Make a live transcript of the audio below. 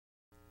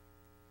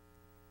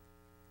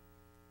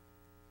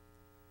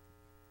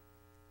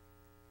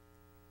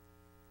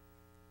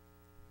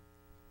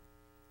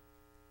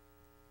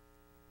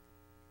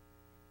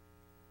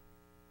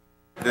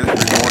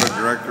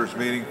Directors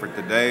meeting for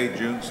today,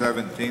 June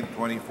 17,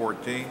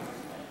 2014.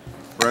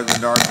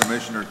 Present are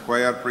Commissioner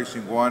Cuellar,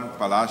 Precinct 1,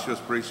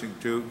 Palacios,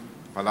 Precinct 2,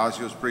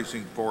 Palacios,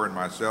 Precinct 4, and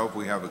myself.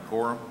 We have a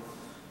quorum.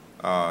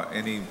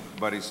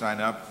 Anybody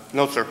sign up?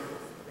 No, sir.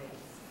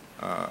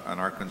 On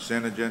our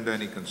consent agenda,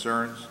 any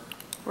concerns?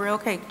 We're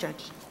okay,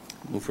 Judge.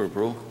 Move for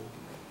approval.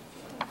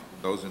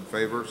 Those in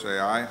favor, say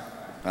aye.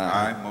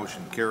 Aye.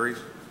 Motion carries.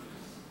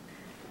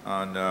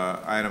 On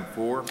item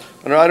 4.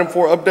 Under item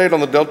 4, update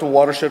on the Delta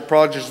Watershed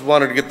Project. Just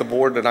wanted to get the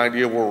board an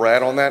idea where we're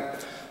at on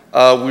that.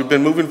 We've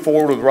been moving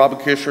forward with Robert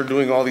Kisher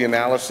doing all the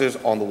analysis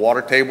on the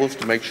water tables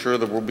to make sure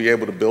that we'll be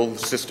able to build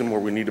the system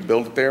where we need to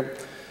build it there.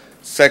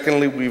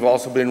 Secondly, we've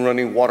also been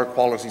running water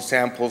quality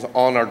samples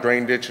on our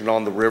drain ditch and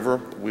on the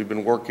river. We've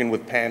been working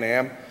with Pan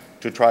Am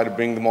to try to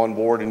bring them on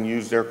board and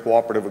use their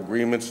cooperative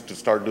agreements to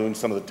start doing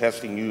some of the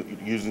testing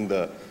using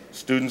the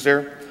students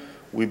there.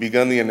 We've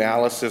begun the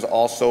analysis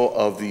also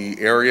of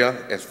the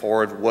area as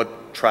far as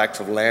what tracts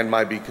of land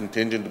might be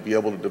contingent to be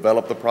able to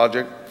develop the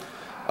project.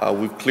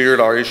 We've cleared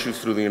our issues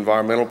through the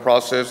environmental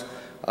process.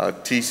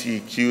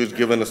 TCEQ has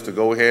given us the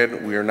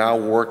go-ahead. We are now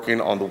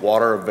working on the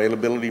water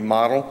availability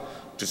model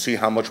to see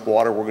how much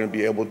water we're going to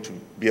be able to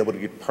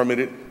get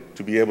permitted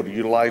to be able to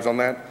utilize on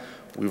that.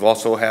 We've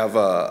also have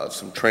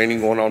some training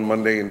going on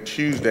Monday and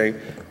Tuesday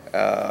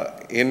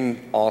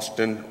in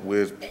Austin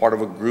with part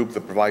of a group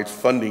that provides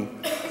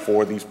funding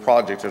for these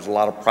projects. There's a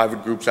lot of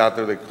private groups out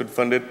there that could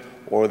fund it,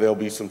 or there'll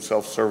be some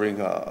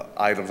self-serving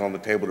items on the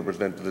table to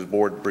present to this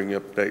board to bring you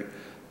up to date.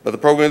 But the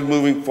program is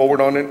moving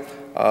forward on it.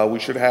 We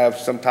should have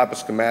some type of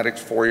schematics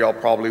for y'all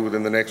probably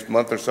within the next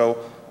month or so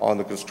on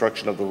the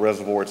construction of the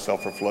reservoir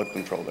itself for flood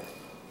control there.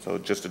 So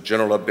just a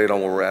general update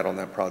on where we're at on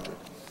that project,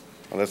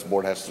 unless the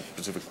board has some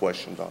specific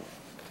questions on it.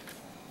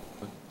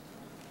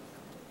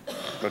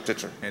 That's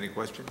it, sir. Any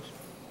questions?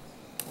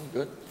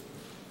 Good.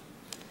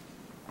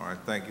 All right,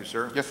 thank you,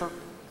 sir. Yes, sir.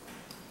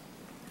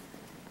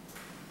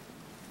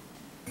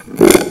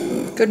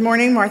 Good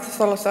morning, Martha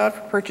Salazar,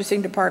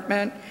 Purchasing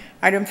Department.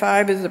 Item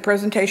 5 is the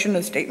presentation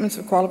of statements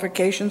of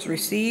qualifications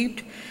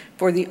received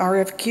for the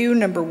RFQ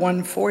number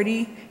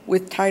 140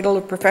 with title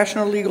of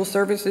Professional Legal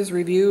Services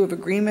Review of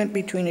Agreement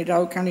between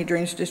Hidalgo County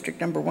Drainage District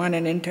number 1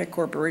 and Intech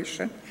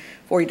Corporation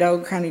for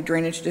Hidalgo County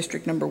Drainage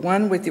District number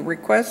 1 with the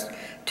request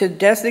to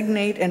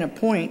designate and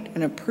appoint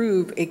and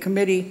approve a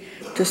committee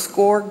to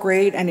score,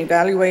 grade, and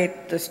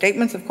evaluate the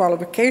statements of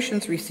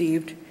qualifications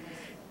received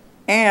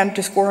and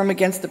to score them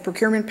against the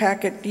procurement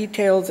packet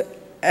details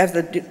as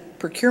the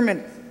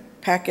procurement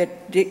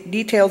packet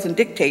details and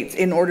dictates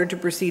in order to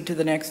proceed to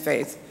the next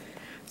phase.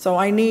 So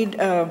I need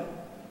the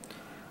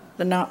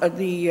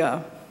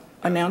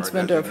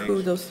announcement of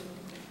who those.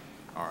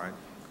 All right.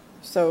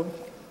 So.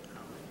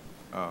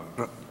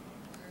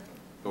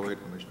 Go ahead,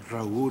 Commissioner.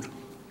 Raúl.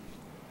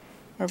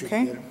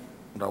 Okay.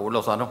 Raúl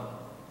Lozano.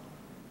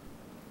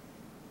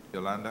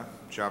 Yolanda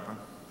Chapa.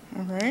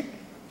 All right.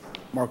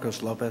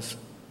 Marcos Lopez.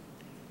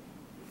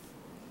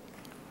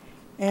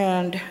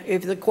 And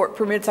if the court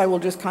permits, I will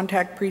just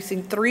contact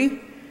Precinct 3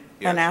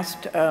 and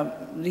ask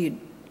the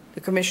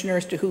commissioner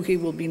as to who he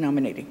will be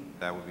nominating.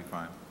 That would be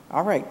fine.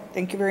 All right.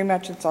 Thank you very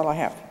much. That's all I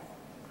have.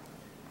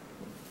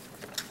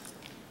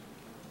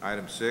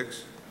 Item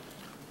 6.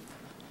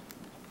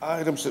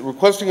 Item 6,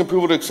 requesting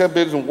approval to accept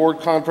bids and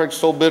award contracts,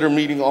 sole bidder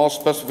meeting all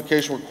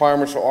specification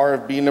requirements for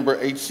RFB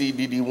number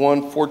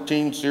HCDD1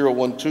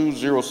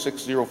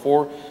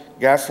 14-012-0604,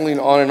 gasoline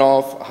on and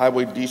off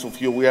highway diesel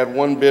fuel. We had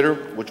one bidder,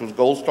 which was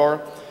Gold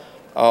Star.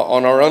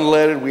 On our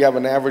unleaded, we have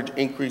an average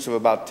increase of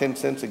about 10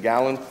 cents a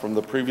gallon from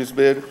the previous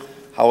bid.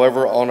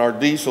 However, on our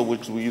diesel,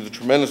 which we use a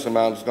tremendous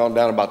amount, it's gone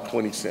down about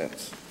 20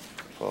 cents.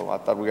 So I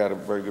thought we got a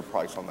very good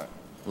price on that.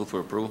 Move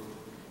for approval.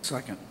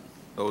 Second.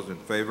 Those in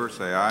favor,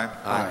 say aye.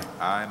 Aye.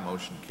 Aye.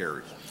 Motion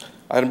carries.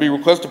 Item B,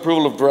 request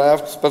approval of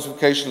draft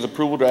specifications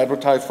approval to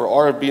advertise for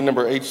RFB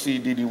number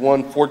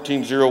HCDD1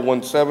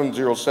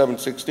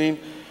 14-017-0716,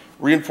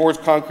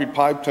 reinforced concrete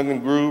pipe, tongue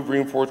and groove,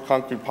 reinforced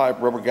concrete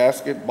pipe, rubber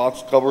gasket,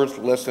 box covers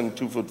less than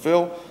 2 foot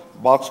fill,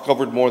 box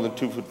covered more than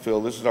 2 foot fill.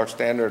 This is our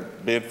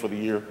standard bid for the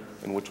year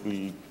in which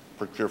we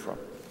procure from.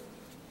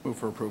 Move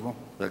for approval.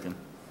 Second.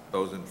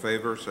 Those in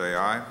favor, say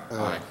aye.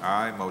 Aye.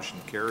 Aye. Motion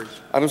carries.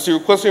 Item C,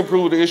 requesting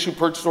approval to issue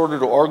purchase order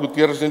to R.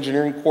 Gutierrez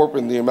Engineering Corp.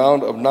 in the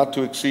amount of not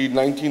to exceed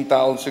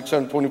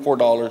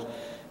 $19,624.70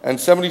 and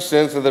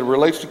that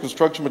relates to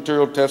construction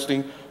material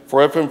testing for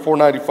FM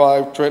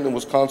 495 Trenton,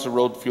 Wisconsin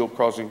Road Field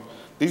Crossing.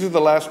 These are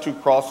the last 2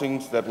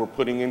 crossings that we're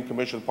putting in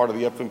commission as part of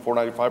the FM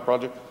 495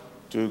 project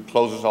to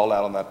close us all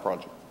out on that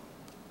project.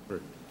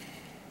 Great.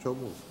 So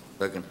move.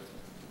 Second.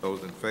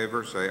 Those in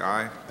favor, say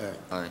aye. Aye.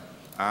 Aye.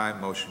 Aye.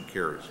 Motion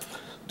carries.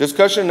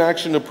 Discussion and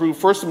action to approve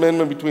First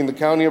Amendment between the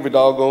County of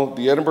Hidalgo,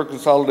 the Edinburgh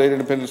Consolidated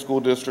Independent School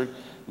District,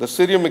 the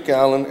City of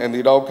McAllen, and the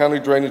Hidalgo County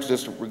Drainage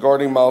District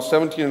regarding mile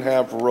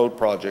 17.5 road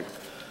project.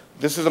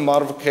 This is a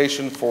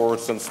modification for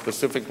some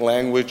specific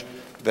language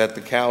that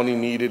the county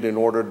needed in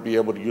order to be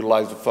able to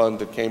utilize the fund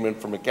that came in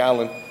from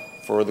McAllen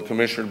for the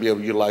commissioner to be able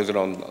to utilize it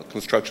on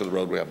construction of the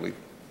roadway, I believe.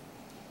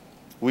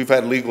 We've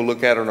had legal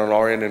look at it on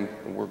our end, and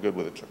we're good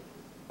with it, sir.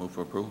 Move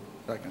for approval.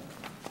 Second.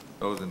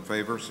 Those in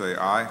favor say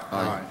aye.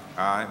 Aye.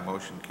 Aye,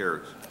 motion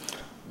carries.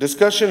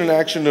 Discussion and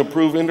action to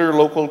approve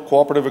interlocal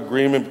cooperative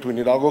agreement between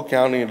Hidalgo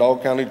County and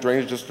Hidalgo County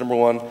Drainage District Number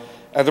 1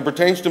 as it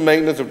pertains to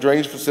maintenance of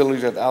drainage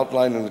facilities as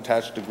outlined in the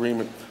attached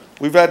agreement.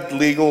 We've had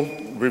legal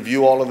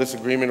review all of this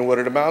agreement, and what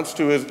it amounts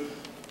to is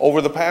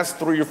over the past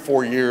 3 or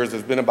 4 years,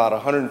 there's been about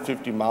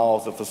 150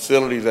 miles of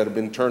facilities that have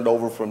been turned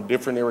over from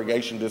different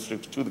irrigation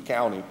districts to the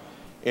county,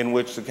 in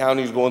which the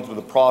county is going through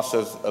the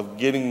process of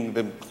getting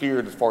them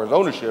cleared as far as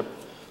ownership.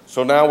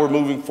 So now we're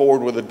moving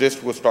forward where the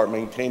district will start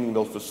maintaining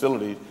those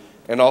facilities.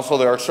 And also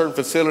there are certain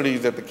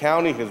facilities that the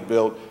county has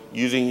built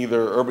using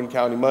either urban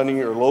county money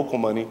or local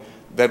money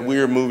that we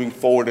are moving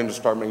forward and to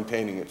start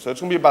maintaining it. So it's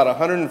gonna be about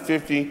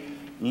 150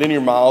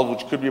 linear miles,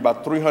 which could be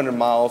about 300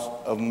 miles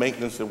of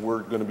maintenance that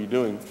we're gonna be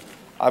doing.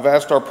 I've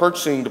asked our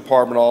purchasing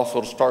department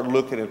also to start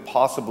looking at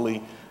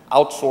possibly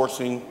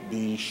outsourcing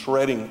the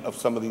shredding of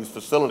some of these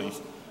facilities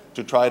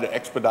to try to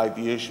expedite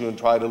the issue and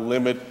try to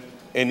limit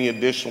any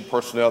additional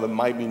personnel that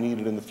might be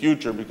needed in the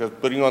future, because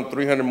putting on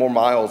 300 more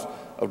miles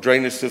of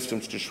drainage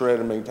systems to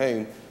shred and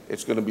maintain,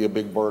 it's going to be a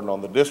big burden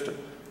on the district.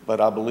 But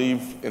I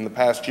believe in the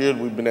past year,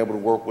 we've been able to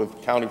work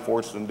with county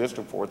forces and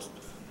district forces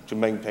to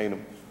maintain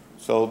them.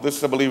 So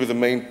this, I believe, is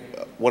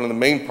one of the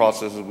main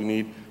processes we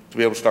need to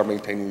be able to start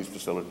maintaining these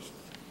facilities.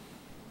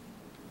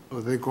 Are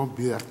they going to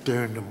be up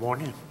there in the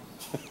morning?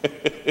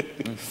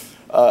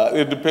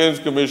 It depends,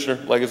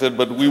 Commissioner, like I said,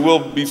 but we will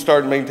be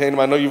starting to maintain them.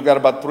 I know you've got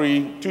about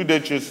two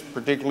ditches,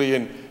 particularly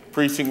in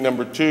precinct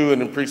number 2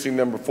 and in precinct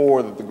number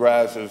 4, that the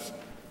grass is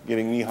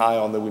getting knee-high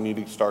on, that we need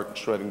to start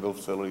shredding those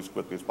facilities as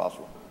quickly as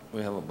possible.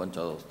 We have a bunch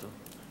of those too.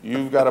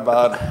 You've got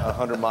about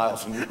 100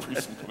 miles in your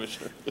precinct,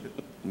 Commissioner.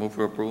 Move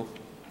for approval.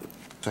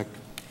 Second.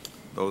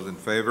 Those in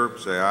favor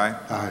say aye.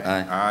 Aye.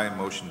 Aye. Aye,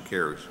 motion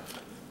carries.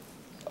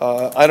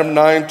 Item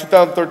 9,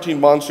 2013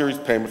 bond series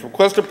payments.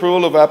 Request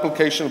approval of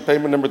application of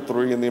payment number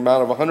 3 in the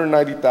amount of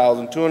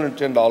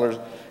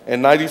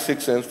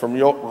 $190,210.96 from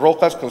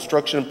Rojas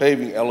Construction and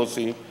Paving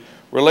LLC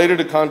related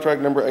to contract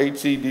number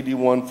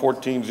HCDD1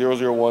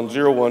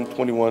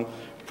 14-001-0121,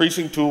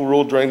 Precinct 2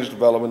 Rural Drainage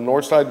Development,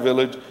 Northside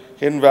Village,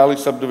 Hidden Valley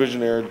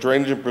Subdivision Area,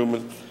 Drainage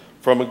Improvements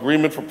from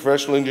Agreement for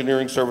Professional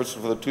Engineering Services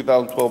for the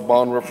 2012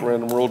 Bond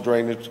Referendum Rural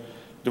Drainage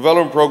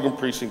Development Program,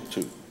 Precinct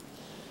 2.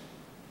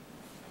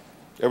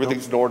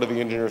 Everything's in order. The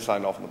engineer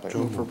signed off on the payment.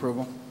 Move for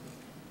approval.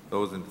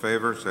 Those in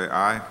favor say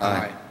aye.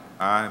 Aye.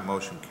 Aye,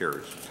 motion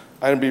carries.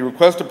 Item B,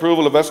 request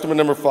approval of estimate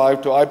number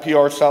 5 to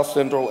IPR South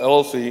Central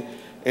LLC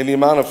in the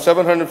amount of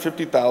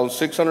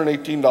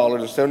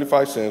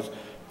 $750,618.75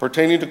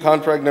 pertaining to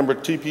contract number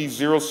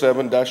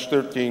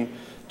TP07-13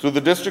 through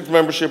the district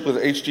membership with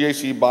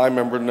HGAC by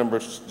member number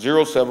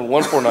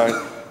 07149,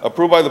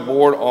 approved by the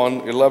board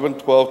on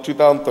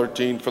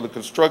 11/12/2013 for the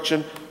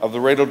construction of the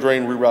radial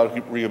drain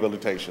reroute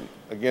rehabilitation.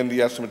 Again,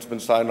 the estimate's been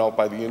signed off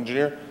by the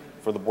engineer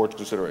for the board's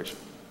consideration.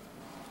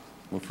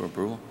 Move for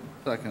approval.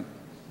 Second.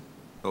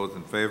 Those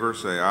in favor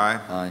say aye.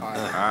 Aye.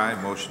 Aye,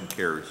 motion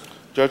carries.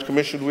 Judge,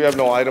 Commissioner, we have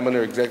no item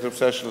under executive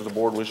session as the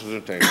board wishes to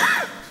entertain.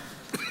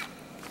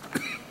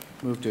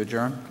 Move to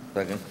adjourn.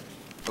 Second.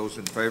 Those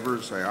in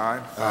favor say aye.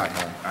 Aye.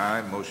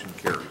 Aye, motion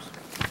carries.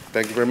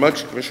 Thank you very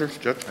much, Commissioners,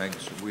 Judge.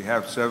 Thanks. We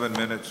have 7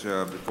 minutes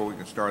before we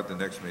can start the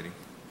next meeting.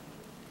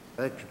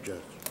 Thank you,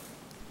 Judge.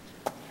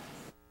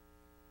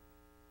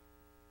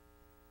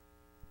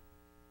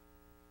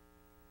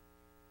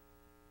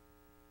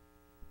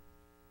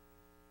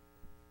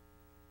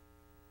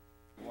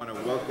 I want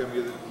to welcome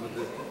you to the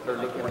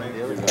morning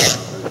to the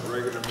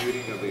regular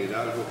meeting of the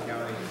Hidalgo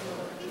County.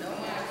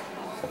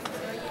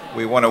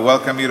 We want to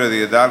welcome you to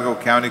the Hidalgo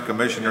County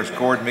Commissioners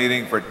Court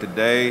meeting for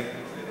today,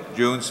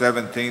 June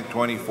 17,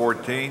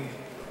 2014.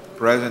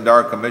 Present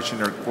are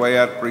Commissioner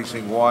Cuellar,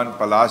 Precinct 1,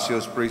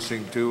 Palacios,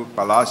 Precinct 2,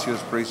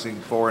 Palacios,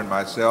 Precinct 4, and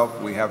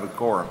myself. We have a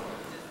quorum.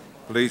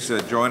 Please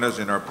join us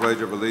in our Pledge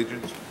of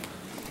Allegiance.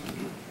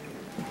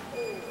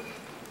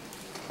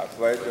 I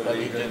pledge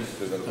allegiance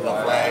to the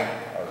flag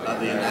of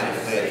the United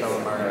States of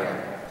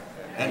America,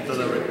 and to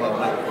the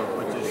republic for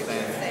which it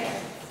stands,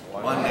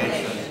 one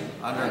nation,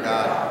 under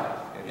God,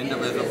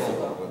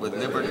 indivisible, with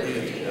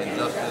liberty and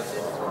justice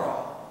for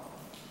all.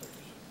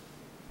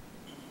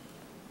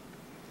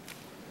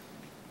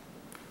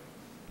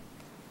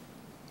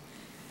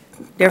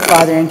 Dear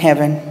Father in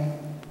heaven,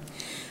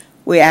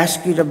 we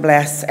ask you to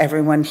bless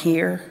everyone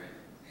here.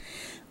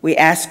 We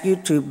ask you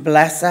to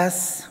bless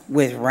us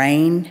with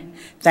rain.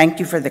 Thank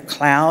you for the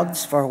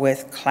clouds, for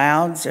with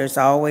clouds, there's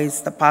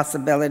always the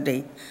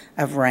possibility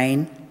of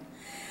rain.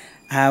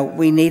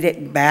 We need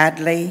it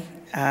badly.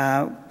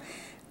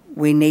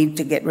 We need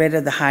to get rid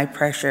of the high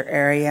pressure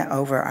area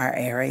over our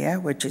area,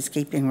 which is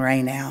keeping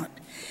rain out.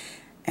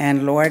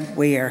 And Lord,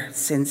 we are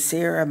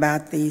sincere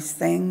about these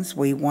things.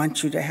 We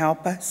want you to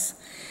help us.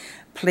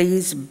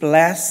 Please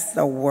bless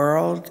the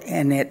world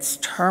in its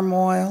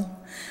turmoil,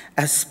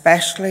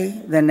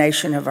 especially the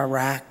nation of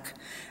Iraq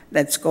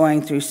that's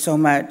going through so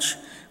much,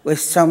 with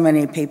so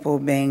many people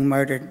being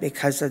murdered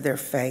because of their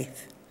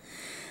faith.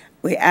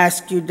 We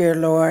ask you, dear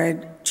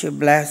Lord, to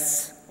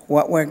bless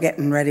what we're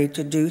getting ready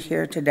to do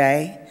here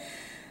today.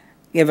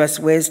 Give us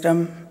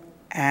wisdom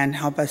and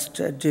help us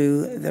to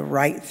do the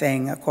right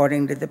thing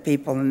according to the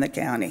people in the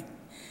county.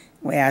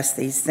 We ask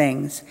these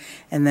things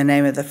in the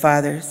name of the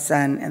Father,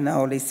 Son, and the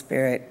Holy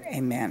Spirit.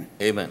 Amen.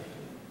 Amen.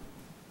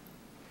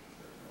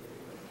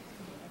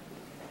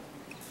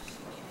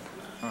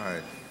 All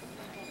right.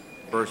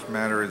 First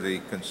matter is the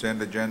consent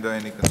agenda.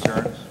 Any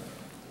concerns?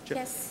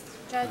 Yes,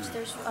 Judge,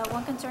 there's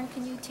one concern.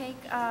 Can you take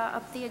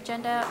up the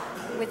agenda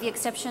with the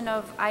exception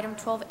of item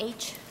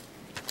 12H?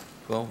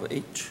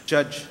 12H.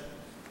 Judge,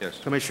 Yes.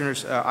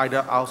 Commissioners, I'd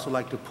also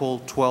like to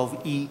pull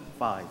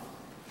 12E5.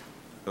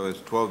 So it's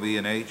 12E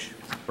and H.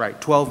 Right,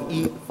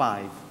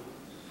 12E5,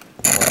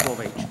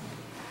 12H.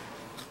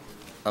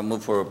 I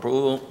move for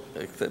approval,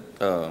 except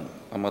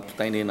I'm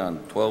abstaining on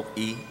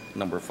 12E,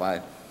 number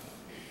 5.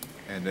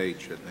 And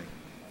H, I think.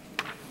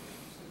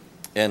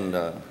 And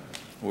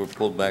we'll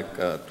pull back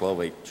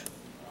 12H.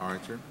 All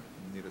right, sir.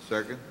 Need a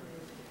second?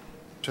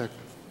 Second.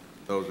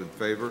 Those in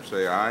favor,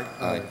 say aye.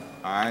 Aye.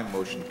 Aye,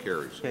 motion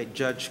carries. Okay,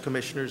 Judge,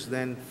 Commissioners,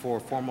 then for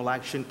formal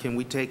action, can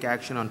we take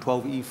action on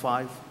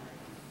 12E5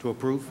 to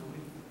approve?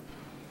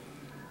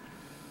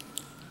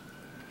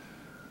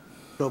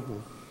 So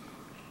moved.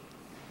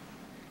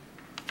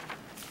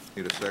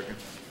 Need a second?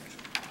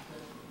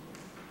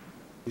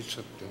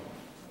 Accepted.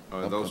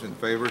 Those in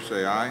favor,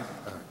 say aye.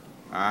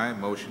 Aye,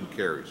 motion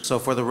carries. So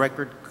for the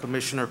record,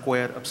 Commissioner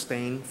Cuellar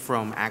abstained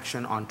from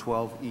action on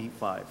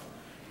 12E5.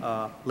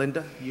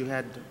 Linda, you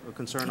had a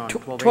concern on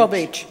 12H?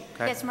 12H.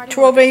 Okay. Yes, Marty?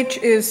 12H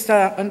is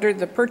under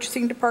the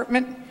Purchasing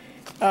Department.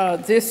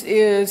 This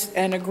is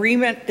an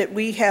agreement that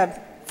we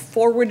have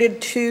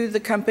forwarded to the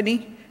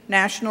company,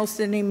 National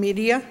Cine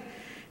Media,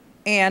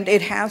 and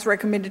it has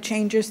recommended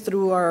changes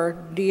through our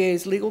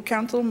DA's legal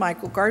counsel,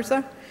 Michael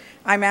Garza.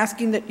 I'm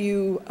asking that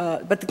you,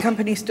 but the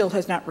company still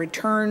has not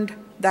returned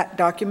that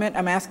document.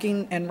 I'm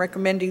asking and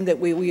recommending that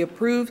we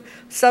approve,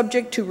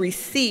 subject to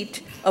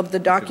receipt of the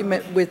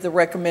document with the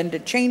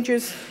recommended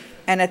changes,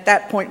 and at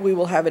that point, we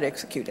will have it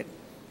executed.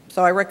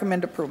 So I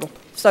recommend approval,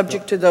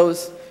 subject to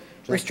those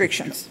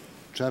restrictions.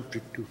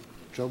 Subject to.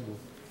 So moved.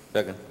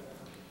 Second.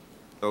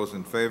 Those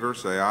in favor,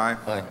 say aye.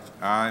 Aye.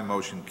 Aye,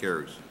 motion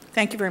carries.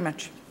 Thank you very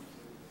much.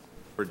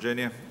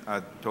 Virginia,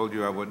 I told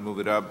you I wouldn't move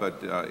it up,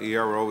 but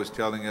ERO is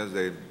telling us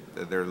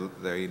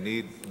they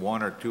need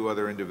one or two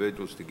other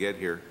individuals to get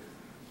here.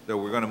 So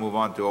we're going to move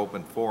on to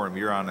open forum.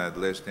 You're on that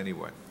list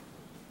anyway.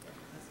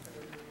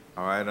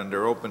 All right,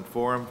 under open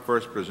forum,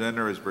 first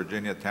presenter is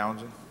Virginia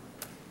Townsend.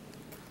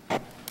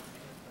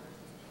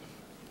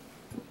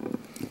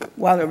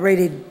 Well, it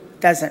really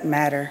doesn't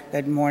matter.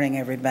 Good morning,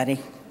 everybody.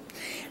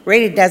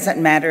 Really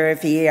doesn't matter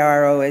if the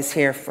ERO is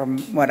here from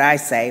what I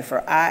say,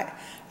 for I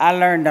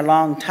learned a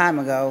long time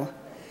ago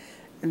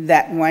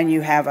that when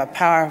you have a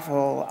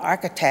powerful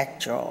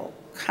architectural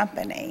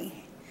company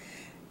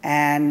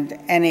and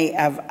any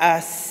of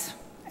us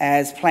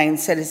as plain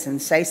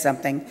citizens say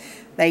something,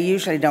 they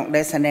usually don't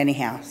listen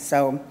anyhow.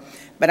 So,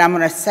 but I'm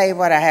going to say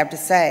what I have to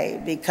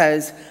say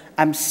because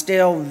I'm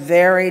still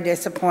very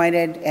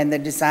disappointed in the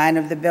design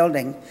of the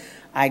building.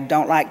 I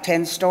don't like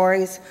 10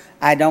 stories.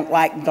 I don't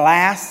like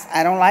glass.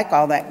 I don't like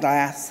all that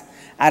glass.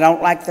 I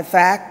don't like the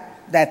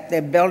fact that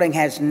the building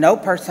has no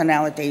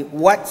personality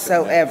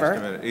whatsoever.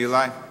 Just a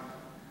minute.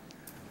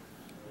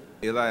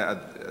 Eli,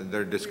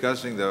 they're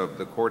discussing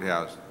the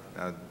courthouse.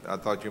 I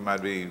thought you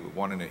might be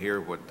wanting to hear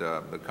what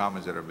the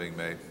comments that are being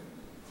made.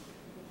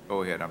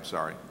 Go ahead, I'm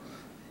sorry.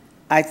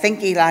 I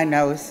think Eli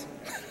knows,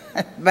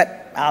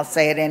 but I'll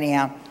say it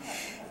anyhow.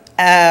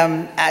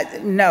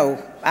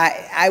 No,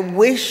 I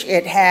wish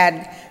it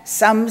had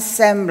some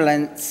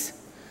semblance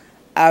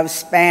of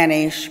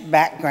Spanish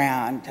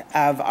background,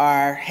 of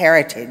our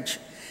heritage.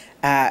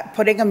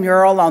 Putting a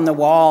mural on the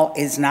wall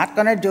is not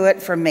going to do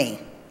it for me.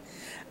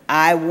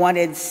 I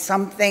wanted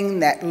something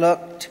that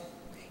looked,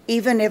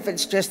 even if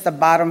it's just the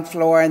bottom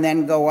floor and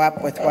then go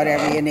up with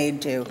whatever you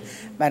need to,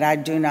 but I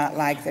do not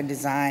like the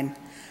design.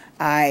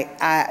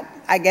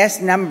 I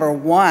guess number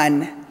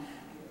one,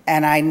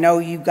 and I know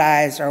you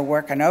guys are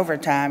working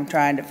overtime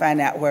trying to find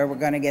out where we're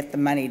going to get the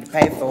money to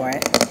pay for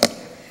it,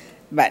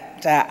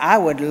 but I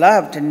would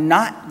love to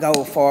not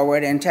go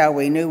forward until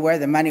we knew where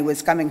the money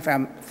was coming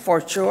from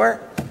for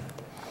sure.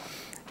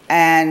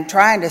 And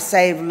trying to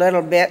save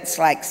little bits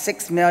like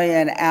 $6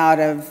 million out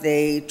of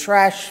the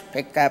trash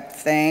pickup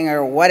thing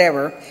or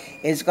whatever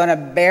is going to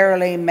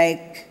barely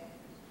make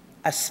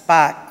a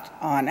spot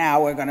on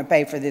how we're going to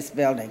pay for this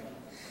building.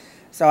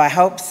 So I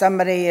hope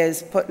somebody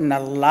is putting a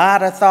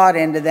lot of thought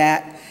into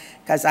that,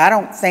 because I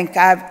don't think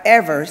I've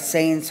ever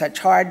seen such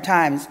hard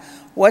times.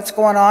 What's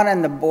going on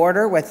in the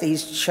border with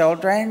these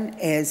children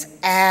is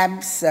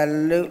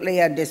absolutely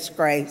a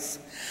disgrace.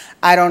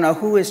 I don't know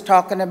who is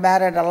talking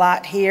about it a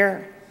lot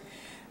here,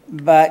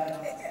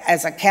 but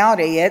as a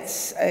county,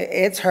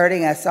 it's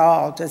hurting us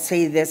all to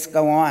see this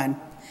go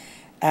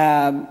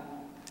on.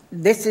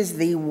 This is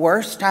the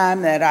worst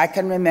time that I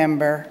can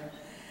remember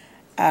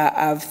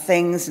of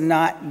things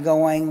not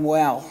going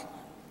well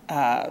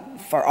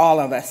for all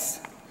of us.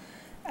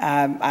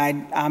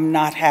 I'm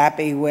not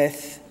happy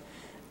with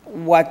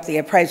what the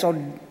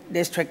appraisal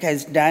district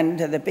has done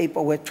to the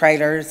people with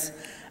trailers.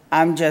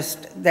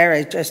 There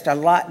is just a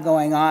lot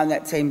going on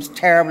that seems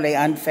terribly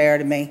unfair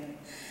to me.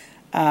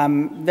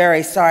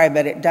 Very sorry,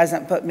 but it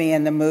doesn't put me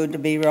in the mood to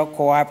be real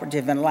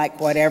cooperative and like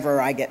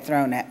whatever I get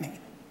thrown at me.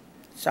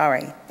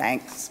 Sorry,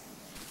 thanks.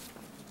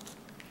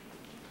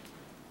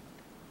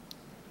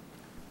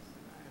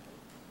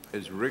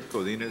 Is Rick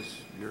Godinez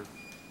here?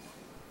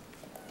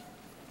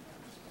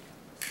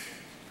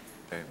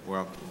 Okay,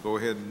 well, go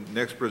ahead.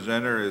 Next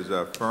presenter is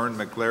Fern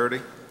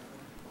McClarity.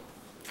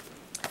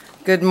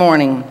 Good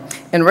morning.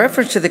 In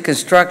reference to the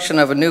construction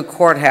of a new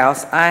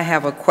courthouse, I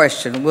have a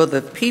question. Will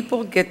the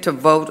people get to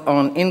vote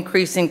on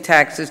increasing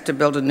taxes to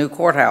build a new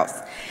courthouse?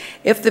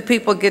 If the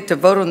people get to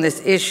vote on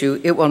this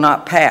issue, it will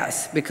not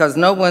pass because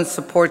no one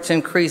supports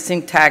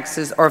increasing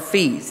taxes or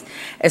fees,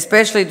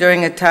 especially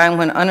during a time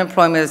when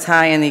unemployment is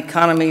high and the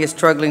economy is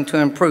struggling to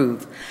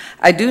improve.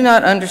 I do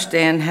not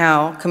understand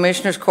how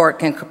Commissioners Court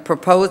can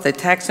propose a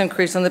tax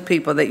increase on the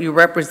people that you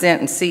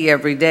represent and see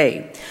every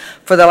day.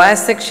 For the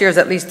last 6 years,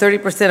 at least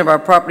 30% of our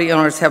property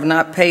owners have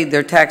not paid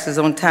their taxes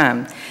on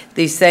time.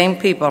 These same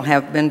people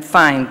have been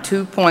fined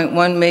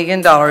 $2.1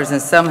 million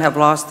and some have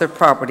lost their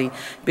property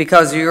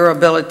because your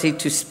ability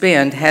to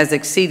spend has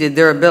exceeded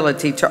their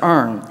ability to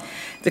earn.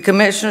 The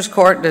Commissioners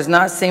Court does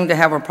not seem to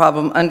have a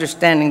problem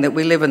understanding that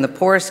we live in the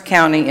poorest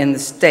county in the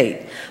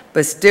state,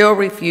 but still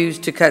refuse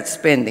to cut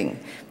spending.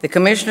 The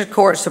Commissioners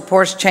Court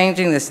supports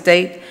changing the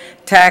state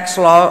tax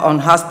law on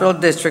hospital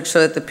districts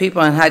so that the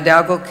people in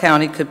Hidalgo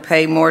County could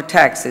pay more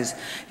taxes.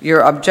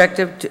 Your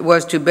objective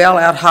was to bail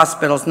out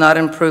hospitals, not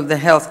improve the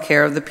health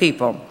care of the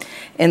people.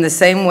 In the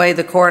same way,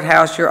 the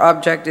courthouse, your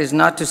object is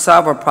not to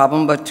solve a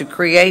problem, but to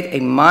create a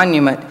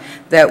monument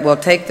that will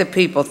take the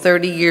people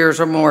 30 years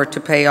or more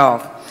to pay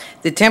off.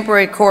 The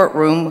temporary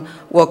courtroom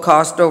will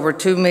cost over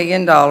 $2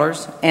 million,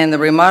 and the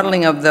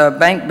remodeling of the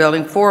bank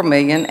building $4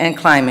 million and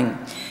climbing.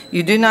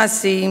 You do not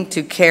seem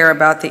to care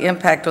about the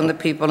impact on the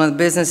people and the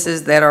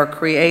businesses that are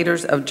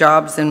creators of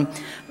jobs and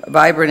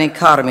vibrant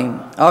economy.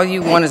 All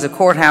you want is a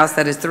courthouse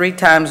that is 3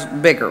 times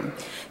bigger.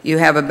 You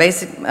have a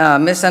basic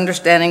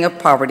misunderstanding of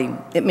poverty.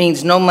 It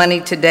means no money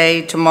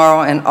today,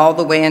 tomorrow, and all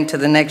the way into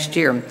the next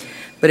year.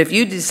 But if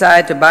you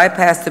decide to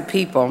bypass the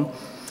people,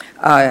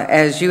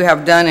 as you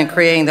have done in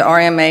creating the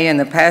RMA and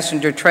the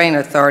Passenger Train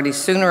Authority,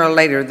 sooner or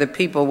later the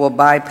people will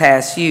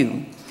bypass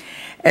you.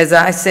 As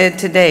I said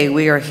today,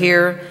 we are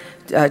here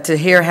to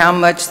hear how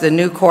much the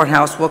new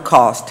courthouse will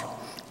cost.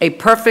 A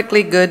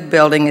perfectly good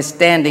building is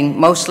standing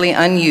mostly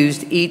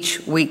unused each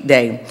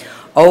weekday.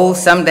 Oh,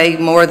 some day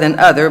more than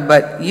other,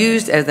 but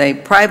used as a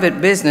private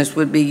business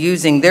would be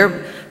using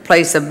their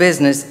place of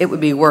business, it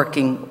would be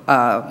working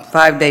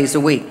 5 days a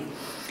week.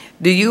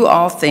 Do you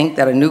all think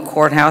that a new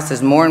courthouse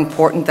is more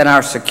important than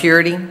our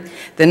security?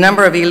 The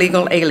number of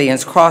illegal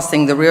aliens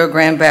crossing the Rio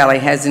Grande Valley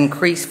has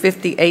increased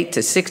 58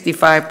 to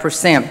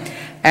 65%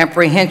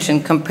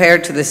 apprehension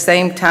compared to the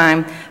same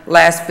time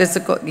last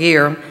fiscal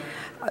year.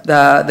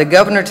 The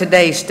governor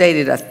today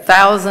stated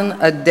 1,000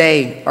 a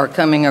day are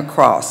coming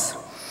across.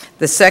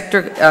 The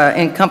sector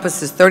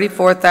encompasses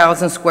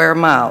 34,000 square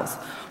miles.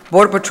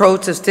 Border Patrol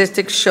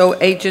statistics show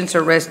agents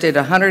arrested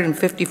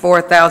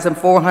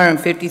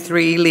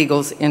 154,453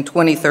 illegals in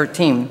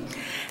 2013.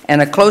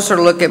 And a closer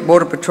look at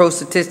Border Patrol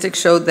statistics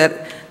showed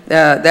that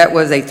that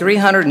was a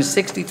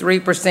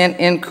 363%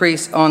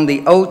 increase on the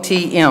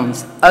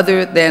OTMs,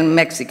 other than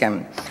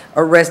Mexican,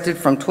 arrested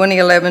from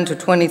 2011 to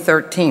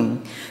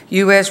 2013.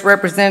 U.S.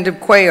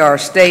 Representative Cuellar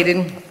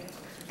stated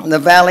the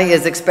valley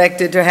is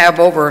expected to have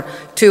over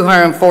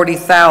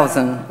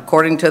 240,000.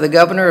 According to the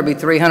governor, it will be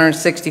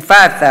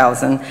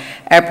 365,000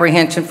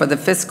 apprehension for the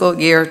fiscal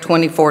year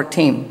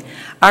 2014.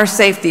 Our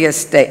safety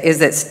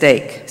is at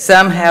stake.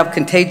 Some have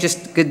contagious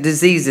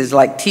diseases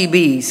like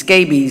TB,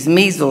 scabies,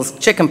 measles,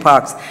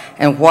 chickenpox,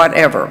 and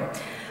whatever.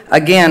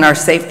 Again, our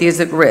safety is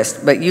at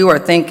risk, but you are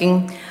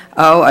thinking,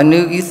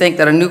 you think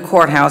that a new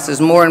courthouse is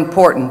more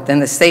important than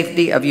the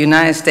safety of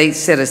United States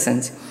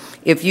citizens.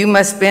 If you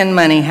must spend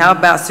money, how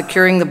about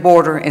securing the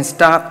border and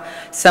stop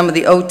some of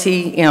the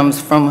OTMs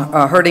from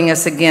hurting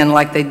us again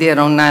like they did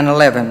on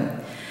 9/11?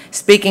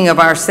 Speaking of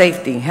our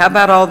safety, how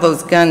about all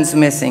those guns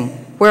missing?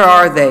 Where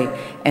are they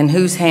and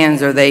whose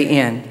hands are they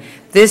in?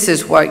 This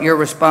is what your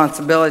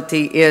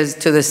responsibility is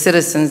to the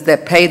citizens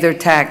that pay their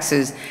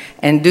taxes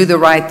and do the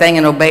right thing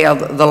and obey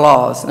the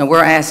laws. Now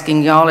we're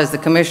asking y'all as the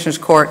Commissioners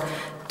Court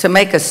to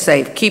make us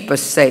safe, keep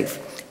us safe.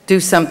 Do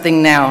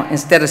something now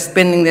instead of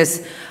spending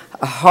this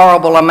a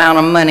horrible amount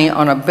of money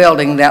on a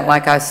building that,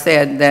 like I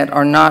said, that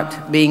are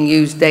not being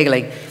used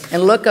daily.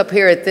 And look up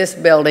here at this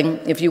building,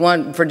 if you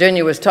want,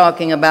 Virginia was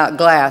talking about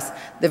glass,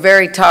 the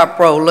very top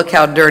row, look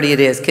how dirty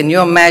it is. Can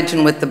you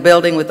imagine with the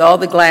building, with all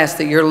the glass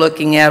that you're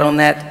looking at on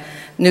that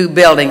new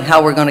building,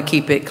 how we're going to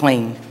keep it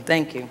clean?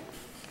 Thank you.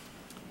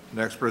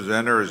 Next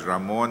presenter is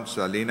Ramon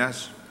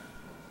Salinas.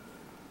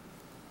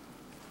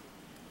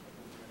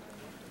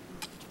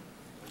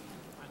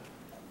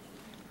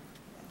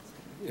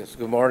 Yes,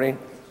 good morning.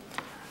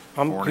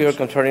 I'm here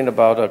concerning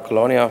about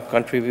Colonia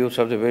Country View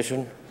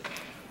subdivision.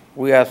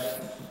 We asked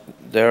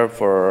there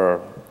for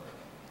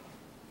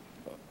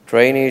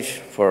drainage,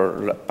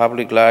 for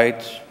public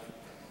lights,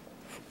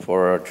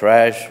 for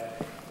trash.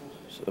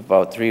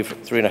 About three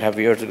and a half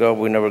years ago,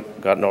 we never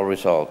got no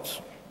results.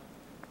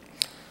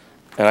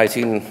 And I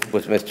seen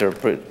with Mr.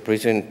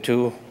 Precinct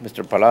 2,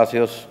 Mr.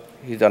 Palacios,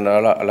 he's done a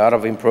lot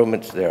of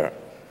improvements there.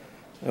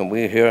 And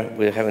we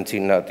haven't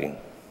seen nothing.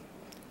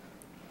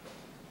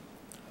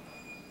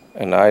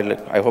 And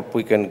I hope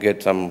we can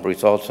get some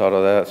results out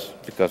of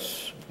that,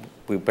 because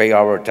we pay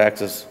our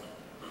taxes.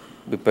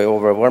 We pay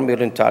over $1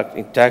 million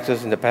in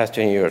taxes in the past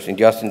 10 years,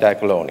 just in that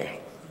colonia.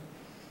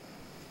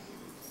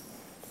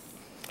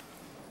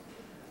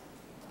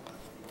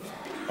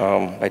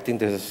 I think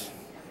this is,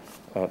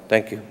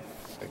 thank you.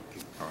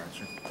 All right,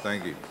 sir.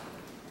 Thank you.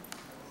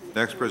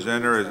 Next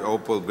presenter is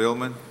Opal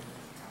Billman.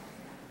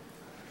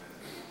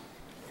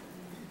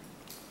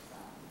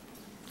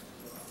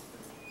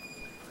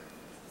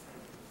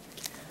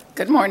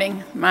 Good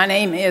morning. My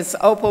name is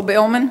Opal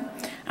Billman.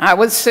 I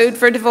was sued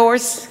for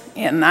divorce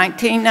in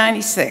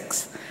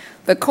 1996.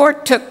 The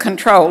court took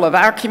control of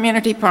our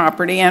community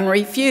property and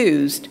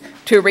refused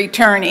to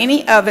return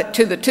any of it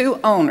to the two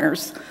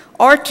owners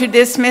or to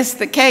dismiss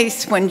the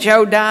case when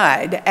Joe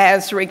died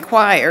as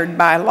required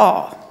by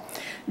law.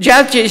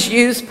 Judges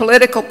use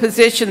political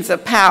positions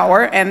of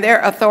power and their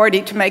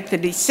authority to make the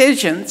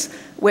decisions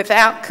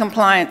without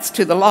compliance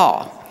to the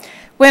law.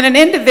 When an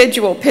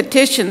individual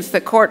petitions the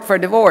court for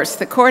divorce,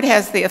 the court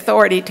has the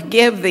authority to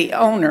give the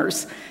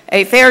owners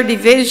a fair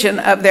division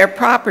of their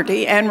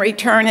property and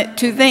return it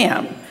to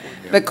them.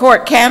 The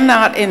court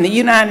cannot, in the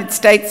United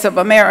States of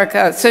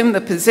America, assume the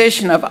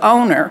position of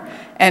owner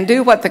and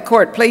do what the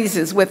court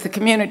pleases with the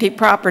community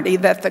property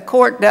that the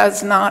court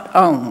does not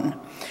own.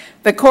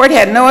 The court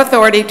had no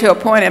authority to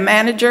appoint a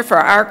manager for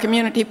our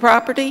community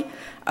property,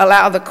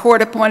 allow the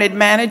court-appointed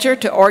manager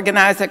to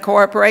organize a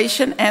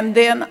corporation, and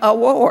then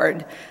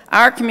award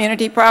our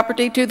community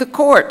property to the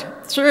court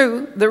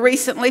through the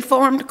recently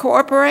formed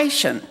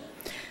corporation.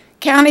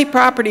 County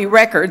property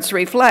records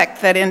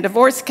reflect that in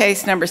divorce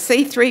case number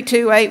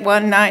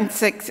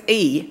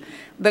C328196E,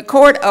 the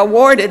court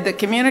awarded the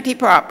community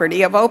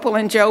property of Opal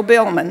and Joe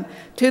Billman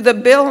to the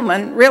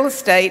Billman Real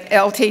Estate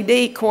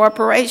Ltd.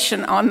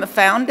 Corporation on the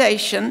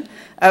foundation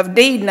of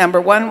deed number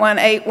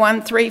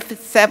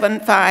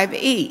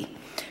 1181375E.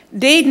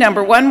 Deed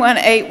number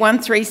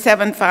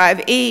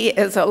 1181375E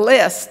is a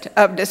list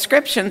of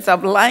descriptions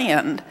of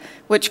land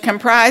which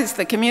comprise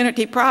the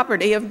community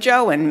property of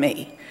Joe and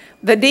me.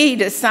 The deed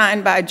is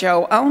signed by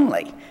Joe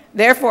only,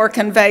 therefore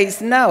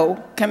conveys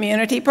no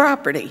community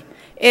property.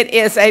 It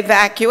is a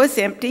vacuous,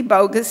 empty,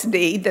 bogus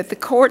deed that the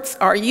courts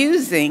are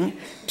using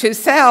to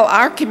sell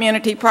our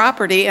community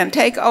property and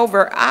take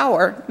over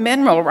our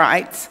mineral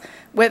rights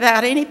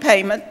without any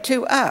payment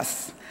to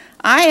us.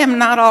 I am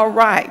not all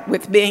right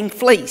with being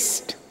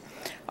fleeced.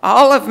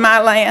 All of my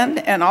land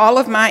and all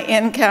of my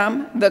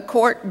income, the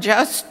court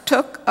just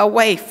took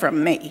away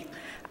from me.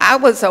 I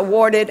was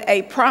awarded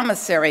a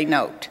promissory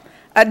note,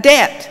 a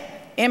debt,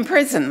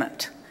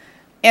 imprisonment.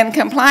 In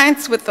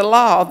compliance with the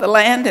law, the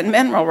land and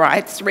mineral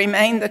rights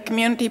remain the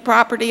community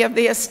property of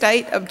the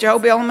estate of Joe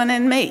Billman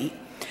and me.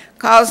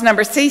 Cause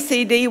number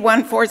CCD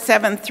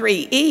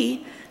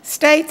 1473E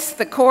states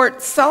the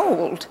court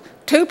sold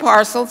 2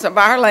 parcels of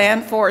our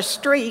land for a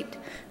street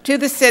to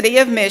the city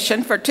of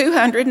Mission for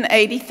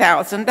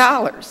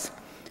 $280,000.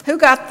 Who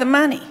got the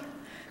money?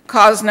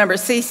 Cause number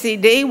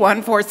CCD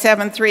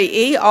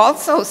 1473E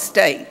also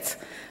states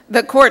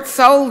the court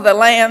sold the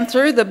land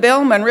through the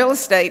Billman Real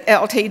Estate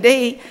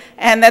Ltd.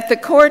 And that the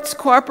court's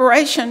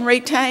corporation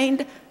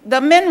retained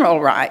the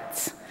mineral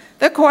rights.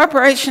 The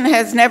corporation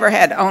has never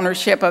had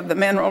ownership of the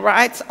mineral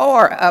rights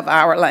or of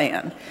our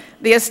land.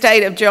 The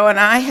estate of Joe and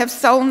I have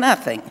sold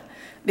nothing.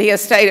 The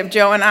estate of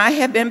Joe and I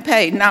have been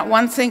paid not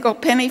one single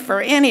penny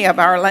for any of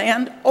our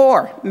land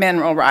or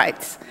mineral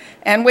rights.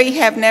 And we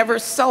have never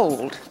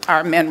sold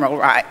our mineral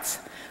rights.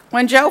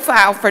 When Joe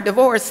filed for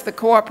divorce, the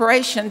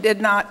corporation did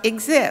not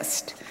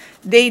exist.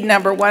 Deed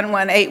number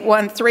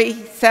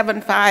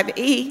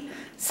 1181375E,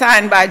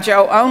 signed by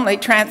Joe only,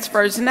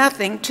 transfers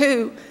nothing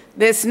to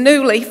this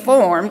newly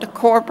formed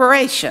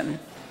corporation.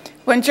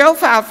 When Joe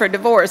filed for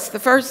divorce, the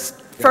first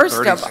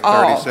of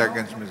all, 30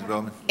 seconds, Ms.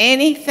 Billman.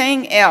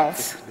 Anything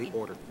else?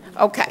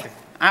 Okay,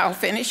 I'll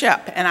finish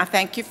up, and I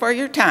thank you for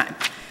your time.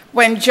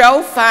 When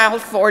Joe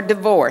filed for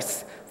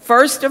divorce,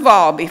 first of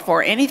all,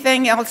 before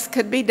anything else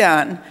could be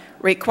done,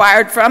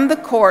 required from the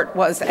court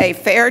was a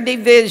fair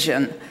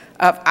division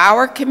of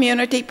our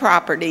community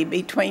property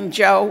between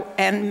Joe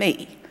and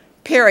me,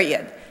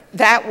 period.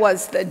 That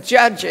was the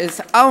judge's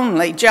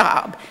only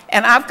job.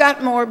 And I've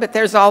got more, but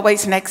there's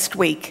always next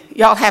week.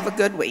 Y'all have a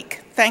good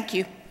week. Thank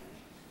you.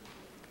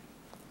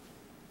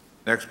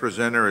 Next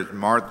presenter is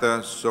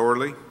Martha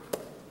Sorley.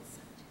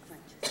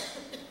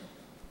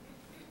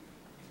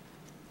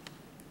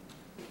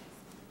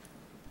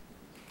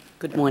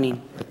 Good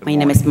morning. My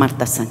name is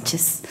Marta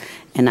Sanchez,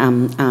 and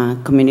I'm a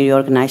community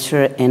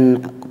organizer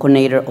and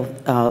coordinator of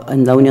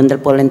in La Unión del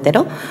Pueblo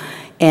Entero.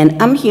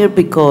 And I'm here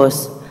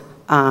because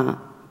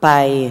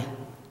by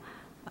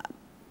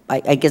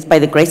I guess by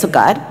the grace of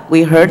God,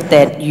 we heard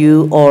that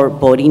you are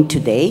voting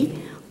today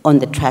on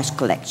the trash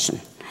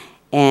collection.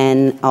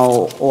 And,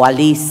 or at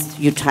least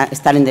you're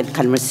starting the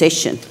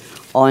conversation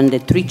on the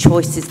three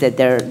choices that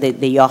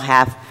they all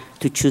have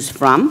to choose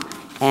from.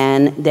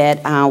 And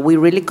that we're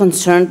really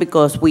concerned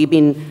because we've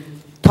been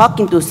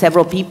talking to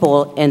several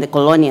people in the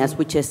colonias,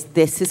 which is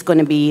this is going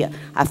to be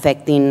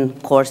affecting,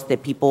 of course, the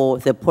people,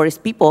 the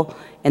poorest people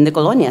in the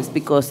colonias,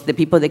 because the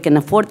people that can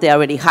afford, they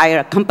already hire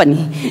a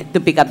company to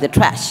pick up the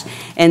trash.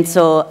 And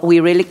so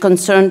we're really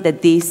concerned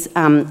that this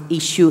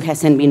issue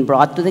hasn't been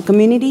brought to the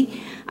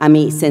community. I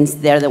mean, since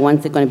they're the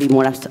ones that are going to be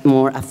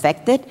more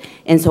affected.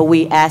 And so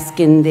we ask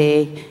in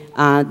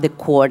the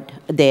court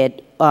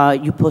that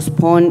you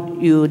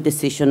postpone your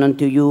decision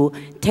until you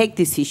take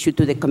this issue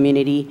to the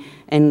community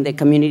and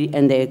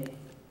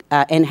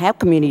and have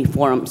community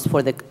forums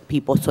for the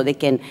people so they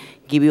can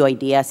give you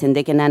ideas and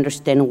they can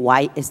understand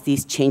why is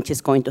this change is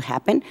going to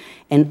happen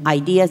and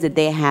ideas that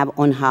they have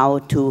on how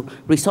to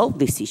resolve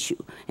this issue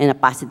in a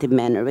positive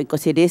manner,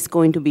 because it is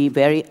going to be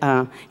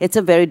it's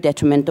a very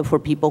detrimental for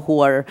people who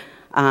are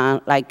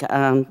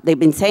they've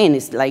been saying,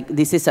 it's like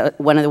this is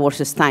one of the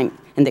worst time,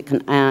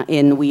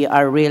 and we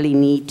are really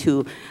need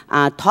to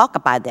talk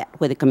about that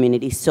with the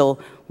community. So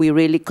we're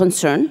really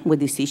concerned with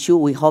this issue.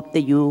 We hope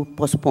that you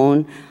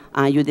postpone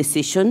your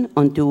decision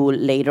until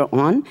later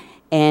on.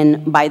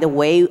 And by the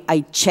way,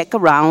 I check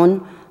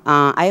around.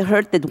 I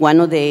heard that one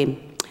of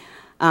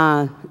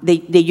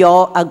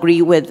y'all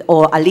agree with,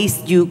 or at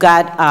least you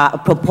got a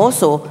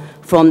proposal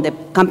from the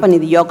company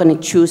that you're going to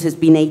choose has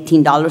been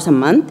 $18 a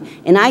month.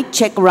 And I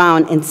check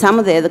around, and some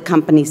of the other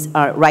companies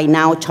are right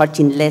now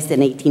charging less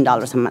than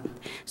 $18 a month.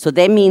 So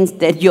that means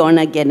that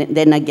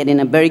they're not getting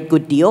a very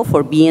good deal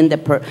for being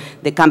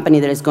the company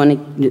that is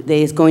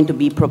going to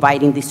be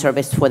providing this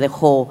service for the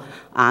whole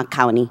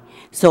county.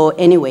 So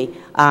anyway,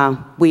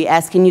 we're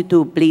asking you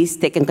to please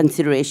take in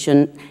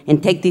consideration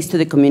and take this to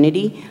the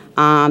community.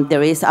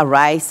 There is a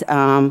rise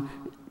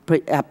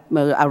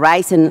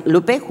and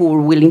Lupe, who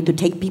are willing to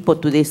take people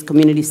to these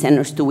community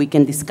centers so we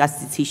can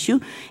discuss this issue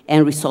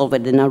and resolve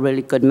it in a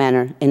really good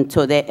manner, and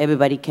so that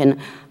everybody can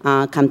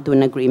come to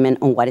an agreement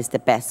on what is the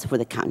best for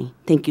the county.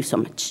 Thank you so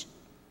much.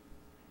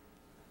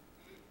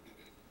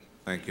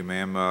 Thank you,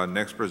 ma'am.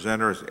 Next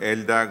presenter is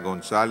Elda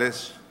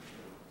Gonzalez.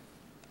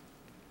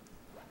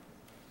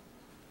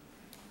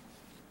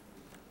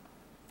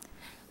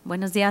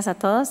 Buenos días a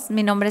todos.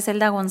 Mi nombre es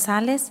Elda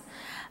González.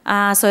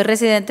 Soy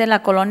residente de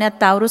la colonia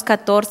Taurus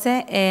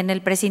 14 en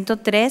el precinto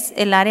 3,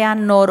 el área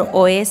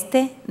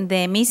noroeste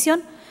de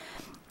Mission.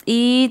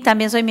 Y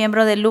también soy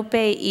miembro de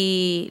Lupe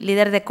y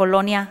líder de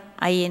colonia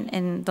ahí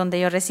en donde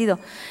yo resido.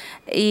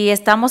 Y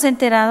estamos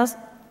enterados.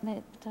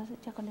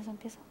 ¿Ya con eso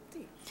empiezo?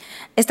 Sí.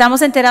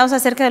 Estamos enterados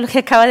acerca de lo que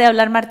acaba de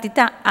hablar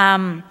Martita,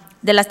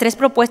 de las 3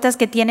 propuestas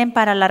que tienen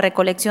para la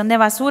recolección de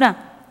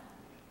basura.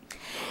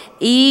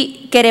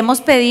 Y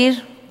queremos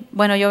pedir.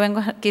 Bueno, yo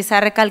vengo quizá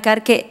a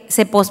recalcar que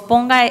se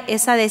posponga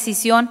esa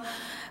decisión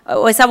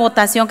o esa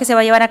votación que se va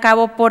a llevar a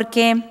cabo,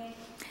 porque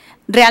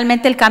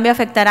realmente el cambio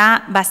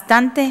afectará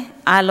bastante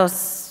a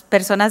las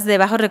personas de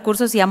bajos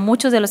recursos y a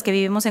muchos de los que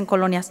vivimos en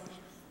colonias.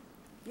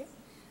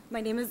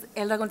 My name is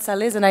Elda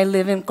Gonzalez and I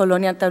live in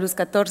Colonia Taurus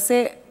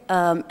 14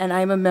 and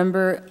I'm a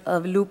member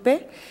of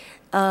Lupe.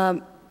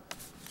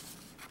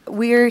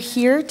 We're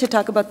here to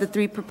talk about the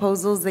 3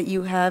 proposals that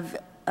you have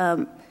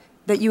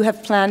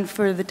planned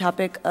for the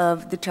topic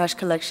of the trash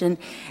collection,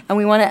 and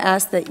we want to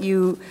ask that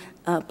you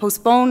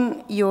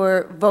postpone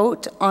your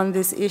vote on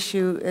this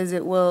issue, as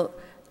it will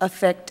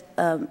affect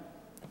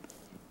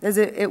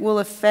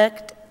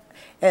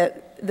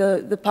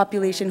the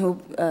population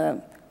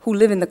who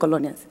live in the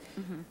colonias.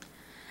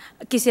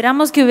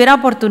 Quisiéramos que hubiera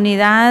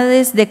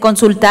oportunidades de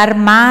consultar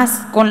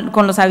más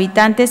con los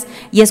habitantes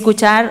y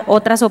escuchar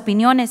otras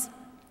opiniones,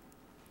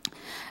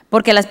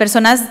 porque las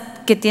personas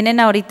que tienen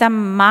ahorita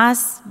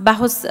más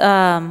bajos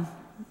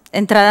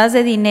entradas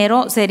de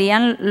dinero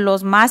serían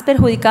los más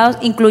perjudicados,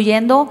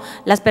 incluyendo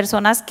las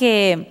personas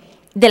de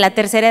la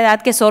tercera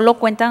edad que solo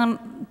cuentan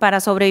para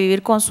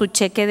sobrevivir con su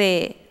cheque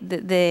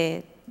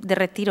de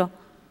retiro.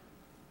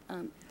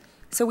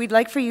 So we'd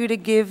like for you to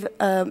give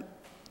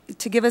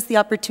us the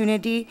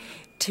opportunity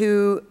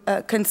to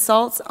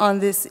consult on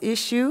this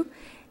issue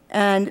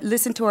and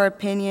listen to our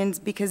opinions,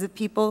 because the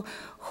people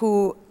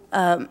who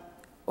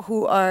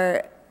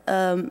are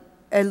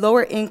a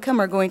lower income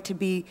are going to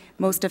be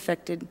most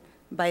affected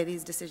by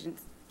these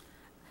decisions.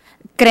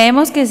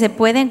 Creemos que se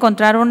puede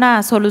encontrar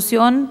una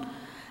solución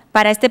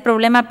para este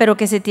problema, pero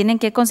que se tienen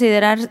que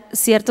considerar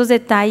ciertos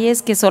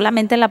detalles que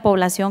solamente la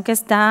población que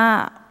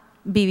está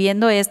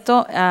viviendo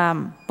esto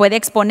puede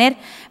exponer,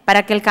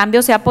 para que el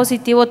cambio sea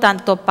positivo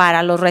tanto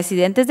para los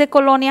residentes de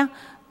colonia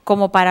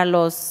como para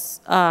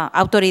las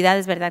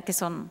autoridades, ¿verdad?, que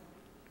son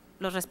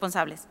los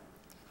responsables.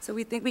 So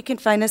we think we can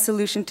find a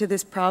solution to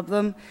this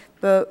problem,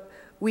 but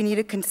we need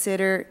to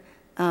consider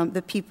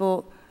the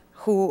people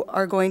who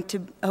are going to,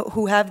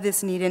 who have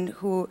this need and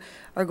who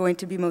are going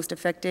to be most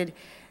affected,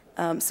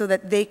 so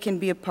that they can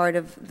be a part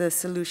of the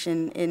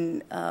solution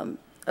in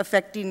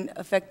affecting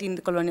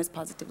the colonias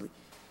positively.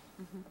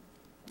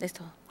 Es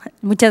todo.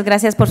 Muchas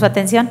gracias por su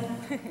atención.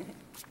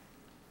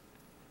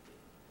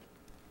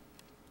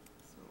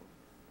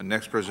 The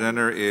next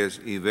presenter is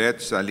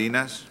Yvette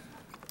Salinas.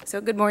 So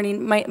good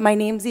morning. My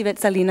name's Yvette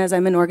Salinas.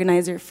 I'm an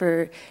organizer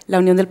for La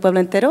Unión del Pueblo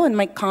Entero, and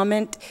my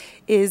comment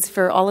is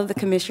for all of the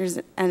commissioners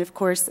and, of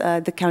course,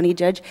 the county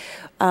judge.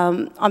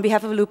 On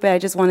behalf of Lupe, I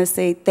just want to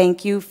say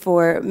thank you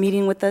for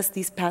meeting with us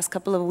these past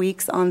couple of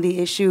weeks on the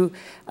issue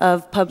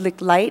of public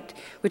light,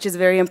 which is a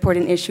very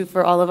important issue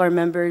for all of our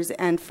members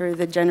and for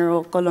the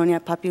general Colonia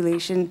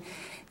population.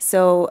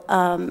 So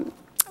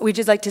we'd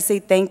just like to say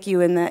thank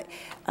you, and that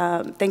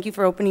thank you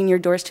for opening your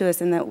doors to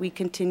us, and that we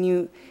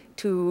continue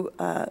to,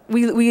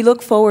 we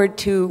look forward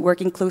to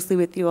working closely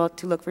with you all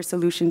to look for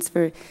solutions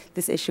for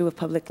this issue of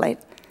public light.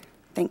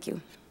 Thank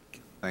you.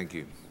 Thank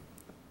you.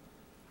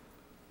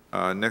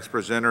 Next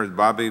presenter is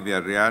Bobby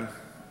Villarreal.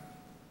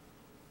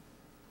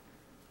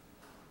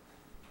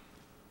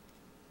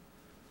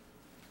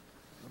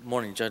 Good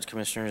morning, Judge,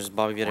 Commissioners.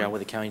 Bobby Villarreal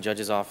with the County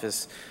Judge's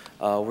Office.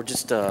 We're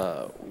just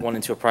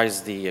wanting to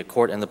apprise the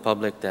court and the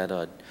public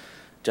that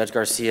Judge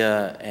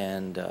Garcia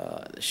and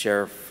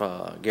Sheriff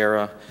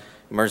Guerra,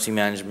 Emergency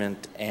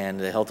Management, and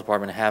the Health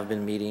Department have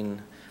been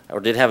meeting, or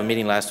did have a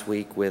meeting last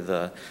week with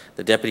the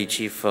Deputy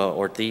Chief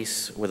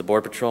Ortiz with the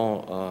Border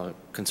Patrol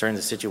concerning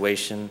the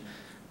situation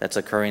that's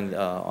occurring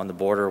on the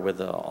border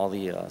with all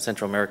the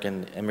Central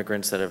American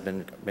immigrants that have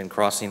been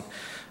crossing.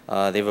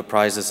 They've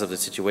apprised us of the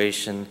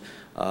situation.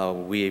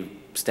 We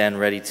stand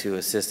ready to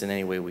assist in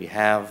any way we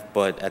have,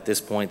 but at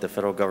this point, the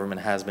federal government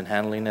has been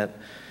handling it.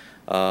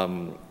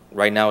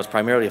 Right now, it's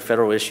primarily a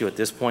federal issue at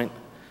this point.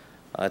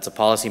 It's a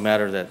policy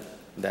matter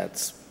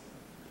that's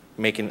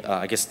making,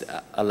 I guess,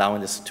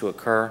 allowing this to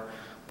occur.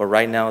 But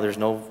right now, there's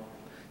no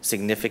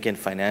significant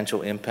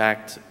financial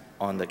impact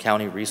on the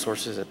county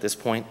resources at this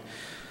point.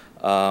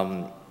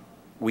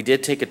 We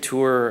did take a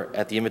tour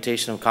at the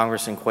invitation of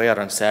Congressman Cuellar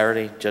on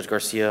Saturday. Judge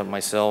Garcia,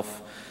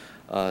 myself,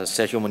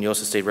 Sergio Munoz,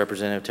 the State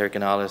Representative Terry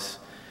Canales,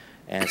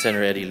 and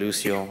Senator Eddie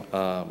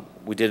Lucio.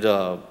 We did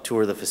a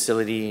tour of the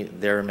facility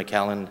there in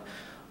McAllen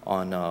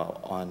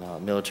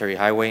on Military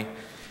Highway.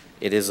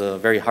 It is a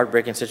very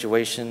heartbreaking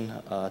situation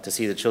to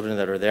see the children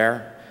that are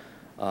there,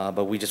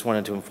 but we just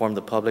wanted to inform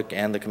the public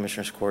and the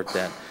Commissioner's Court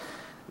that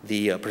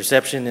the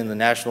perception in the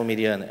national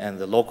media and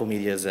the local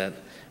media is that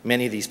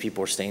many of these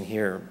people are staying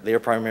here. They are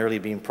primarily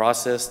being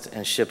processed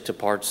and shipped to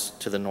parts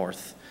to the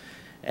north.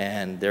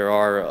 And there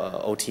are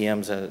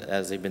OTMs,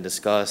 as they've been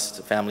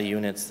discussed, family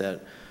units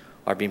that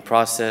are being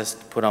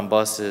processed, put on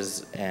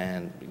buses,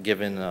 and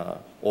given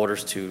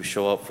orders to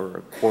show up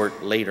for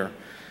court later.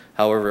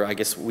 However, I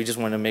guess we just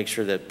want to make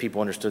sure that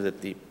people understood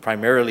that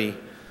primarily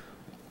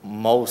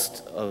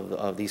most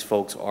of these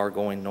folks are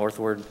going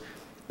northward.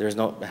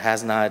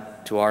 Has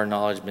not, to our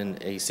knowledge, been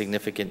a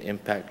significant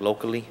impact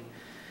locally.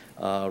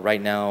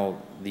 Right now,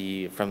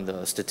 from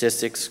the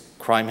statistics,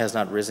 crime has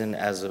not risen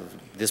as of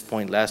this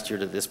point last year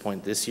to this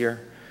point this year.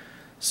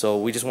 So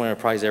we just want to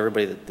apprise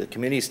everybody that the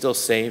community is still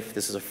safe.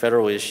 This is a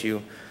federal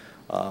issue,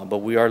 but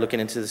we are looking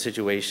into the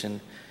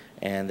situation,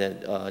 and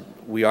that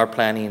we are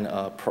planning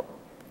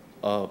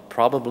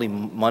probably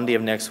Monday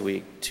of next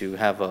week to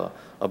have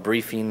a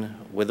briefing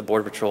with the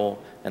Border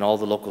Patrol and all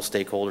the local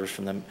stakeholders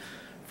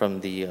from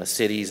the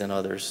cities and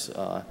others,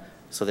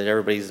 so that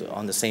everybody's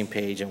on the same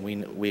page and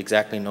we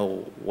exactly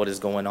know what is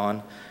going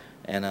on.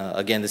 And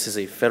again, this is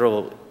a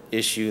federal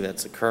issue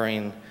that's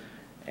occurring,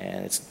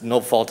 and it's no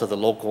fault of the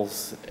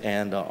locals.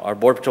 And our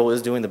Border Patrol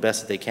is doing the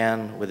best that they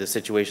can with the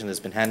situation that's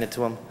been handed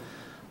to them.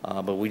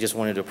 But we just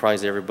wanted to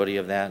apprise everybody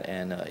of that.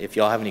 And if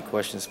y'all have any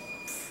questions,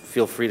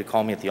 feel free to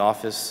call me at the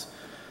office,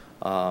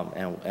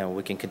 and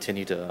we can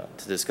continue to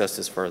discuss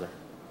this further.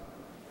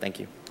 Thank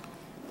you.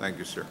 Thank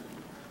you, sir.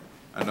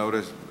 I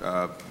noticed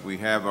we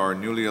have our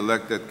newly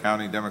elected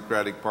County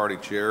Democratic Party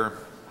Chair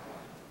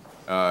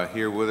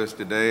here with us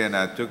today, and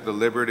I took the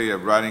liberty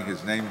of writing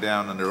his name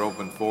down under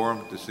open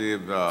forum to see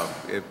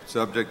if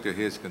subject to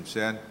his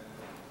consent,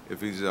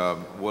 if he's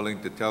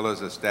willing to tell us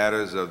the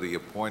status of the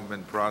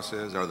appointment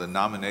process or the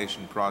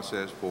nomination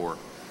process for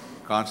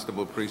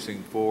Constable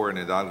Precinct 4 and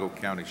Hidalgo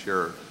County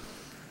Sheriff.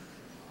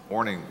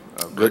 Morning.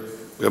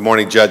 Good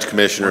morning, Judge,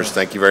 Commissioners.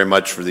 Thank you very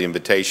much for the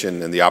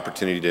invitation and the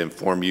opportunity to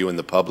inform you and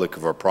the public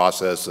of our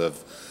process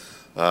of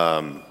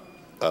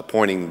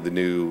appointing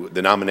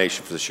the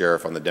nomination for the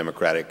sheriff on the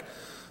Democratic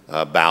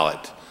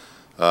ballot.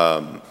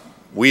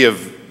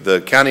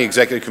 The County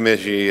Executive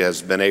Committee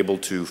has been able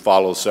to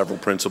follow several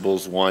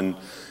principles. One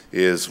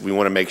is we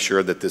want to make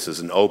sure that this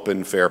is an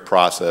open, fair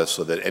process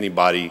so that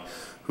anybody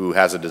who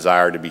has a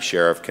desire to be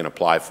sheriff can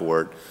apply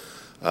for it.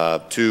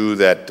 Two,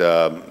 that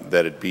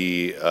it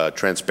be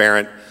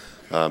transparent.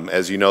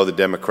 As you know, the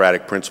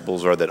Democratic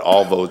principles are that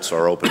all votes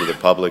are open to the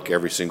public,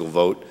 every single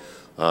vote,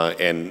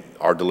 and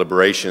our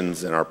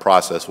deliberations and our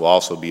process will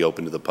also be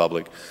open to the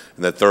public.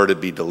 And the third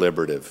would be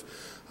deliberative.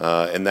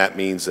 And that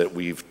means that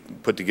we've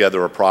put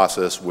together a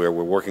process where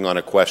we're working on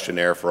a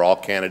questionnaire for all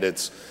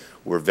candidates.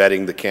 We're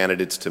vetting the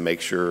candidates to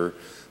make sure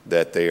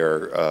that they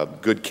are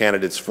good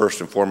candidates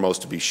first and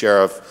foremost to be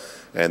sheriff.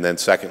 And then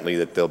secondly,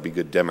 that there'll be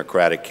good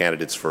Democratic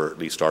candidates for at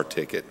least our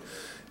ticket.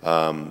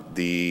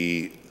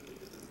 The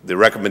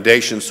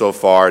recommendation so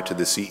far to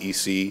the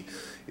CEC,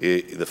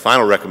 the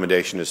final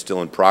recommendation is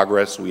still in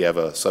progress. We have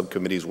a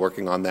subcommittees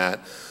working on that,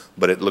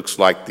 but it looks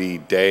like the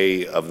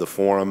day of the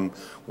forum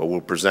where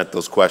we'll present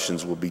those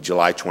questions will be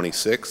July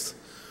 26th.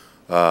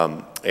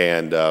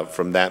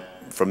 From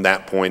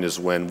that point is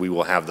when we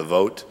will have the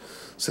vote.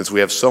 Since we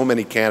have so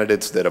many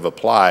candidates that have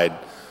applied,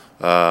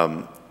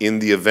 in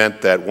the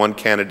event that one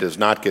candidate does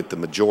not get the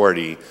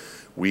majority,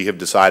 we have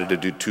decided to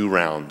do 2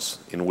 rounds,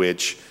 in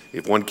which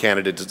if one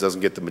candidate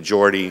doesn't get the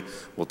majority,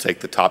 we'll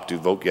take the top 2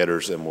 vote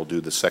getters and we'll do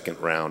the second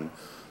round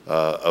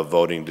of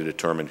voting to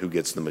determine who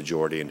gets the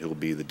majority and who will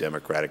be the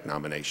Democratic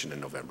nomination in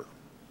November.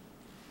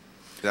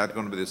 Is that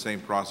going to be the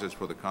same process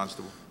for the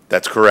constable?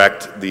 That's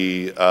correct.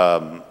 The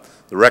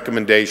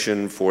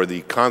recommendation for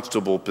the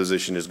constable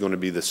position is going to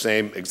be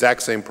the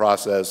exact same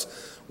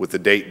process, with the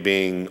date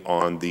being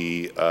on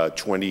the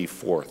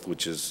 24th,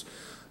 which is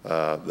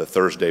the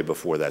Thursday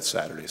before that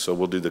Saturday. So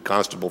we'll do the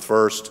constable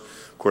first.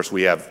 Of course,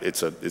 we have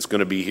it's going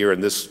to be here in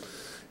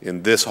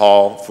this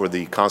hall for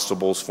the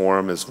constables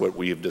forum is what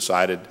we have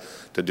decided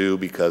to do,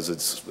 because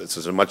it's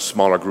a much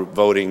smaller group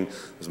voting.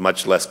 There's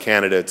much less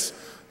candidates.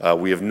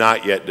 We have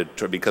not yet,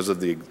 because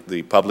of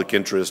the public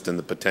interest and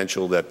the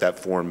potential that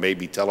forum may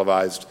be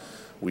televised,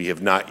 we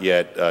have not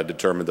yet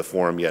determined the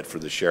forum yet for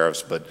the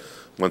sheriffs, but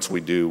once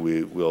we do,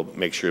 we'll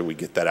make sure we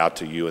get that out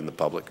to you and the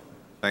public.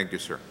 Thank you,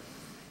 sir.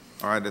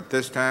 All right, at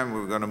this time,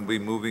 we're going to be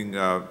moving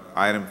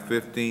item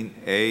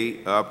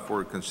 15A up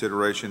for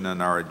consideration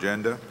on our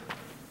agenda.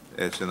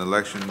 It's an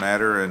election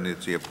matter, and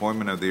it's the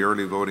appointment of the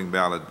early voting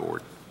ballot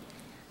board.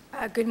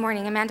 Good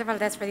morning. Amanda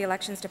Valdez for the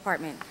Elections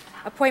Department.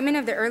 Appointment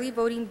of the early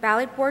voting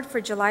ballot board for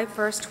July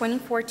 1st,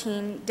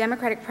 2014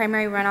 Democratic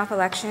primary runoff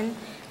election,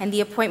 and the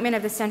appointment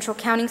of the central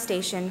counting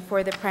station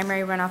for the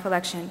primary runoff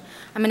election.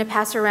 I'm going to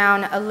pass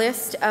around a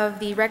list of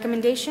the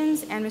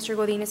recommendations, and Mr.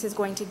 Godinez is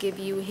going to give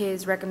you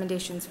his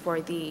recommendations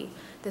for the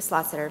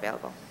slots that are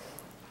available.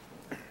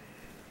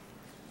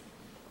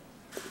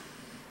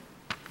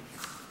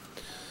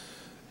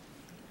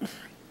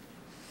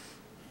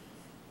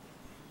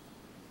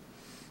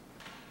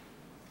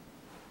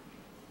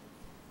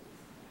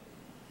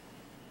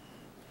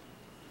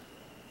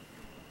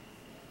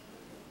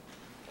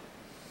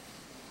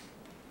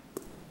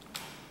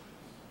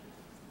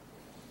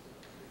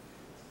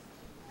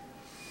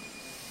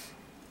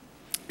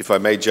 If I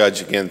may,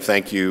 Judge, again,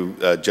 thank you,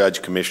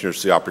 Judge,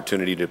 Commissioners, for the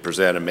opportunity to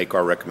present and make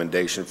our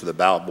recommendation for the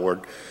ballot board.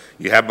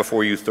 You have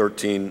before you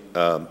 13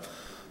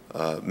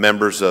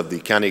 members of the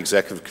County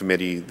Executive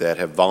Committee that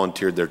have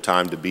volunteered their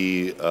time to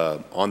be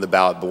on the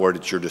ballot board.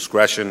 It's your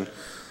discretion.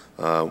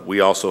 We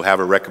also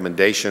have a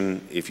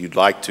recommendation. If you'd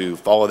like to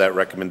follow that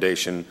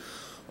recommendation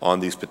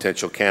on these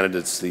potential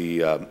candidates,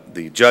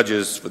 the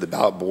judges for the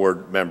ballot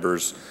board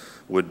members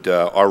would,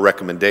 our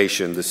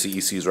recommendation, the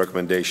CEC's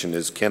recommendation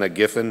is Kenna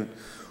Giffen,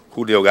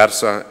 Julio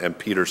Garza, and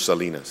Peter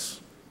Salinas.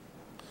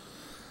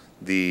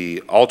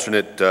 The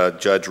alternate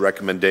judge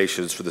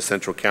recommendations for the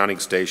Central Counting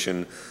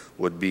Station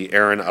would be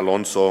Aaron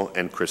Alonso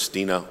and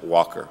Christina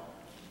Walker.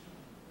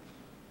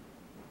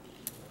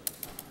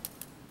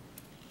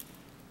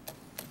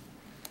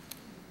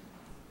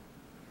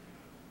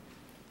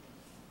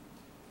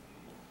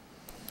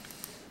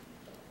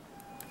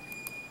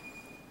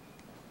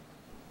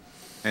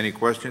 Any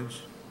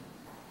questions?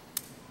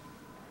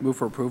 Move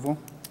for approval.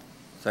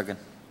 Second.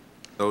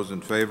 Those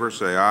in favor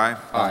say aye.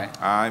 Aye.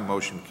 Aye.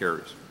 Motion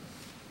carries.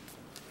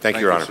 Thank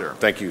you, Your Honor. sir.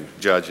 Thank you,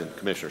 Judge and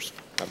Commissioners.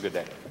 Have a good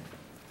day.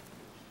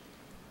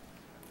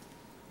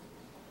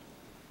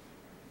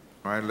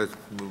 All right, let's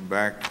move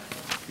back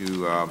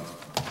to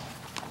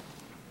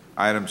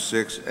item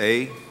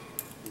 6A.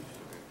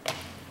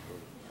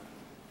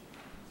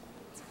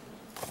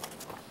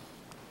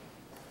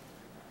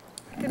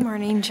 Good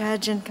morning,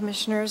 Judge and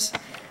Commissioners.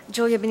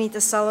 Julia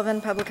Benitez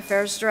Sullivan, Public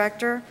Affairs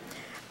Director.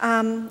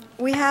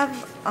 We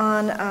have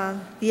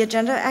on the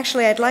agenda,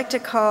 actually, I'd like to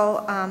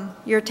call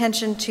your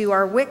attention to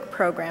our WIC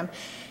program.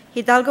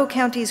 Hidalgo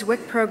County's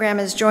WIC program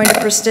has joined a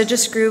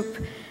prestigious group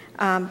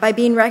by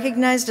being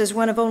recognized as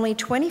one of only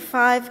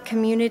 25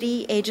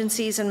 community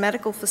agencies and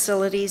medical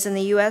facilities in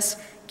the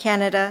U.S.,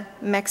 Canada,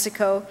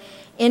 Mexico,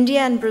 India,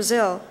 and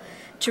Brazil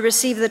to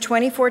receive the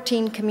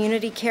 2014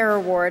 Community Care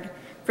Award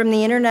from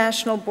the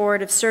International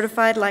Board of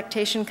Certified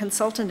Lactation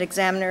Consultant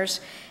Examiners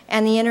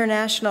and the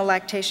International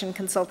Lactation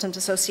Consultant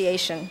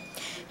Association.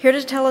 Here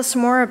to tell us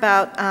more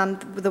about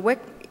the WIC,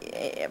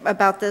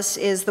 about this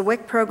is the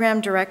WIC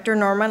Program Director,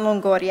 Norma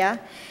Longoria,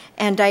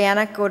 and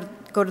Diana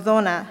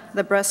Gordona,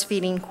 the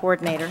Breastfeeding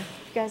Coordinator.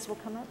 You guys will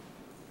come up.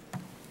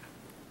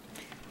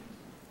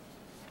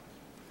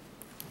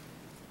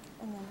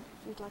 And then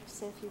you'd like to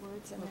say a few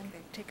words and then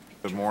take a picture.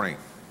 Good morning.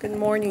 Good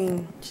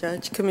morning,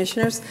 Judge,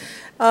 Commissioners.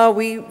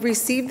 We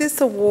received this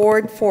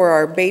award for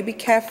our baby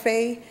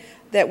cafe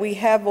that we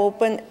have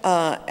open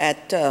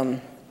at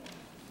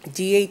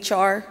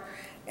DHR,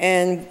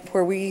 and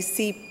where we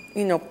see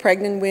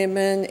pregnant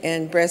women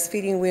and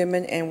breastfeeding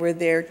women, and we're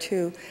there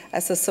too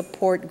as a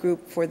support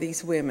group for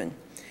these women.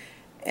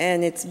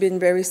 And it's been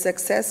very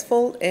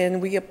successful,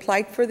 and we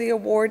applied for the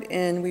award,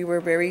 and we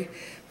were very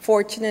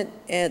fortunate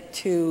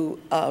to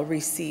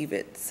receive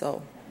it.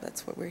 So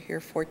that's what we're here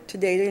for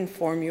today, to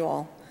inform you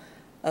all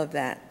of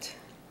that.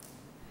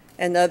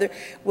 And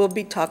we'll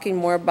be talking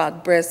more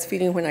about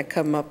breastfeeding when I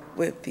come up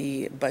with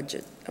the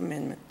budget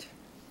amendment.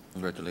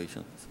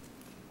 Congratulations.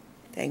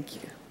 Thank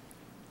you.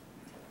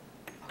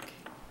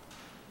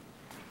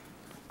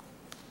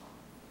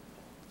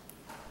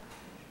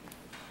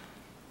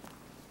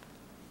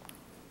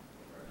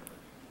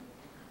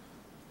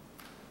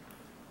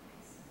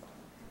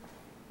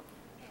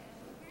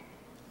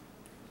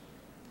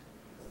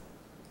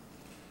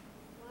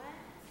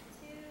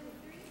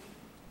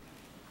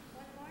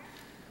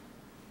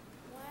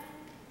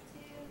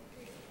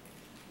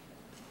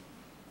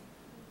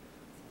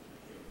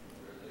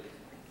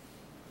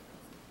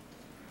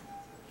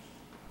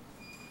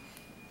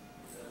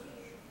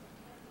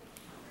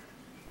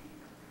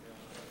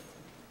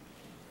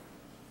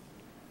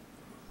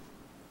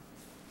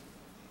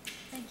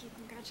 Thank you.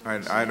 All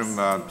Congratulations. right,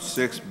 item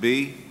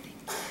 6B.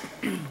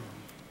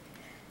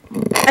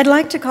 I'd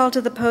like to call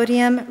to the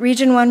podium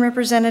Region 1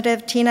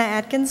 Representative Tina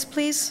Atkins,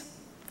 please.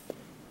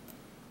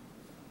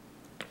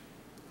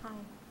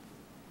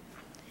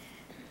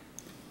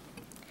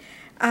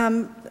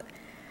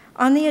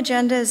 On the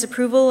agenda is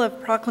approval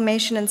of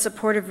proclamation in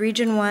support of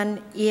Region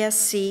 1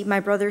 ESC, My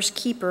Brother's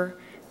Keeper,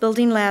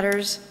 Building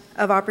Ladders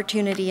of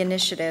Opportunity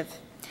Initiative.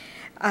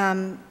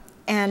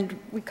 And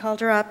we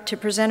called her up to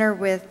present her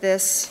with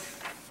this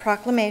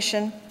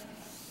proclamation.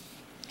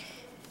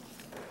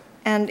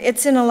 And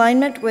it's in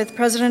alignment with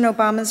President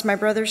Obama's My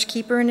Brother's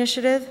Keeper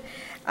initiative.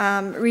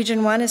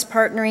 Region 1 is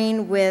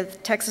partnering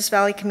with Texas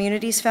Valley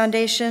Communities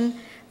Foundation,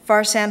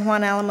 FAR San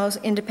Juan Alamos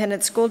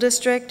Independent School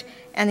District,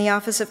 and the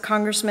Office of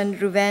Congressman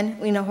Ruben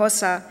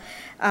Hinojosa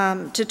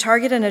to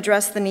target and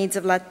address the needs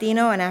of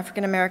Latino and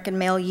African American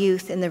male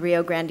youth in the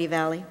Rio Grande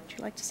Valley. Would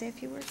you like to say a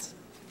few words?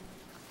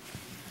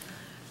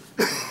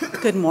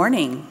 Good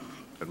morning.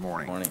 Good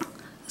morning. Morning.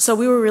 So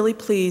we were really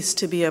pleased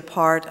to be a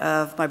part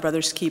of My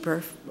Brother's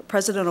Keeper.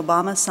 President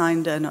Obama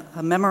signed a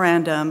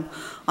memorandum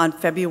in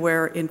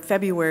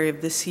February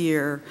of this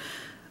year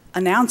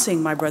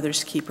announcing My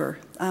Brother's Keeper.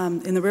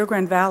 In the Rio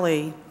Grande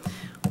Valley,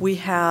 we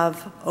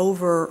have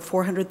over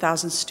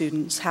 400,000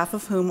 students, half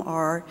of whom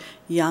are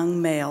young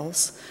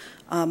males.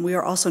 We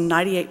are also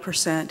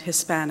 98%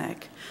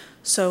 Hispanic.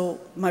 So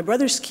My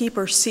Brother's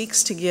Keeper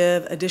seeks to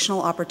give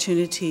additional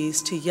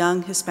opportunities to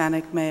young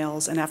Hispanic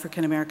males and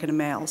African American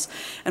males.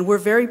 And we're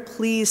very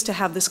pleased to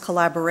have this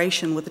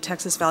collaboration with the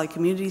Texas Valley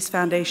Communities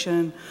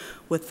Foundation,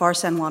 with FAR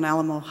San Juan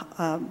Alamo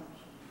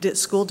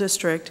School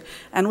District,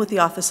 and with the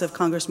Office of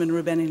Congressman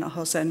Ruben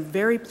Hinojosa, and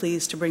very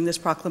pleased to bring this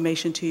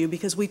proclamation to you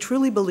because we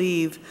truly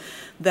believe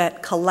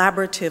that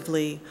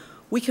collaboratively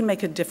we can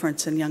make a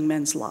difference in young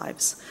men's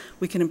lives.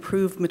 We can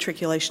improve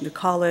matriculation to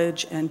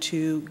college and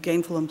to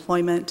gainful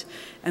employment,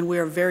 and we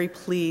are very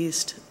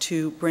pleased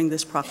to bring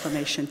this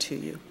proclamation to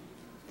you.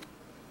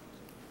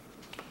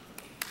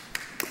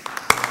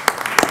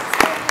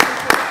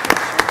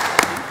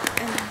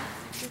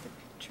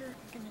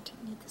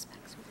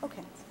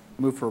 Okay.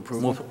 Move for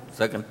approval.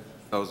 Second.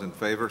 Those in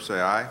favor, say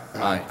aye.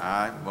 Aye.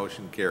 Aye.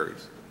 Motion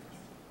carries.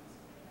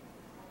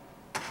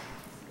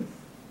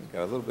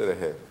 Got a little bit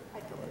ahead.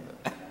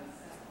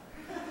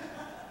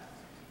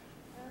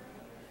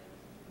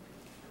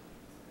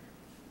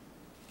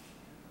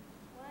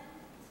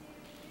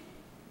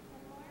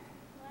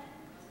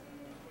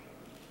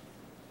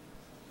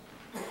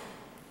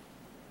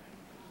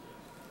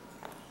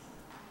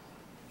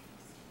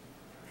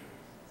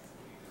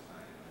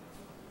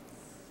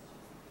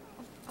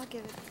 I'll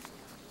give it.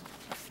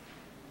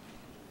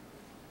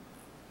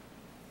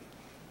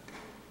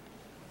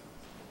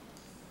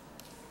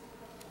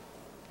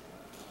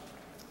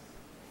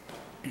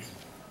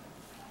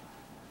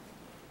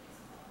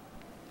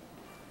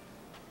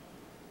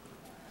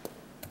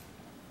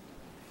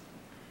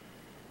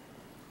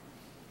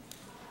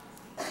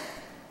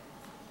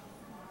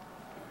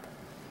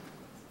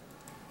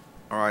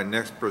 All right,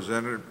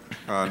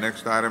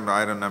 next item,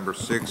 item number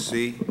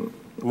 6C.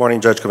 Good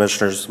morning, Judge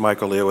Commissioners.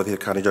 Michael Leo with the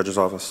County Judge's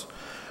Office.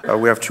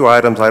 We have two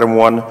items. Item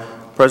 1,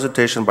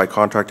 presentation by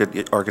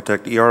contracted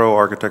architect, ERO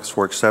Architects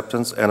for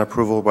acceptance and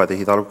approval by the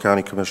Hidalgo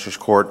County Commissioners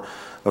Court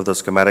of the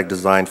schematic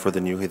design for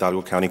the new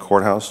Hidalgo County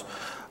Courthouse.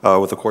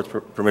 With the court's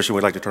permission,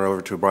 we'd like to turn it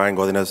over to Brian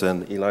Godinez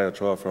and Eli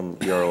Ochoa from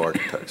ERO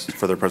Architects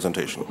for their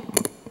presentation.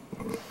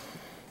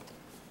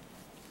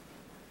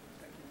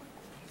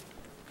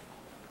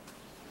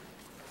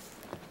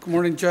 Good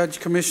morning, Judge,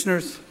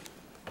 Commissioners.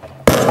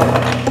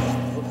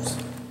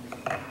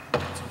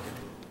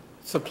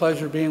 It's a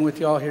pleasure being with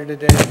you all here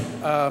today.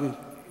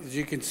 As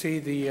you can see,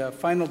 the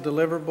final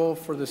deliverable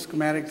for the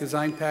schematic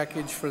design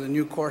package for the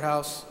new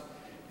courthouse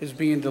is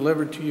being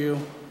delivered to you.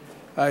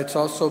 It's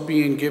also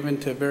being given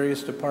to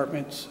various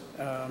departments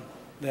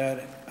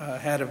that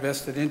had a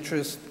vested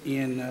interest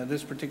in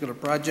this particular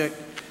project.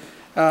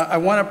 I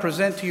want to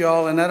present to you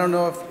all, and I don't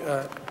know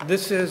if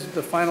this is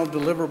the final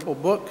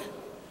deliverable book.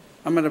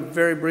 I'm going to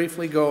very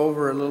briefly go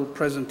over a little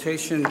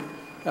presentation.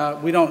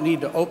 We don't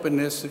need to open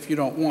this if you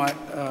don't want.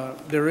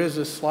 There is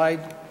a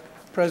slide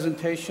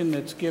presentation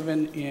that's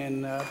given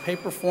in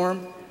paper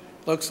form.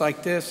 Looks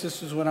like this.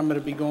 This is what I'm going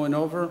to be going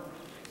over.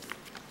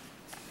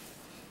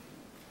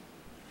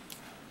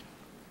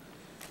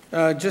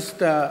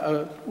 Just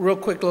a real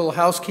quick little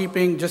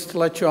housekeeping, just to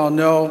let you all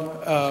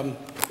know.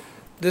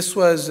 This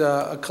was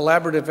a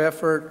collaborative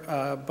effort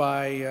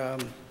by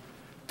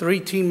 3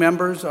 team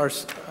members,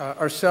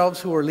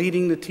 ourselves who are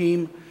leading the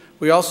team.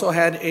 We also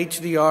had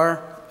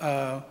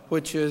HDR,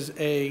 which is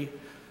a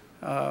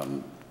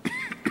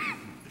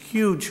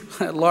huge,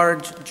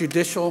 large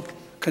judicial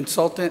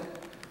consultant,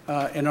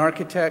 an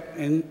architect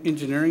and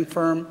engineering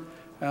firm.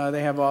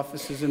 They have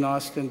offices in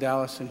Austin,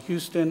 Dallas, and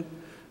Houston.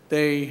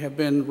 They have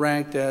been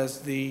ranked as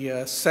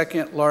the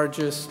second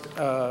largest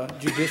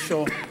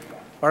judicial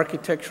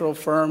architectural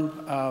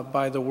firm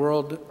by the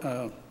World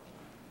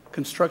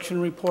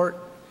Construction Report.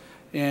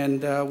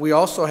 And we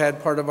also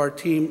had part of our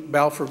team,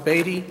 Balfour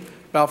Beatty.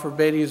 Balfour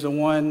Beatty is the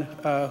one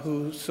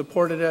who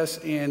supported us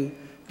in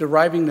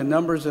deriving the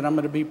numbers that I'm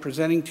going to be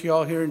presenting to you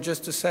all here in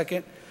just a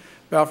second.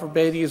 Balfour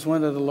Beatty is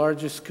one of the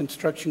largest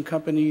construction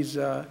companies,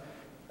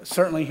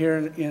 certainly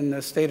here in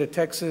the state of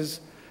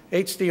Texas.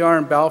 HDR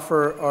and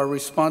Balfour are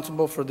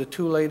responsible for the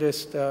 2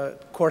 latest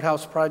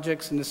courthouse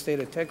projects in the state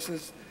of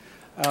Texas.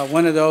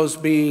 One of those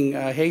being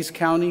Hays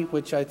County,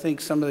 which I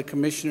think some of the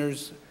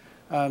commissioners,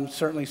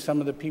 certainly some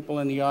of the people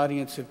in the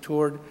audience have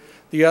toured.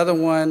 The other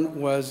one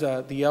was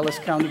the Ellis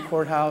County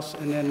Courthouse,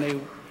 and then they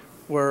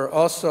were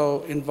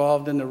also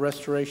involved in the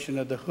restoration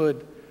of the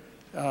Hood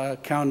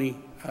County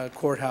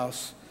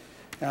Courthouse.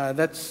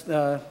 That's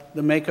the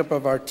makeup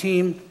of our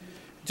team.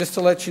 Just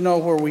to let you know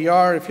where we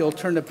are, if you'll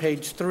turn to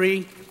page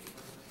 3,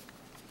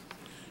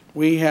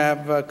 we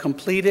have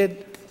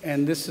completed,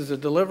 and this is a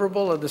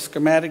deliverable of the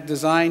schematic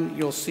design.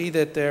 You'll see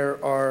that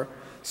there are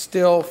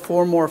still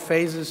 4 more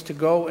phases to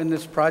go in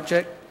this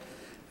project,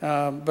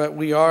 but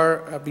we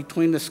are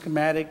between the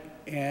schematic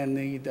and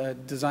the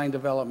design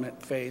development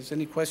phase.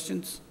 Any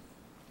questions?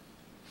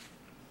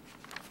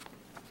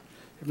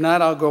 If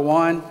not, I'll go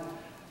on.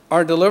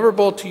 Our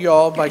deliverable to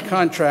y'all by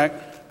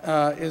contract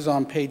is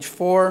on page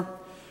 4.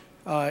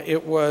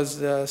 It was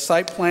the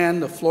site plan,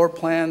 the floor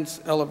plans,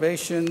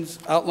 elevations,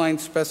 outline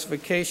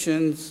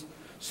specifications,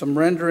 some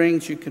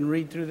renderings. You can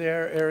read through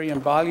there, area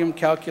and volume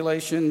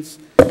calculations,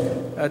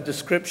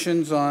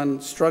 descriptions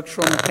on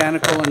structural,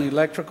 mechanical, and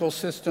electrical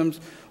systems.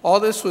 All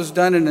this was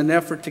done in an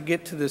effort to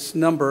get to this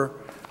number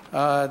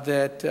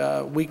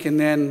that we can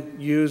then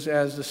use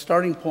as the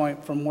starting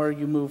point from where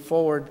you move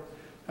forward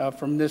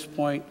from this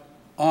point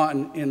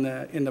on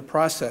in the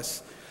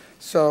process.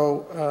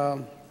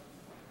 So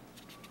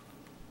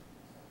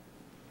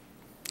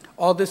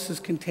all this is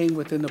contained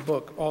within the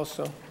book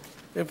also.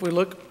 If we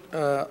look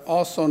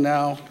also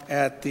now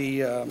at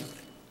the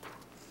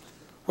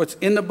what's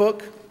in the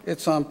book,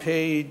 it's on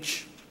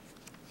page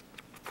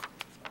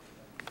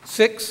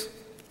 6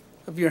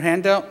 of your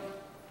handout.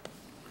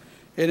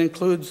 It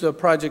includes the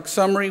project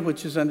summary,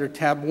 which is under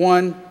tab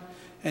 1,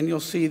 and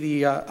you'll see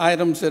the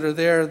items that are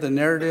there, the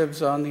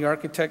narratives on the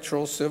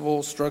architectural,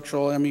 civil,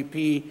 structural,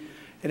 MEP.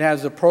 It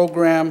has a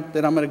program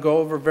that I'm going to go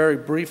over very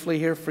briefly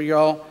here for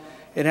y'all.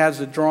 It has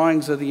the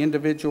drawings of the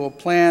individual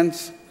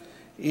plans,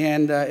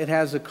 and it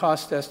has a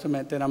cost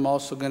estimate that I'm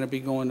also going to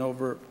be going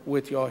over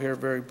with y'all here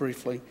very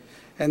briefly.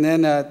 And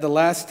then the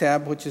last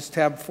tab, which is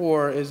tab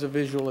 4, is the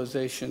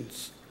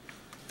visualizations.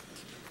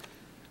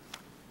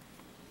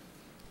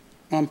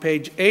 On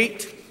page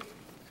 8,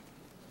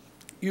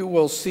 you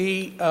will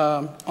see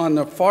on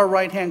the far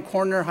right-hand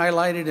corner,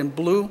 highlighted in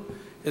blue,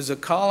 is a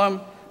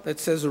column that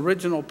says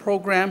original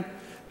program.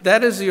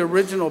 That is the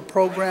original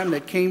program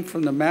that came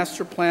from the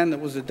master plan that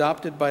was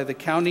adopted by the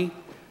county.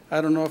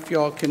 I don't know if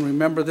y'all can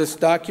remember this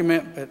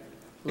document, but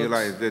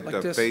Eli, is it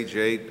like page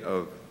 8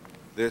 of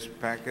this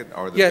packet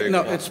or the yeah, big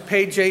no, one? it's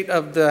page 8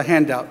 of the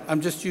handout. I'm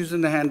just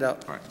using the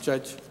handout, right,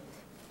 Judge.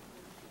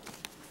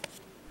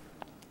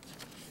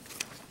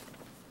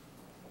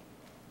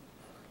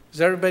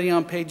 Is everybody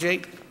on page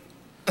 8?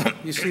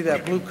 You see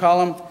that blue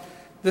column?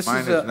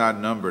 Mine is not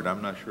numbered.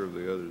 I'm not sure if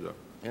the others are.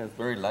 Yeah, it's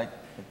very light.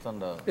 It's on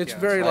the. It's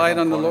very light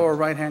on the lower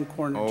right-hand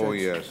corner, Oh,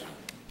 Judge. yes.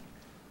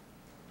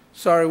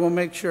 Sorry, we'll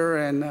make sure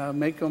and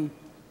make them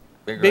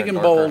Bigger big and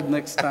and darker. bold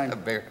next time.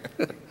 Bigger.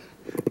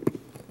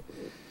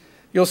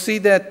 You'll see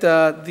that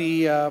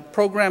the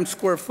program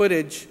square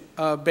footage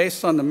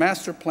based on the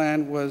master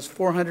plan was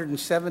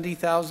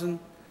 470,000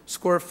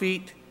 square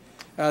feet.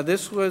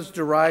 This was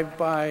derived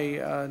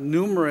by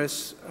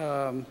numerous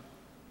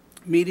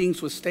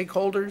meetings with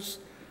stakeholders.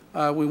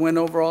 We went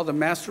over all the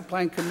master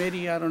plan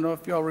committee. I don't know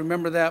if y'all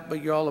remember that,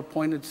 but y'all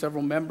appointed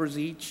several members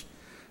each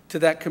to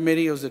that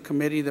committee. It was a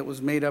committee that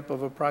was made up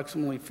of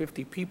approximately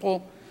 50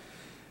 people.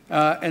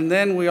 And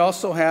then we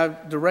also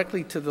have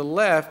directly to the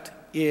left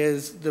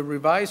is the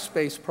revised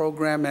space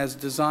program as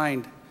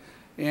designed.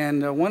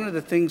 And one of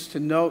the things to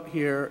note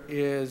here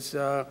is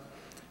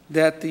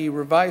that the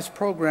revised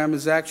program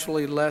is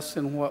actually less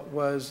than what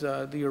was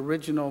the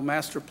original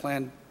master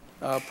plan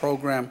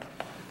program.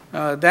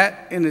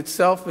 That in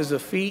itself is a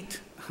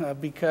feat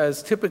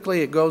because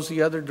typically it goes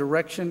the other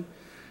direction.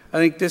 I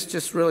think this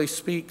just really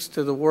speaks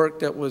to the work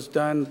that was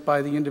done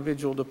by the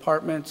individual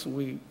departments.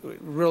 We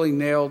really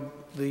nailed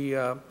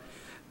the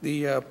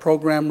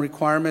program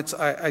requirements.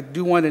 I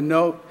do want to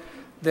note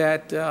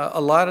that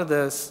a lot of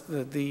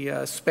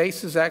the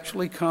spaces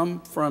actually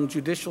come from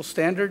judicial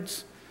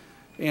standards,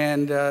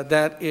 and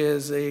that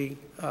is a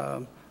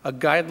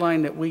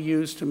guideline that we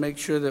use to make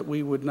sure that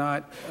we would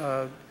not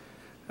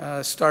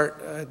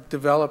start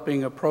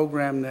developing a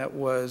program that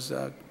was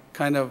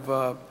kind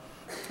of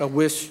a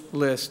wish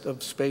list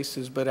of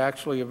spaces, but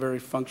actually a very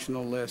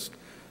functional list.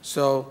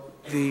 So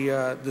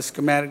the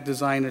schematic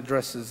design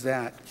addresses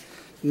that.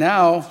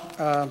 Now,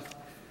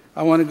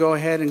 I want to go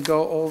ahead and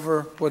go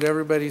over what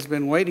everybody's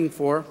been waiting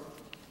for.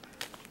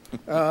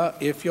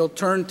 If you'll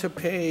turn to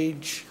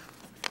page,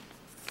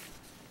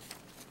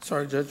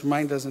 sorry, Judge,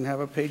 mine doesn't have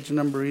a page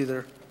number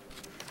either.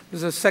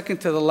 There's a second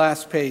to the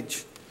last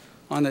page.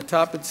 On the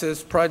top it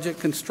says project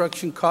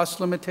construction cost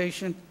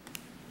limitation.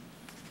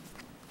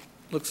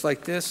 Looks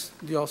like this.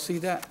 Do y'all see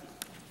that?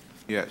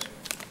 Yes.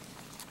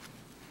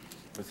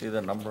 We see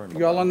the number on the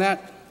You all bottom. on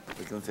that?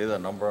 We can see the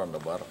number on the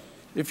bottom.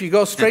 If you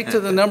go straight to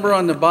the number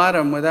on the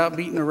bottom without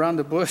beating around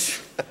the bush,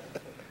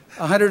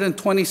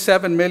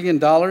 $127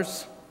 million,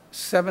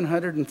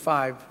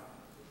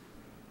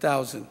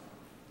 $705,000.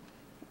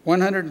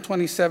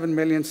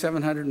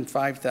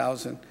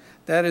 $127,705,000.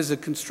 That is a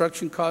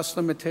construction cost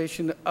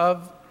limitation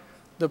of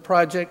the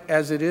project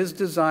as it is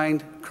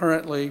designed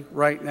currently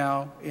right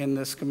now in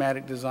the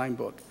schematic design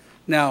book.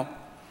 Now,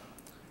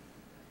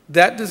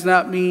 that does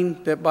not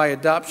mean that by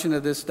adoption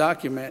of this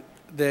document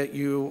that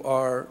you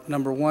are,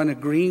 number one,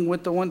 agreeing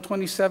with the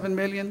 127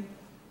 million.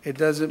 It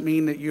doesn't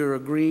mean that you're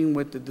agreeing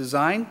with the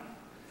design.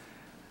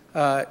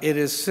 It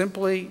is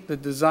simply, the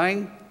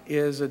design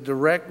is a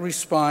direct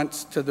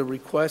response to the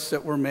requests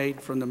that were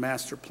made from the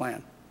master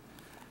plan.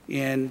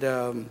 And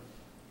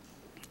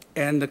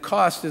the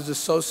cost is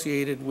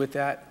associated with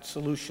that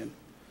solution.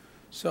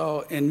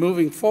 So in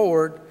moving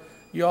forward,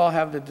 you all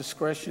have the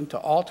discretion to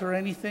alter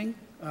anything,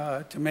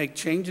 to make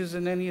changes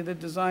in any of the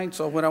design.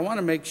 So what I want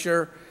to make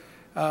sure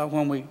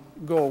when we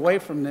go away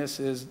from this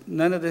is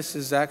none of this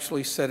is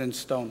actually set in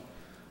stone.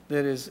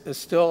 That is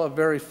still a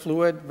very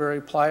fluid,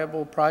 very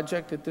pliable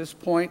project at this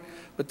point,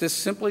 but this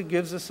simply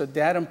gives us a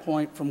data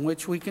point from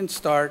which we can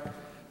start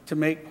to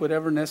make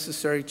whatever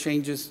necessary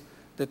changes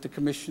that the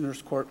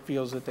Commissioners Court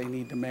feels that they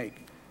need to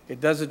make.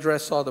 It does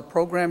address all the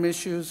program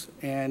issues,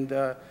 and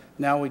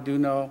now we do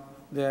know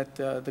that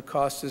the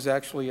cost is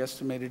actually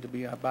estimated to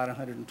be about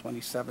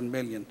 $127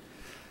 million.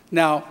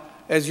 Now,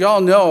 as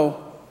y'all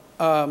know,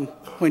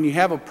 when you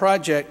have a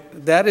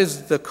project, that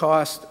is the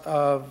cost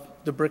of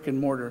the brick and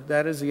mortar.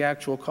 That is the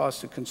actual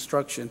cost of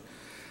construction.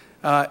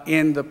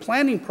 In the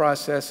planning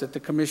process that the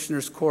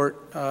Commissioners Court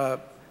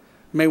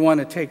may want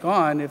to take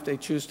on if they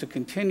choose to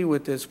continue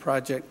with this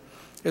project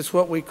is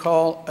what we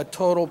call a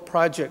total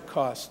project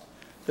cost.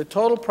 The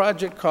total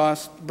project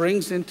cost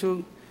brings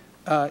into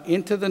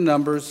the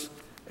numbers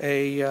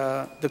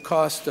the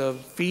cost of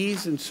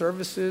fees and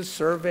services,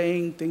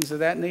 surveying, things of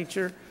that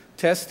nature,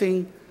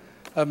 testing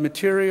of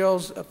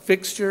materials,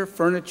 fixture,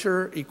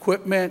 furniture,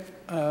 equipment,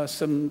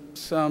 some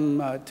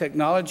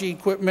technology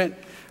equipment.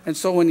 And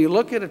so when you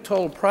look at a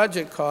total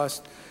project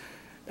cost,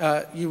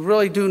 you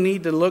really do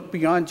need to look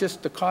beyond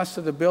just the cost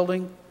of the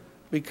building,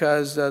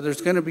 because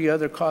there's going to be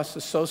other costs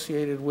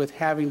associated with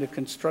having to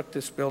construct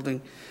this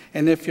building.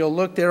 And if you'll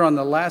look there on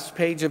the last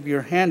page of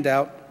your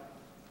handout,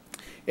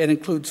 it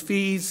includes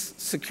fees,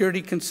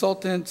 security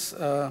consultants,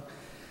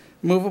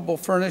 movable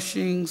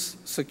furnishings,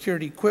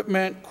 security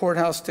equipment,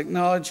 courthouse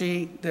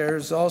technology.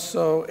 There's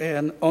also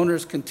an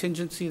owner's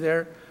contingency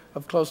there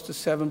of close to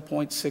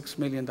 $7.6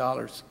 million.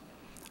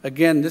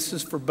 Again, this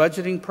is for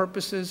budgeting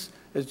purposes.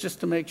 It's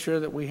just to make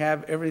sure that we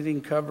have everything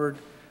covered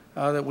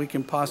that we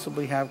can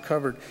possibly have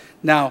covered.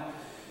 Now,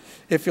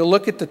 if you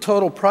look at the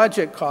total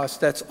project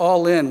cost, that's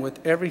all in with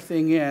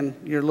everything in,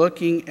 you're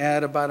looking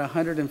at about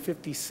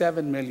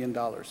 $157 million.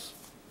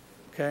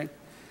 Okay?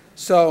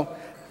 So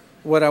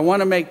what I want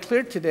to make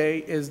clear today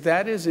is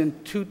that is in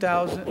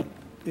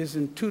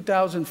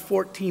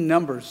 2014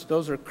 numbers.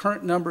 Those are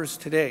current numbers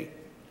today.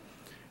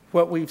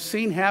 What we've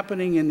seen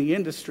happening in the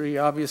industry,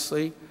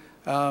 obviously,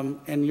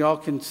 and y'all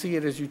can see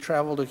it as you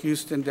travel to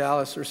Houston,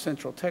 Dallas, or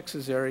Central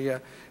Texas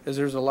area, is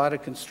there's a lot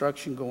of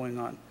construction going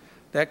on.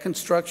 That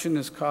construction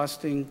is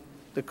costing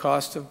the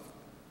cost of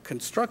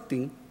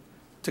constructing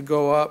to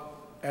go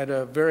up at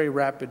a very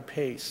rapid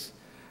pace.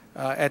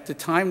 At the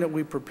time that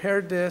we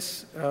prepared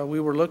this, we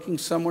were looking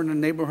somewhere in the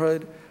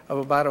neighborhood of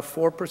about a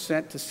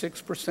 4% to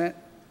 6%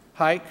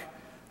 hike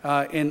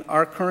in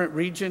our current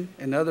region.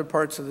 In other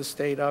parts of the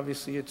state,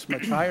 obviously, it's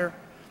much higher.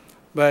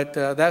 But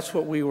that's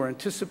what we were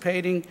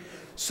anticipating.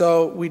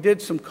 So we did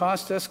some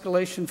cost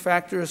escalation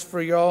factors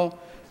for y'all,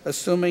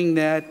 assuming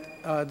that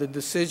the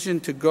decision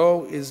to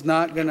go is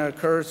not going to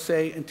occur,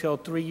 say, until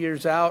 3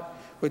 years out.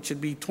 which would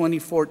be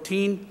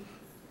 2014.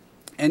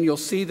 And you'll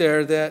see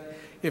there that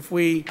if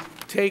we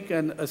take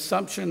an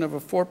assumption of a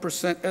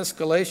 4%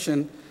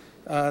 escalation,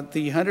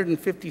 the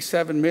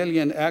 157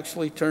 million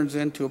actually turns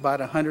into about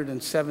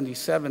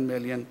 177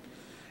 million.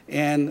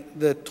 And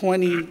the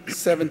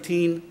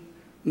 2017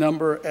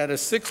 number at a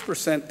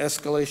 6%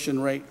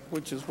 escalation rate,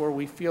 which is where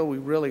we feel we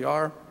really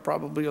are,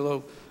 probably a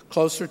little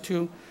closer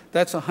to,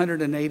 that's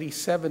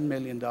 $187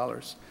 million.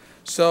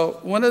 So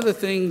one of the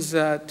things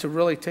to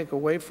really take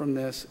away from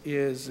this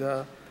is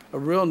a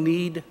real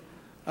need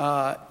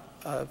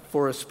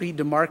for a speed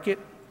to market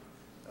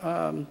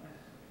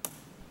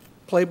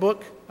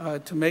playbook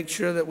to make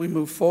sure that we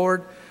move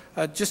forward.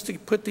 Just to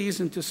put these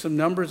into some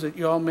numbers that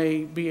you all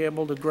may be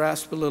able to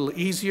grasp a little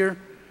easier,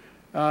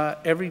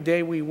 every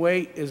day we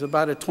wait is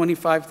about a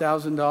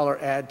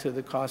 $25,000 add to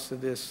the cost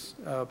of this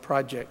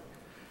project.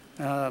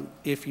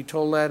 If you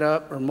total that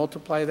up or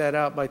multiply that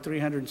out by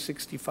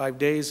 365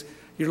 days,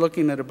 you're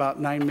looking at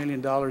about $9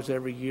 million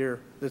every year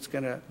that's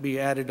going to be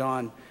added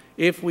on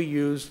if we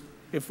use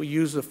the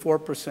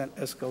 4%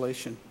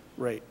 escalation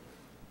rate.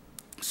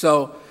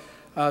 So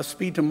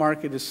speed to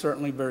market is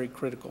certainly very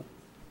critical.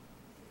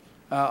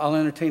 I'll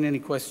entertain any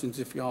questions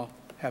if y'all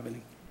have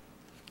any.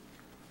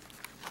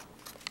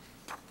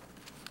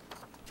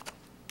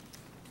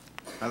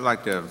 I'd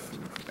like to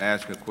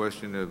ask a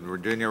question. If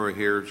Virginia were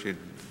here, she'd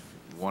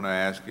want to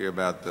ask you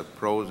about the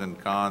pros and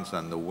cons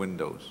on the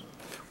windows.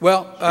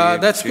 Well,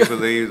 that's good. She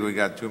believes we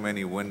got too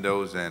many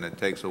windows and it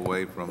takes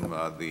away from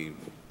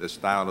the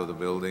style of the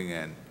building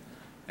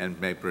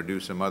and may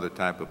produce some other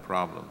type of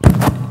problem.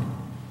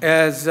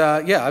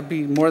 Yeah, I'd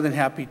be more than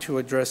happy to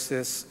address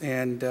this.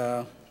 And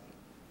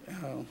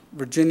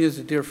Virginia's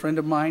a dear friend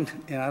of mine,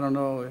 and I don't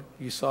know if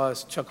you saw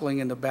us chuckling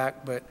in the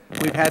back, but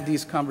we've had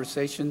these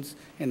conversations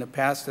in the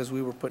past as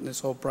we were putting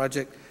this whole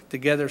project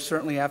together,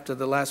 certainly after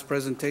the last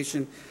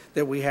presentation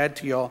that we had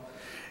to y'all.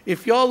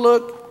 If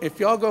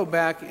y'all go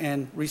back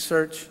and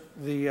research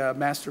the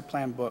master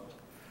plan book,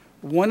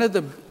 one of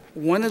the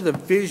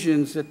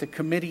visions that the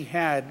committee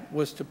had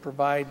was to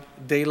provide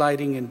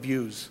daylighting and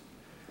views.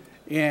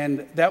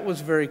 And that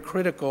was very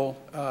critical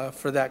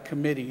for that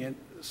committee, and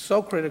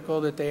so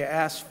critical that they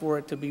asked for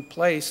it to be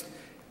placed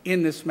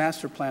in this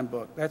master plan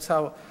book. That's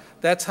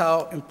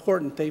how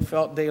important they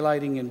felt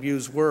daylighting and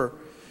views were.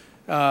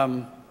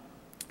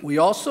 We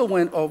also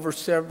went over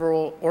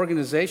several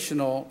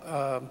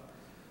organizational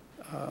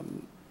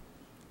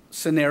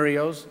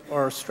scenarios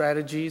or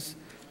strategies,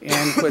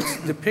 and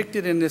what's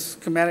depicted in this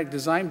schematic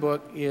design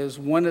book is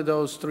one of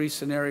those three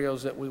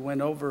scenarios that we went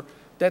over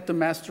that the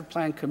master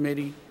plan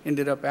committee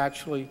ended up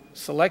actually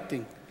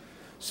selecting.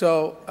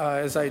 So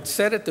as I had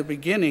said at the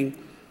beginning,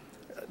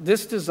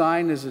 this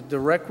design is a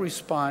direct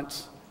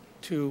response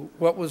to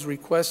what was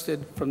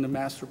requested from the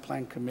master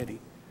plan committee.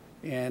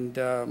 And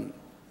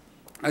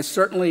I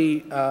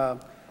certainly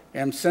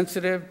am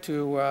sensitive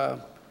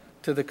to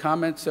the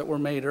comments that were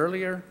made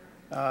earlier.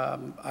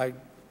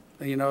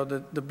 You know,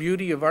 the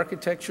beauty of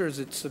architecture is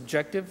it's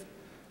subjective,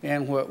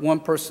 and what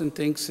one person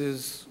thinks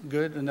is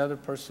good, another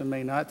person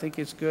may not think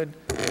it's good.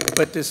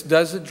 But this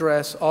does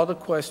address all the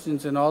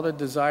questions and all the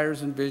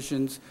desires and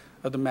visions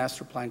of the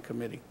master plan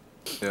committee.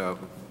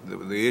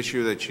 The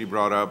issue that she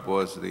brought up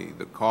was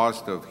the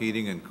cost of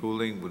heating and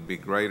cooling would be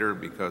greater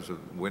because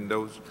of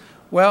windows.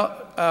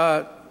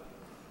 Well,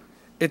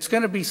 it's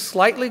going to be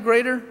slightly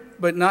greater,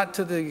 but not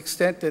to the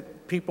extent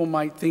that people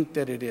might think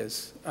that it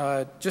is.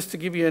 Just to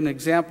give you an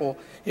example,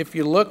 if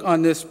you look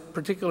on this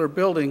particular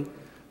building,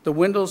 the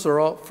windows are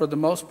all, for the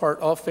most part,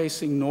 all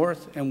facing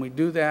north, and we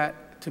do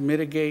that to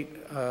mitigate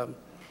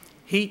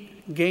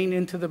heat gain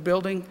into the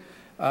building.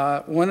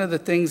 One of the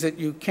things that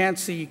you can't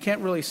see, you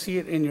can't really see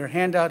it in your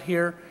handout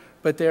here,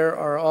 but there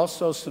are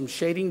also some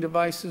shading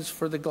devices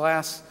for the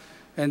glass.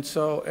 And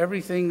so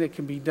everything that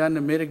can be done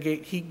to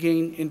mitigate heat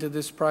gain into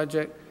this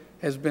project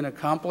has been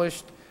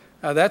accomplished.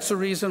 That's the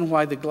reason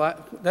why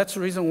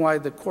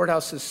the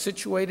courthouse is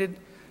situated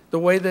the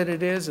way that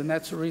it is, and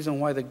that's the reason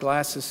why the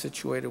glass is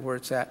situated where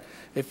it's at.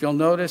 If you'll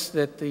notice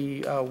that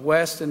the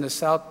west and the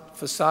south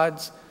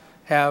facades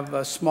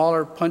have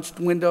smaller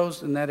punched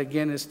windows, and that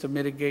again is to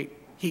mitigate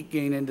heat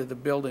gain into the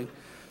building.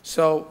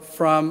 So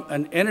from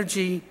an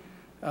energy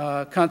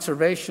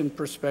conservation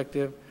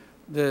perspective,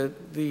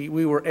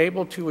 we were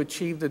able to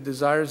achieve the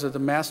desires of the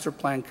master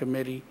plan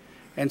committee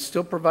and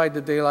still provide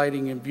the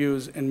daylighting and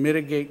views and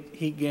mitigate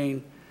heat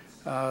gain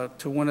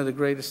to one of the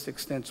greatest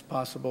extents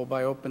possible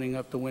by opening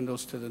up the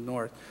windows to the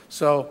north.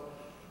 So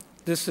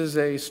this is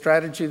a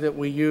strategy that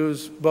we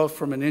use both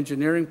from an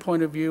engineering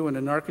point of view and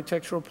an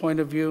architectural point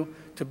of view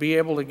to be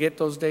able to get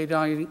those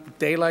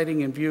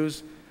daylighting and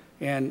views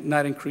and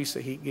not increase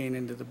the heat gain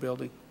into the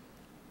building.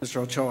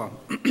 Mr. Ochoa.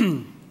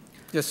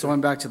 Yes, sir.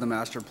 Going back to the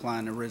master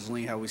plan,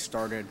 originally how we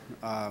started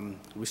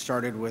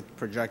with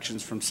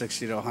projections from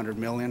 60 to 100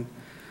 million.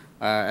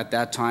 At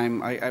that time,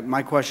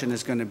 my question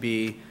is going to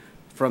be,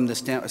 from the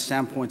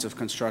standpoints of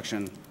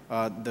construction,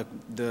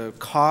 the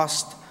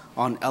cost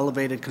on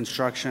elevated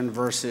construction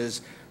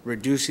versus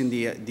reducing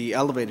the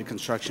elevated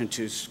construction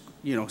to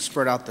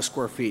spread out the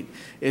square feet.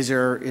 Is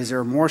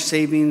there more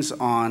savings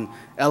on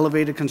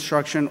elevated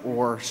construction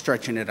or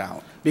stretching it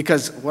out?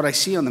 Because what I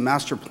see on the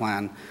master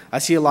plan, I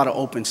see a lot of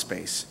open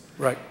space.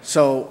 Right.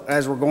 So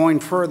as we're going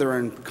further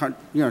and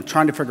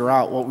trying to figure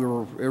out what we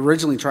were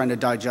originally trying to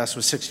digest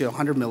was $60 to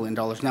 $100 million.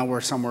 Now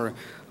we're somewhere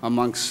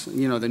amongst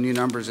the new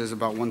numbers is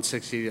about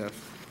 160 or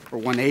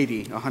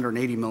 180,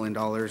 $180 million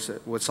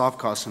with soft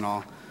costs and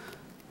all.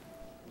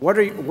 What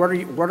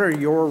are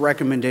your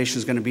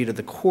recommendations going to be to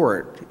the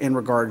court in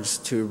regards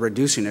to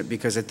reducing it?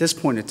 Because at this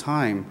point in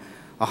time,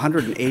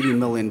 $180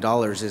 million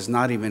is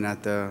not even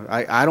at the.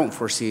 I don't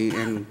foresee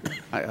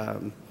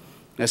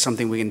as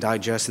something we can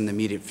digest in the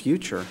immediate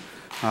future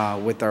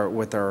with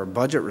our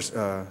budget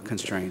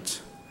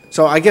constraints.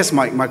 So I guess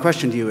my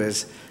question to you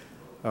is,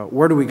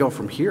 where do we go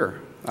from here?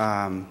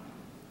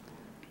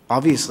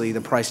 Obviously,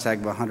 the price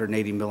tag of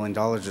 $180 million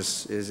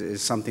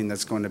is something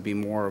that's going to be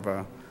more of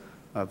a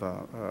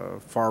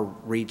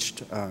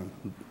far-reached,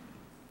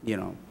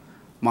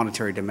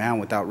 monetary demand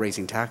without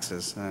raising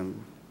taxes.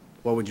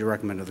 What would you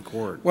recommend to the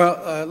court?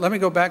 Well, let me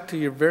go back to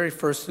your very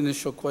first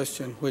initial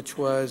question, which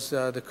was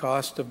the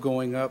cost of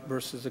going up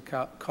versus the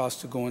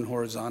cost of going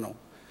horizontal.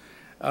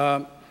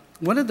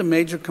 One of the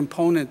major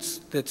components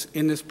that's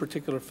in this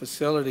particular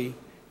facility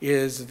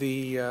is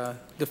the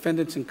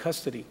defendants in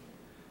custody.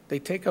 They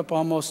take up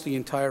almost the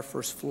entire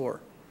first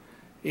floor.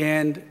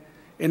 And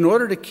in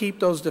order to keep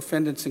those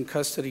defendants in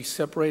custody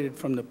separated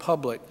from the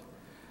public,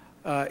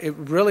 it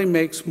really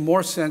makes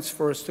more sense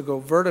for us to go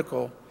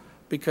vertical,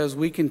 because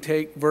we can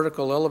take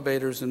vertical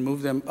elevators and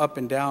move them up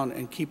and down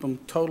and keep them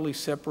totally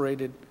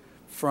separated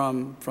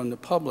from the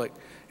public.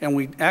 And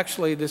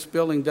this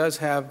building does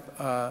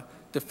have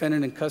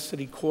defendant in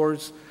custody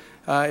cores.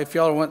 If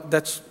y'all want,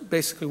 that's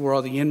basically where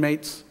all the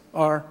inmates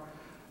are.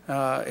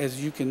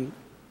 As you can,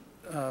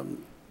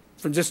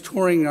 from just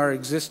touring our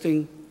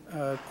existing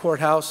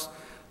courthouse,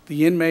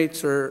 the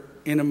inmates are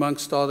in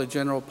amongst all the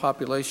general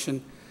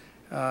population.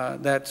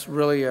 That's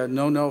really a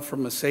no-no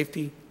from a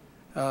safety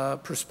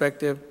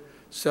perspective.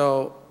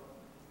 So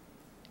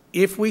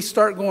if we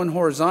start going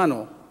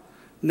horizontal,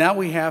 now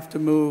we have to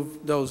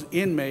move those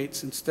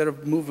inmates, instead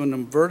of moving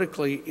them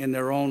vertically in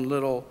their own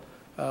little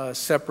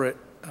separate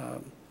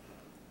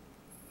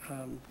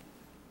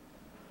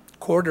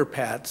corridor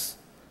paths,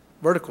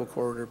 vertical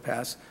corridor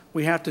paths,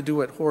 we have to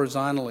do it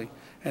horizontally.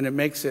 And it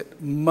makes it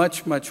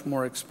much, much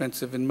more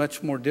expensive and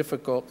much more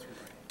difficult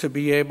to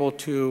be able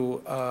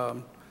to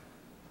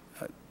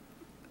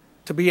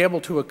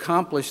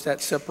accomplish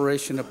that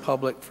separation of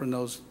public from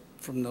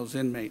those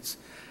inmates.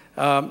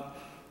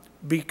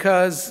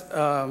 Because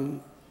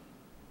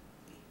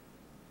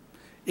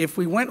if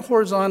we went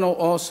horizontal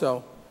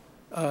also,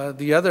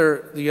 the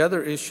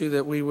other issue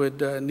that we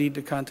would need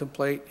to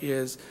contemplate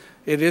is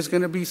it is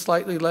going to be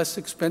slightly less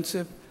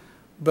expensive,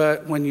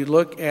 but when you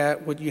look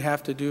at what you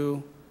have to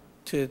do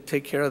to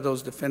take care of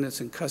those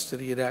defendants in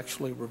custody, it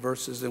actually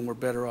reverses, and we're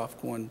better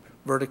off going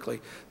vertically.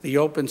 The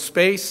open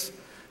space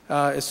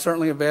is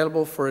certainly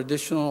available for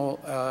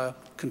additional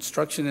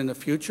construction in the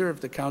future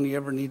if the county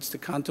ever needs to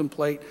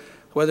contemplate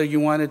whether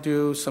you want to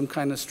do some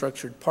kind of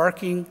structured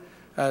parking.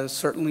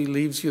 Certainly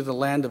leaves you the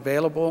land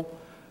available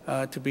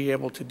to be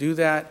able to do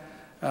that.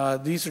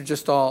 These are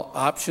just all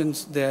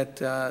options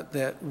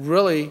that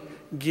really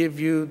give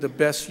you the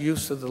best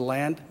use of the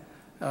land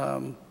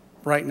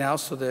right now,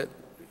 so that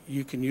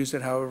you can use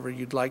it however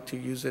you'd like to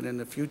use it in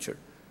the future.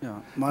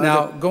 Yeah.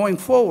 Now, going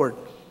forward,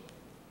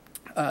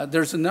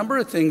 there's a number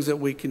of things that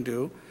we can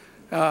do.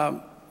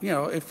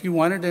 If you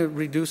wanted to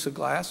reduce a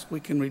glass, we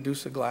can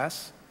reduce a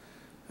glass.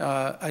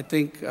 I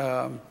think,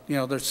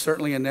 there's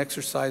certainly an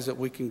exercise that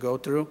we can go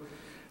through.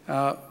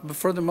 But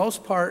for the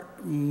most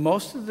part,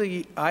 most of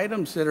the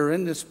items that are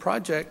in this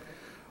project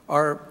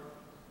are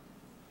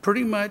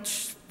pretty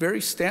much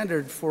very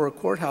standard for a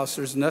courthouse.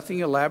 There's nothing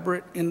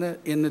elaborate in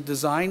the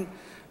design.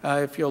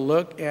 If you'll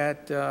look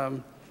at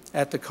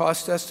the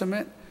cost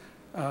estimate,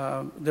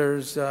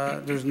 there's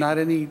not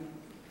any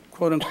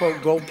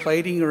quote-unquote gold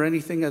plating or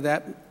anything of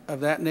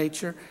that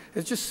nature.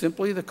 It's just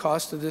simply the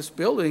cost of this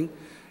building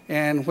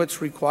and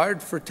what's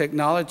required for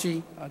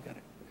technology. I got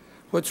it.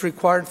 What's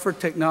required for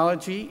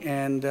technology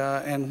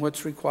and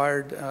what's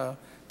required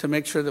to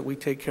make sure that we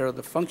take care of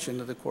the function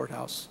of the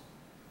courthouse.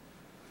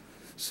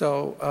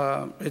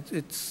 So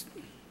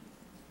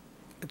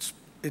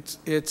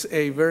it's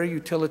a very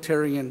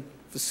utilitarian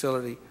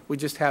facility. We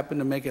just happen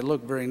to make it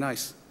look very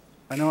nice.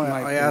 I know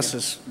I asked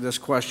this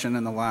question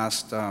in the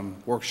last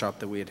workshop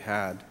that we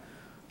had.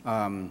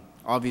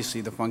 Obviously,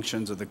 the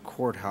functions of the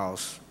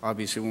courthouse,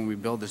 obviously when we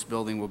build this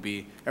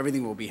building,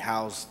 everything will be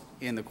housed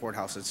in the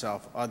courthouse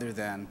itself, other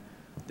than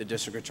the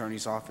district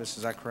attorney's office.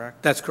 Is that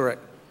correct? That's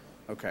correct.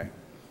 Okay.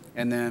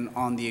 And then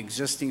on the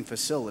existing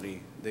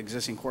facility, the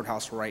existing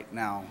courthouse right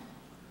now,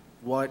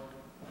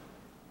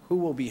 who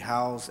will be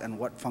housed and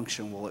what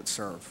function will it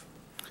serve?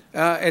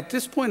 At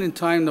this point in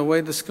time, the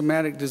way the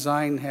schematic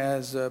design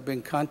has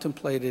been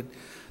contemplated,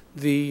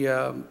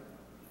 we're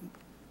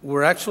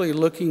actually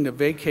looking to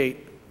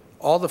vacate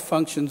all the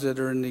functions that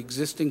are in the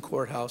existing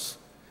courthouse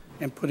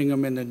and putting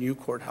them in the new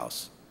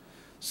courthouse.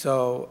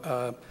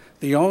 So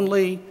the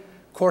only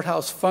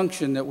courthouse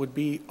function that would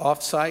be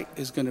off-site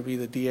is going to be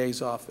the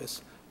DA's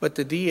office. But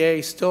the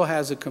DA still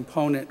has a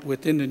component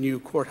within the new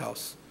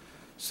courthouse.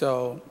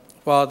 So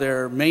while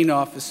their main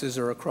offices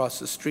are across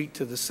the street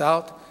to the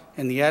south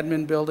in the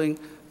admin building,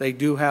 they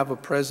do have a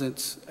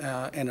presence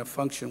and a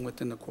function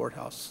within the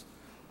courthouse.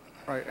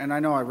 Right, and I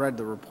know I read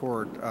the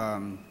report.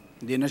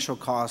 The initial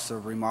cost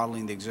of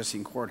remodeling the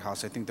existing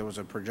courthouse, I think there was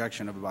a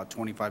projection of about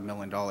 $25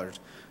 million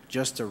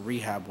just to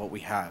rehab what we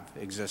have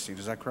existing.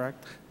 Is that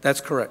correct? That's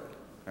correct.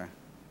 Okay.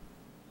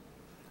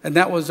 And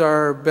that was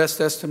our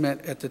best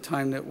estimate at the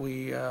time that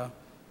we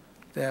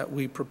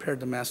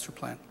prepared the master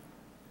plan.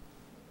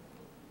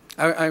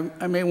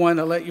 I may want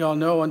to let you all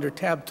know under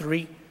tab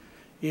 3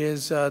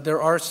 is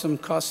there are some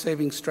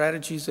cost-saving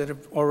strategies that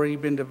have already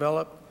been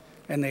developed,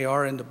 and they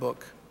are in the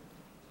book.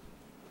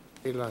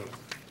 Eli,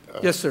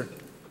 Yes, sir.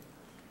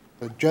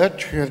 the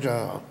judge had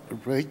a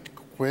great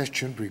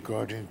question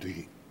regarding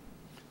the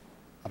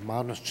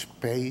amount of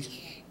space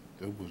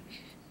that was.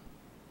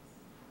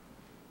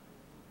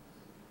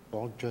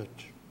 Well,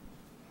 Judge,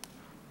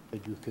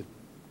 that you could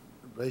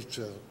raise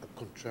a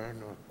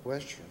concern or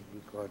question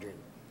regarding.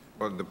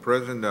 Well, the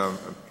present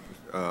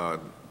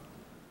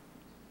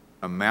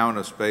amount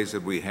of space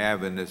that we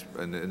have in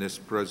this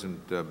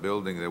present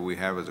building that we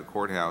have as a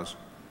courthouse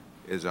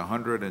is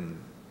 100 and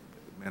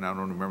I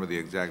don't remember the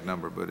exact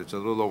number, but it's a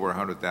little over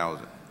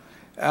 100,000.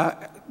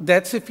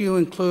 That's if you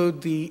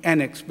include the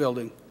annex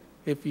building.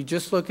 If you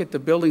just look at the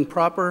building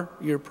proper,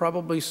 you're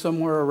probably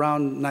somewhere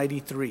around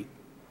 93.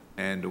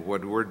 And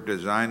what we're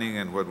designing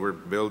and what we're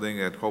building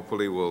that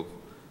hopefully will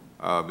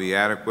be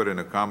adequate and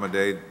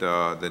accommodate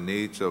the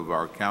needs of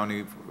our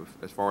county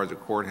as far as the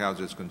courthouse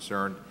is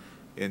concerned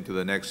into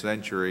the next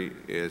century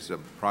is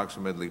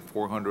approximately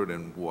 400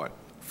 and what?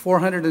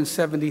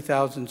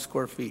 470,000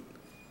 square feet.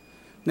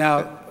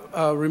 Now,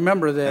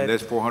 remember that. And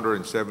this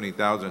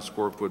 470,000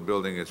 square foot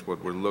building is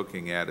what we're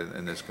looking at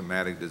in the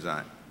schematic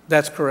design.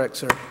 That's correct,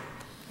 sir.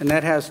 And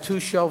that has 2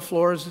 shell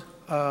floors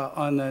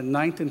on the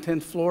 9th and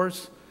 10th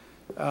floors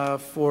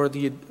for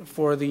the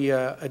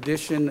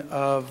addition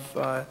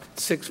of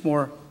 6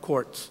 more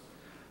courts.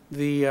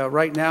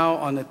 Right now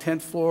on the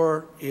 10th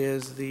floor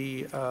is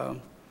the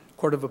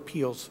Court of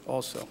Appeals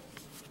also.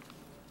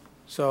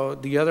 So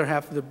the other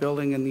half of the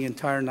building and the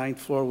entire 9th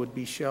floor would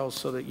be shells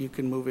so that you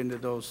can move into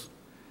those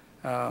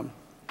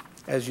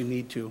as you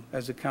need to,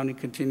 as the county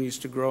continues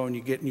to grow and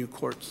you get new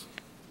courts.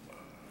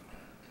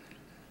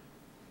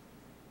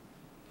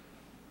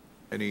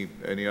 Any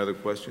other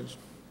questions?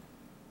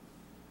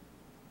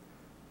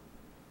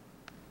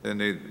 Then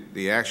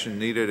the action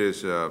needed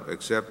is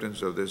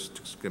acceptance of this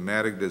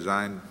schematic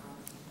design.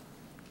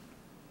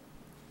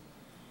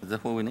 Is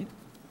that what we need?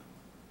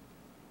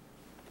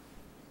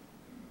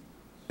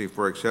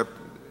 For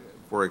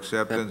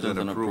acceptance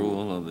and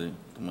approval of the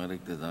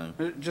schematic design.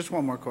 Just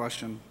one more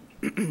question.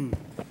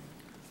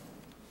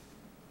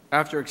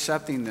 After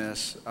accepting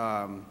this,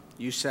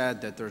 you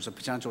said that there's a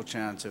potential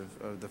chance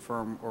of the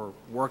firm or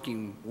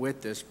working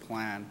with this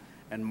plan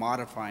and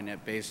modifying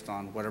it based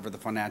on whatever the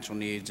financial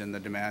needs and the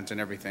demands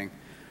and everything.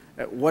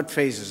 At what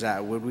phase is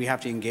that? Would we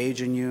have to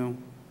engage in you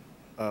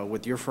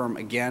with your firm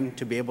again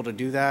to be able to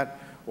do that,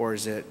 or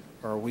is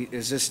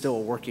this still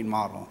a working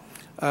model?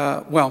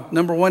 Well,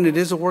 number one, it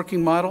is a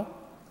working model.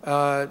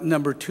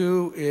 Number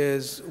 2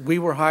 is we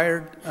were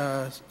hired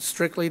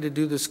strictly to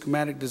do the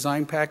schematic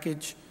design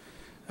package.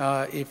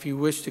 If you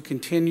wish to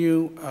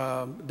continue,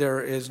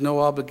 there is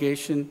no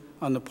obligation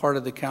on the part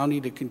of the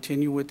county to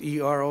continue with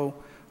ERO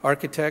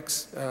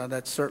architects.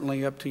 That's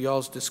certainly up to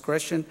y'all's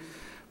discretion.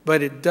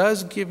 But it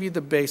does give you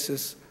the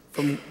basis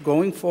from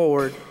going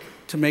forward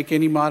to make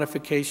any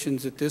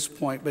modifications at this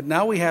point. But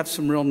now we have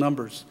some real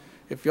numbers.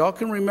 If y'all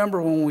can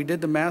remember when we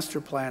did the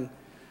master plan,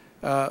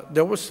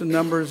 there were some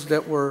numbers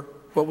that were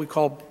what we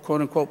call,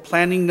 quote-unquote,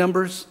 planning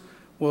numbers.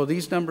 Well,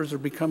 these numbers are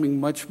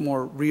becoming much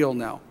more real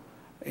now.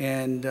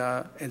 And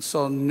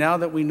so now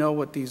that we know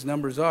what these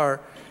numbers are,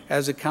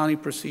 as the county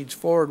proceeds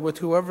forward with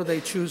whoever they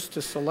choose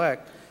to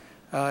select,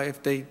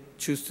 if they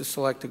choose to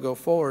select to go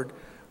forward,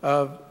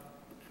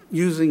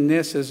 using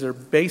this as their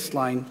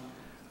baseline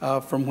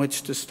from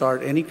which to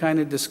start any kind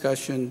of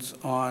discussions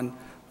on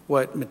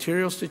what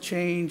materials to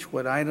change,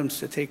 what items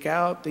to take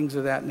out, things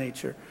of that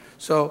nature.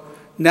 So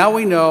now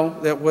we know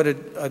that what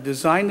a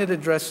design that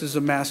addresses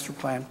a master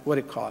plan, what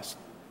it costs.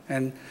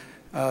 And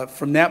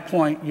from that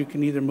point, you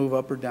can either move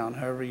up or down,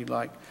 however you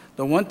like.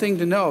 The one thing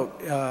to note,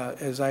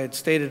 as I had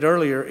stated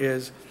earlier,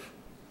 is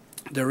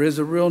there is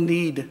a real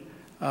need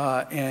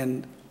for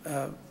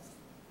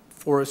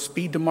a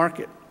speed to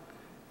market.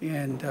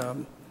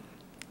 And,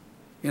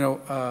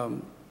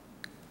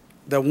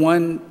 the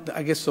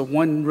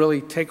one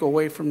really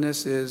takeaway from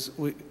this is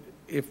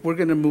if we're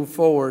going to move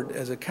forward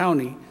as a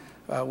county,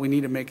 we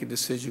need to make a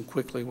decision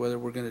quickly whether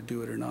we're going to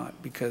do it or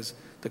not, because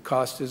the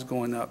cost is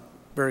going up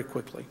very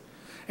quickly.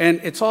 And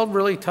it's all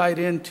really tied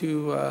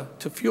into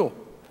to fuel,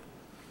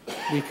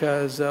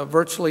 because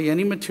virtually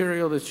any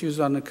material that's used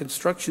on the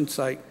construction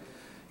site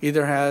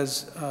either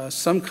has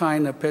some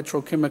kind of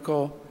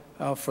petrochemical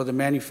for the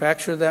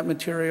manufacture of that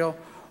material,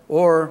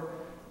 or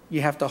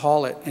you have to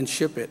haul it and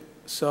ship it.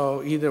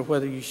 So either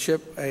whether you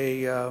ship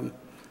a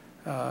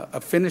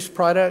finished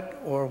product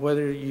or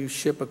whether you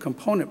ship a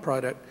component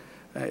product,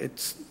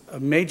 it's a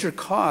major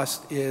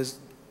cost is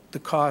the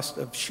cost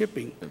of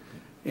shipping.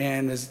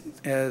 And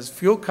as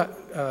fuel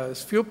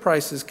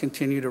prices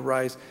continue to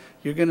rise,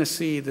 you're going to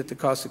see that the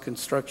cost of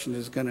construction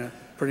is going to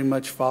pretty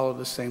much follow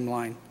the same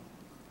line.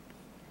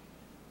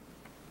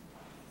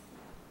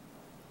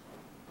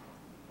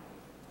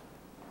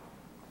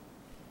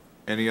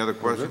 Any other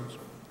questions?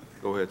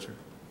 Go ahead, sir.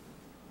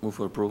 Move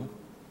for approval.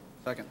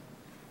 Second.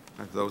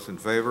 Those in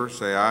favor,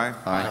 say aye.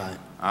 Aye.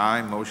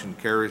 Aye. Motion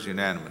carries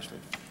unanimously.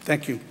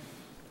 Thank you.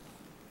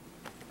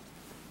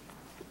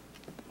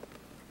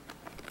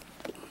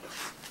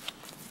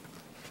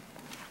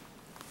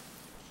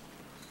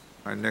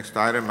 All right, next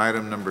item,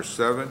 item number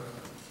 7.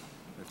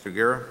 Mr.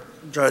 Guerra?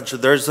 Judge,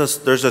 there's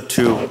a 2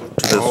 to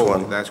this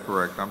one. That's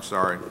correct. I'm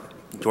sorry.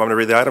 Do you want me to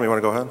read the item? You want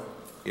to go ahead?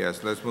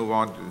 Yes, let's move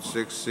on to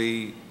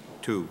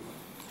 6C2.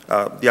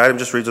 The item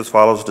just reads as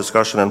follows: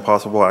 discussion and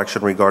possible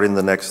action regarding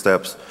the next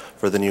steps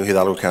for the new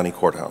Hidalgo County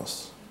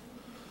Courthouse.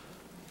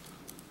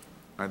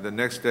 The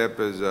next step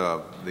is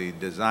the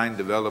design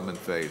development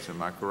phase,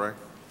 am I correct?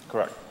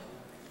 Correct.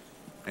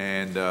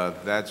 And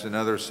that's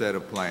another set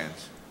of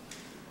plans.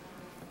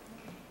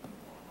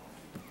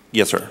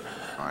 Yes, sir.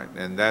 All right,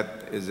 and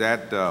is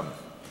that,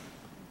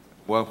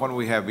 well, why don't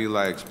we have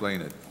Eli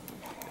explain it?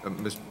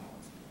 Ms.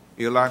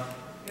 Eli?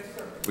 Yes,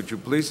 sir. Would you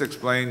please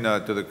explain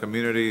to the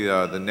community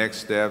the next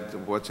step,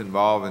 what's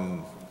involved,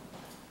 and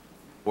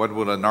what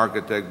will an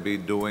architect be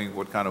doing?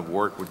 What kind of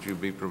work would you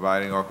be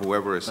providing, or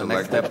whoever is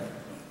selected? The next step.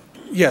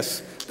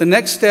 Yes, the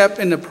next step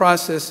in the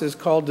process is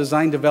called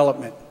design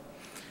development.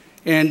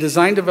 And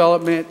design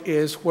development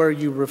is where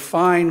you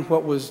refine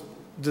what was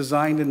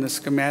designed in the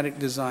schematic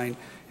design.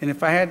 And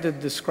if I had to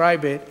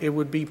describe it, it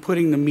would be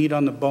putting the meat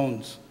on the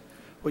bones.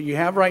 What you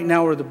have right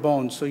now are the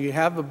bones. So you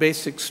have a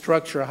basic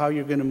structure of how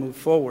you're going to move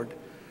forward.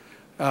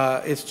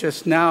 It's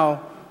just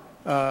now,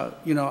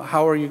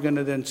 how are you going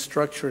to then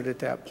structure it at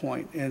that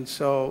point? And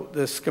so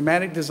the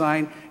schematic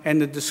design and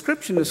the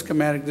description of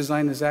schematic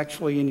design is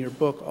actually in your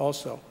book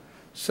also.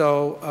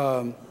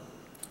 So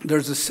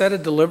there's a set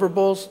of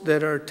deliverables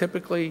that are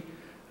typically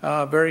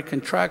very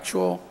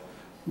contractual,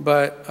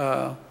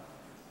 but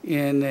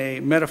in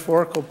a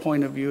metaphorical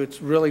point of view,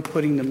 it's really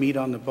putting the meat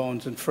on the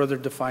bones and further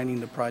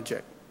defining the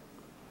project.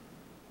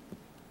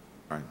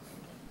 Right.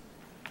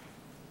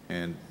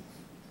 And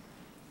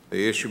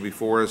the issue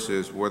before us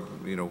is what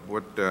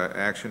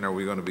action are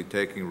we going to be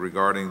taking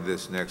regarding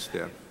this next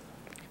step?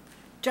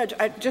 Judge,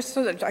 just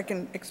so that I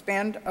can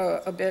expand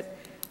a bit,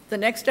 the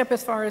next step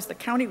as far as the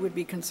county would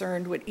be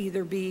concerned would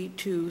either be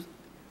to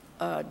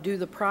do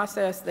the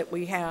process that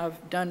we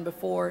have done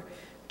before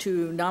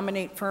to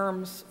nominate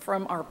firms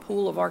from our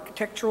pool of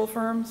architectural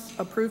firms,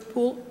 approved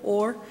pool,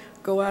 or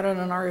go out on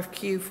an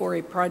RFQ for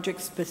a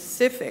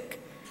project-specific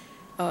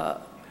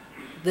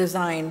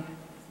design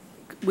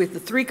with the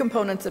 3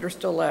 components that are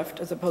still left,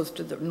 as opposed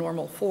to the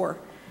normal 4,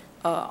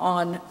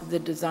 on the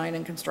design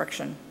and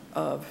construction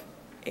of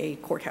a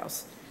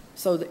courthouse.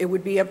 So it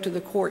would be up to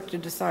the court to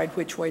decide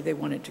which way they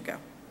wanted to go.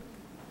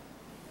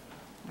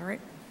 All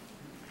right?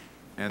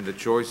 And the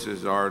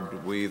choices are,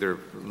 we either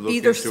look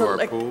into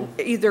our pool?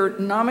 Either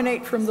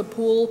nominate from the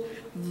pool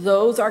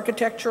those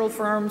architectural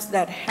firms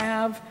that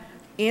have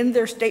in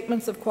their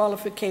statements of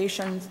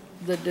qualifications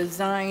the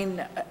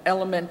design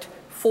element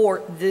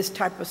for this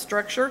type of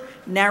structure,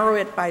 narrow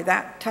it by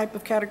that type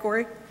of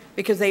category,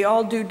 because they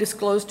all do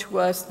disclose to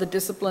us the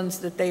disciplines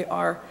that they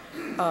are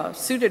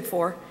suited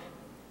for.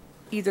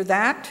 Either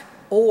that,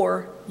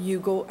 or you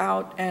go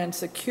out and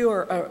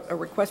secure a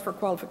request for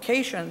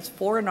qualifications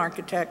for an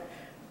architect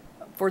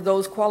for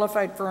those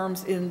qualified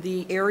firms in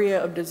the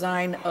area of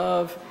design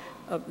of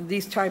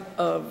these type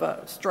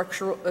of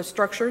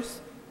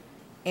structures,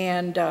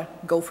 and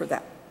go for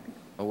that.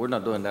 Well, we're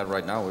not doing that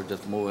right now. We're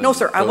just moving. No,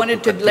 sir. I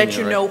wanted to let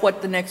you right? know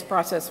what the next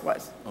process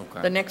was.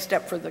 Okay. The next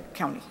step for the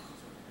county.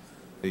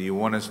 Do you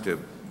want us to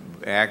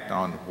act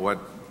on what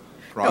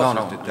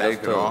process to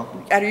take at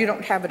all? You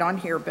don't have it on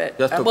here, but,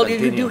 Just to well, you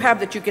continue. do have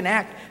that you can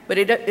act, but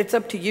it's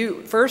up to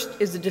you.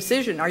 First is the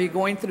decision. Are you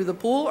going through the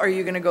pool, or are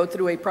you going to go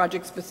through a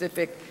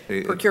project-specific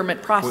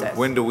procurement process?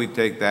 When do we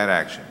take that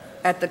action?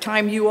 At the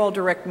time you all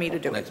direct me to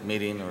do it. Next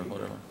meeting or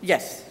whatever.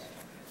 Yes.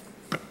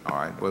 All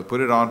right, well, put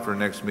it on for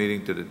next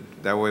meeting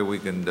that way we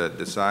can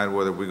decide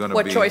whether we're going to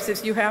be. What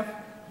choices you have?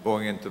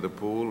 Going into the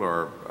pool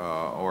or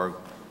For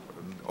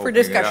opening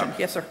discussion, it up.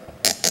 yes, sir.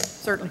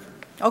 Certainly.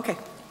 Okay.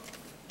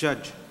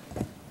 Judge,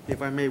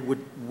 if I may,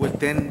 would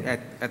then,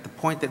 at the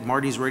point that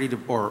Marty's ready to,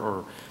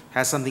 or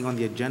has something on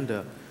the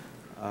agenda,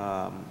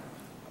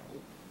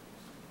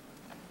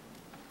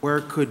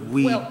 where could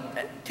we? Well,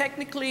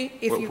 technically,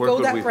 if you Where go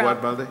could that we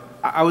route. what, Marty?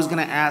 I was going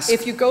to ask.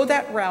 If you go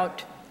that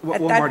route, at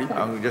that Marty?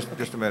 point.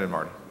 Just a minute,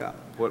 Marty. Yeah.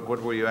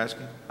 What were you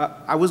asking?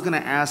 I was going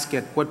to ask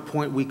at what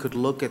point we could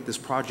look at this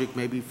project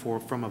maybe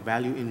from a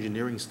value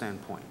engineering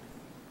standpoint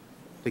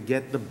to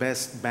get the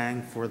best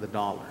bang for the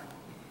dollar.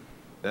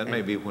 That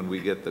may be when we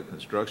get the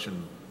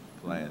construction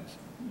plans.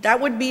 That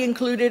would be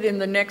included in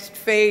the next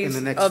phase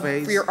In the next of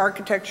phase? your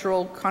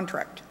architectural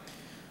contract.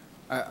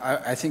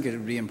 I think it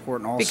would be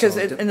important also. Because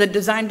in the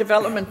design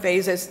development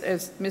phase,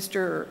 as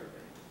Mr.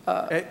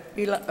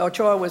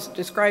 Ochoa was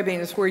describing,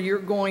 is where you're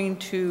going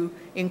to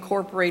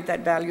incorporate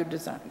that value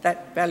design,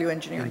 that value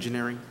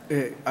engineering.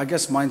 I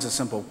guess mine's a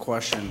simple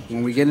question.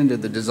 When we get into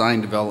the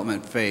design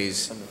development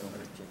phase,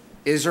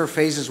 is there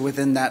phases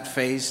within that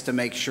phase to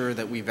make sure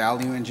that we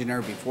value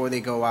engineer before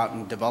they go out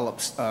and develop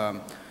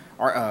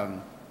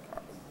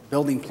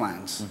building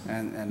plans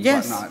and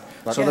Yes. whatnot?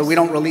 Yes. So that we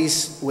don't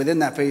release, within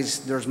that phase,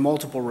 there's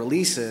multiple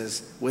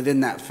releases within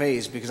that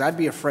phase, because I'd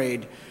be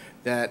afraid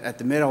that at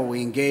the middle,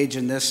 we engage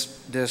in this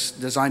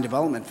design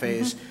development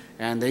phase,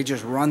 and they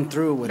just run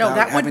through without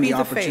that would having be the the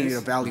opportunity phase.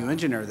 to value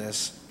engineer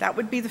this. That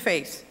would be the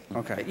phase.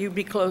 Okay. That you'd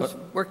be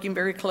working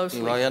very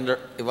closely.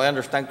 If I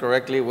understand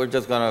correctly, we're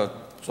just gonna,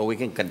 so we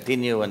can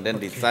continue and then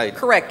decide.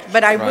 Correct,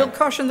 but I will Right.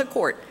 caution the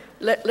court.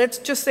 Let's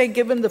just say,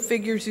 given the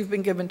figures you've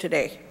been given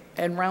today,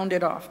 and round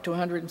it off to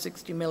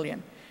 160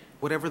 million,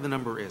 Whatever the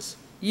number is.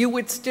 you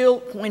would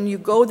still, when you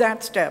go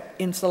that step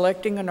in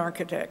selecting an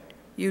architect,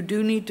 you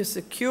do need to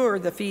secure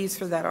the fees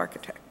for that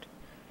architect.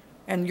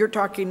 And you're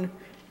talking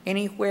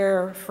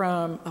anywhere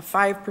from a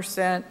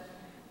 5%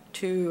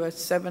 to a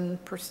 7%,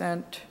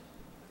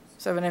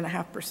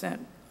 7.5%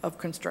 of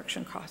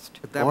construction cost.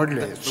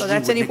 So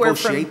that's anywhere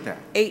from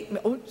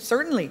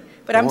certainly.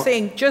 But I'm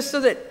saying, just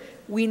so that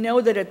we know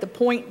that at the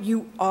point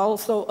you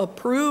also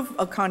approve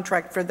a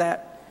contract for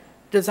that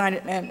design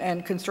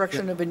and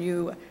construction of a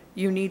new,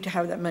 you need to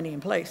have that money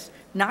in place.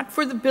 Not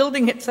for the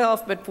building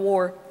itself, but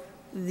for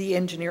the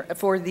engineer,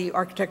 for the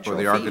architectural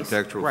fees. For the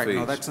architectural fees. Right,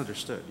 no, that's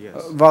understood, yes.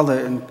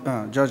 Valda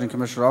and Judge and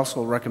Commissioner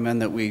also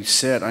recommend that we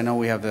sit. I know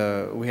we have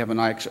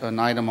an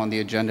item on the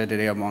agenda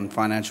today on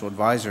financial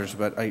advisors,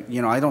 but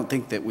I don't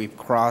think that we've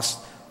crossed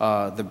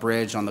the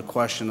bridge on the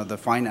question of the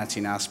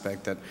financing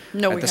aspect. That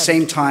No, at the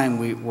same time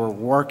we're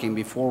working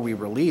before we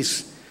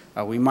release.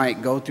 We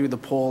might go through the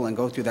poll and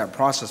go through that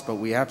process, but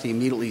we have to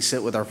immediately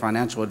sit with our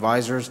financial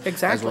advisors, as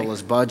Exactly. well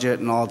as budget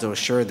and all, to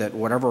assure that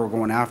whatever we're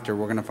going after,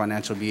 we're going to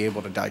financially be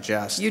able to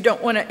digest. You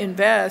don't want to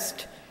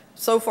invest,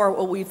 so far,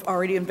 what we've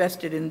already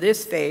invested in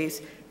this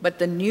phase, but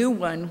the new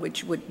one,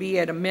 which would be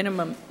at a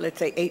minimum, let's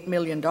say, $8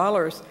 million,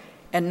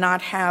 and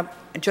not have,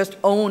 just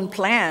own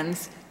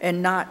plans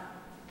and not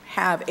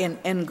have an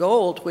end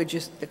goal, which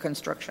is the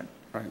construction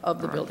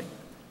of the building.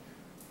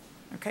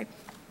 Okay?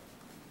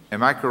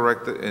 Am I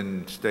correct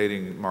in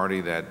stating, Marty,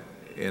 that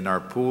in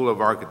our pool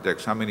of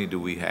architects, how many do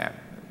we have?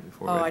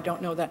 Oh, I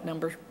don't know that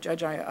number,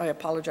 Judge. I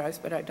apologize,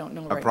 but I don't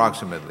know right now.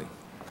 Approximately.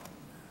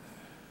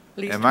 At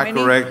least Am I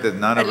 20? correct that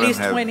none of At them least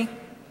have, 20.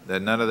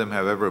 that none of them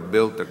have ever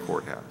built a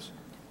courthouse?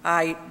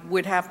 I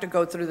would have to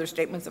go through their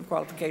statements of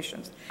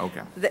qualifications.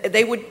 Okay.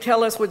 They would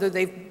tell us whether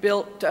they've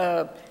built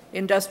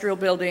industrial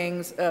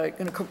buildings,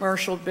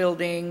 commercial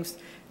buildings,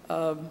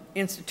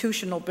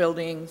 institutional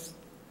buildings,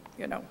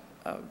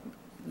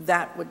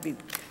 that would be,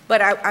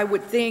 but I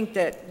would think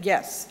that,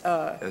 yes, If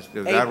that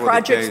were a the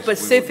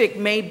project-specific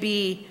may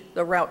be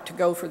the route to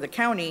go for the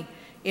county,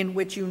 in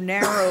which you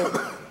narrow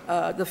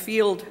the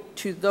field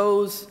to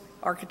those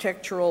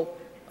architectural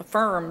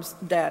firms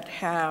that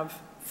have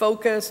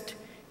focused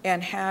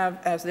and have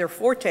as their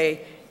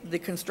forte the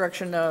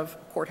construction of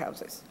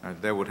courthouses.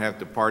 They would have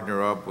to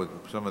partner up with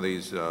some of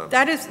these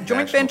That is, joint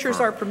national ventures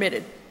are firms.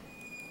 permitted.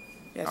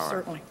 Yes, All right.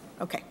 certainly.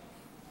 Okay.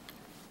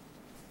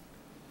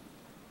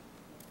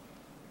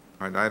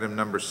 All right, item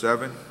number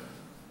 7.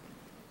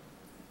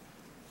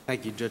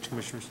 Thank you, Judge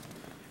Commissioners.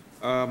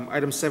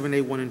 Item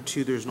 7A, 1 and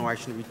 2, there's no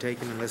action to be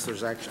taken unless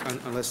there's action,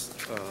 unless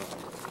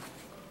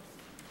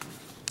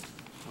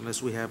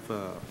we have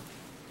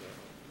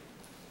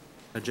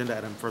agenda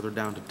item further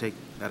down to take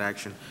that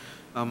action.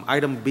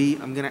 Item B,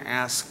 I'm going to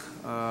ask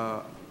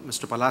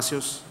Mr.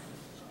 Palacios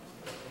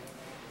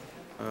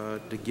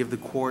to give the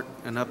court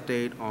an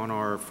update on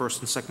our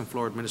first and second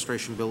floor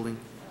administration building.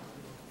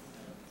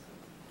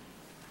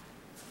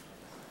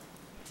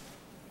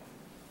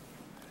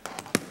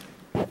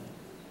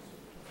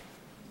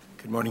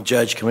 Good morning,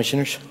 Judge,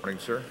 Commissioners. Morning,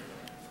 sir.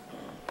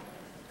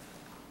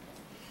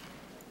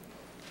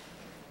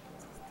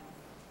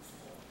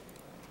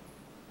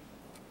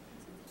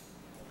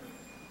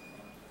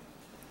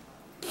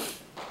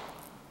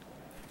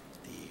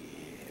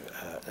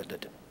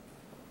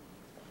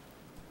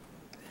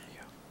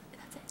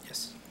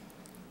 Yes.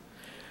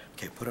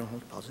 Okay, put it on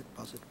hold, pause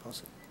it.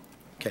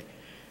 Okay.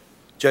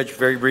 Judge,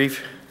 very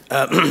brief.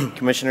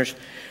 Commissioners,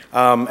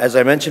 as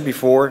I mentioned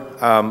before,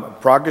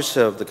 progress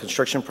of the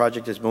construction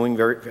project is moving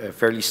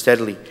fairly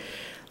steadily.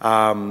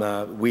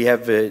 We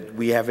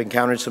have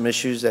encountered some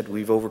issues that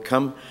we've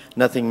overcome.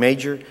 Nothing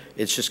major.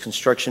 It's just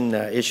construction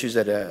issues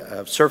that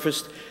have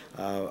surfaced,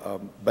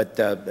 but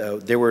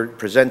they were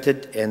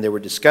presented and they were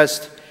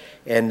discussed.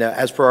 And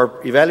as per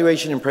our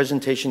evaluation and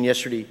presentation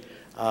yesterday,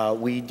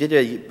 we did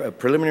a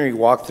preliminary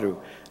walkthrough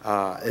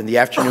in the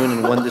afternoon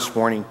and one this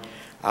morning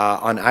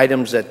on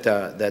items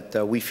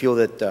that we feel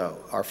that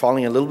are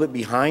falling a little bit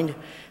behind,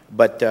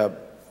 but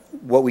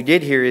what we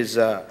did here is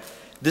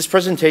this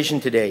presentation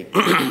today,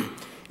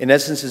 in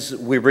essence, is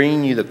we're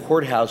bringing you the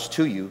courthouse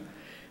to you.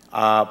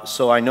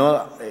 So I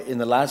know in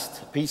the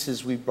last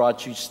pieces we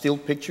brought you still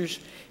pictures,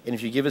 and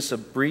if you give us a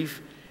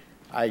brief,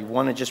 I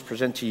want to just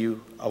present to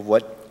you of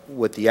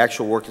what the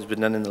actual work has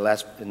been done in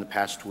the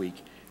past week.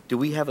 Do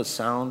we have a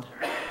sound?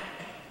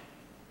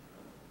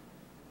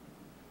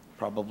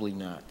 Probably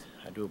not.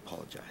 I do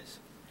apologize.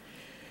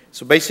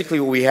 So basically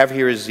what we have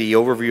here is the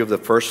overview of the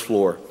first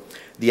floor.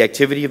 The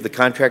activity of the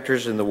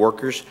contractors and the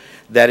workers.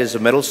 That is the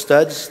metal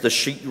studs, the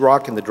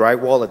sheetrock, and the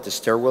drywall at the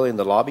stairwell in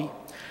the lobby.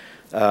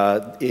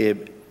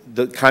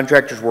 The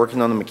contractors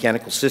working on the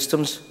mechanical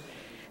systems.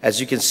 As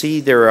you can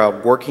see, they're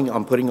working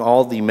on putting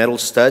all the metal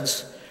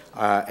studs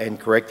and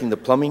correcting the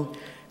plumbing.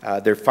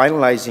 They're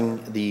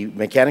finalizing the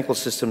mechanical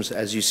systems,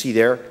 as you see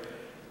there.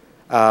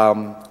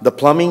 The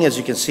plumbing, as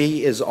you can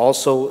see, is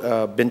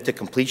also been to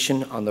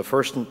completion on the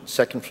first and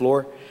second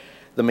floor.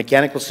 The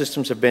mechanical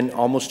systems have been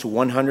almost to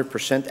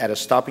 100% at a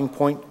stopping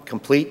point,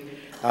 complete,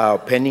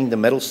 pending the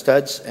metal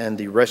studs and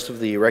the rest of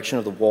the erection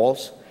of the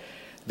walls.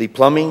 The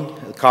plumbing,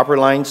 the copper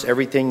lines,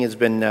 everything has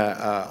been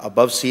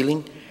above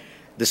ceiling.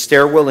 The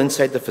stairwell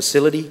inside the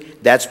facility,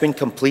 that's been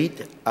complete.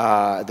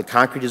 The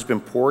concrete has been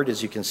poured,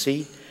 as you can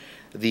see.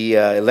 The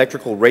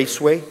electrical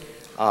raceway,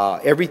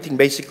 everything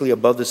basically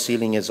above the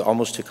ceiling is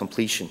almost to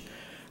completion.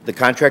 The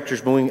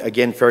contractor's moving,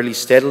 again, fairly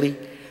steadily.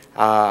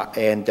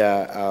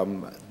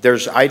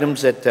 There's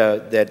items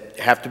that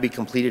have to be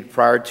completed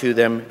prior to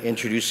them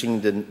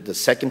introducing the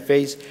second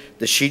phase.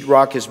 The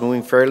sheetrock is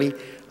moving fairly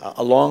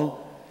along.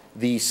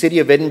 The City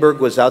of Edinburgh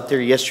was out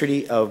there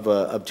yesterday of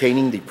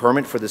obtaining the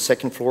permit for the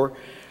second floor.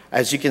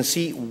 As you can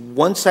see,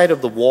 one side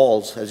of the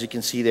walls, as you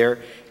can see there,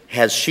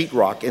 has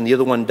sheetrock and the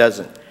other one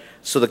doesn't.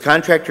 So the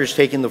contractor is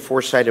taking the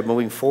foresight of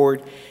moving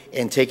forward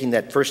and taking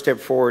that first step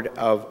forward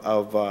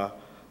of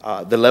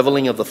the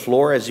leveling of the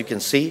floor, as you can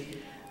see.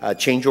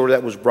 Change order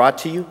that was brought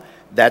to you,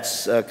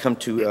 that's come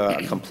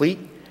to complete.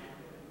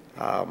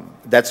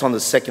 That's on the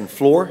second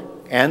floor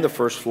and the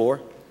first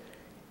floor.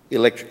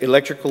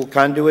 Electrical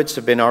conduits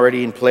have been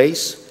already in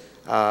place,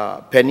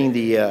 pending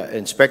the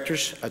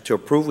inspectors to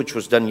approve, which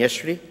was done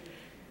yesterday.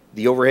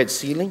 The overhead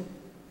ceiling,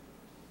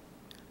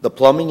 the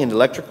plumbing and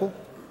electrical.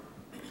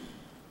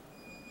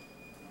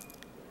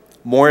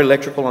 More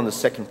electrical on the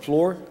second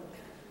floor,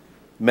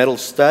 metal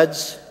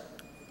studs,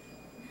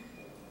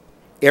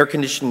 air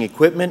conditioning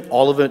equipment,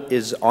 all of it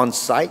is on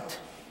site.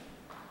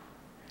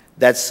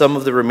 That's some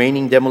of the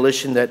remaining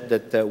demolition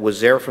that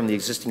was there from the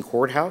existing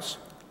courthouse.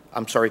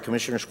 I'm sorry,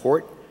 Commissioner's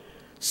Court.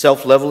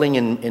 Self-leveling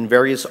in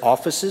various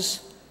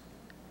offices.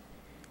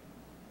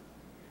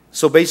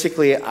 So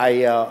basically,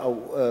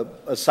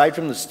 aside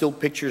from the still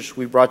pictures,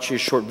 we brought you a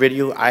short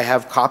video. I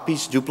have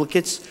copies,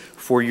 duplicates,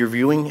 for your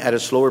viewing at a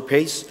slower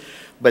pace.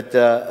 But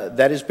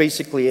that is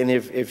basically, and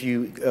if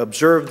you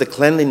observe the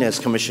cleanliness,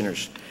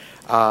 Commissioners,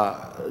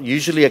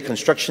 usually a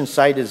construction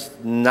site is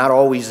not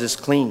always this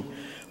clean,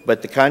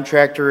 but the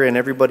contractor and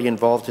everybody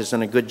involved has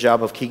done a good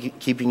job of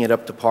keeping it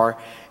up to par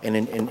and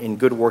in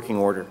good working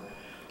order.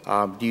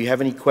 Do you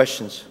have any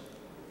questions?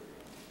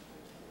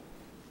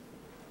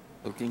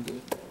 Looking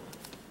good.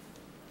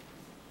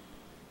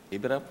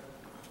 Keep it up.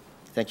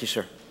 Thank you,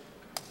 sir.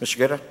 Mr.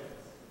 Guerra?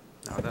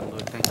 No, that'll do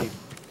it. Thank you.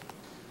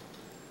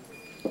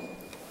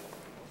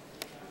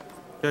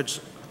 Judge,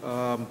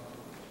 I'm going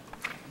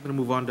to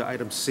move on to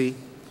item C.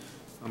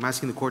 I'm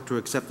asking the court to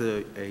accept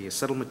a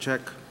settlement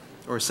check,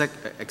 or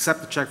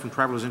accept the check from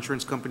Travelers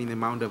Insurance Company in the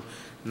amount of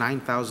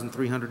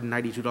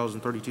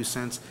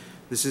 $9,392.32.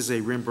 This is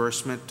a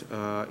reimbursement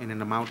in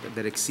an amount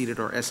that exceeded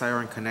our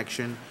SIR in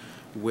connection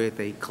with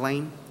a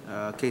claim,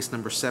 case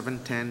number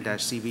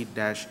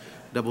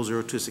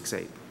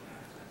 710-CV-00268.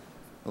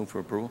 Move for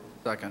approval.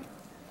 Second.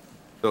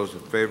 Those in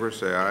favor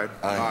say aye.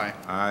 Aye.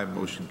 Aye,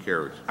 motion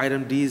carries.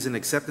 Item D is an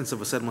acceptance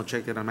of a settlement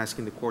check that I'm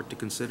asking the court to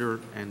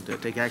consider and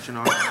take action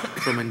on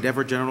from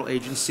Endeavor General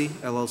Agency,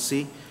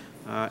 LLC.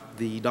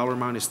 The dollar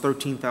amount is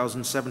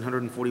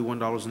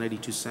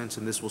 $13,741.82,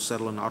 and this will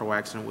settle an auto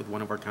accident with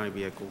one of our county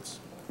vehicles.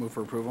 Move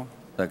for approval.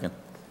 Second.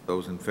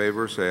 Those in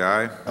favor say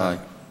aye. Aye.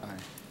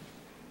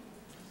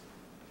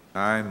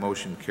 Aye,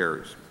 motion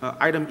carries.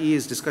 Item E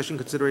is discussion,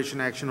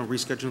 consideration, action on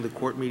rescheduling the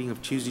court meeting of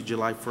Tuesday,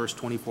 July 1st,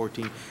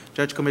 2014.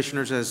 Judge,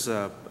 Commissioners, as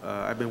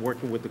I've been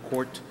working with the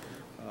court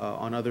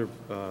on other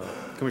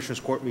Commissioners'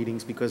 Court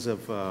meetings because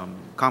of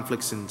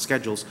conflicts in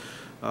schedules,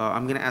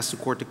 I'm going to ask the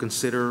court to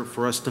consider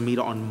for us to meet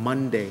on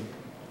Monday,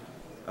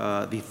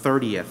 the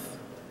 30th,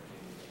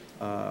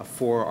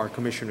 for our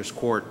Commissioners'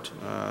 Court.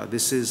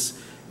 This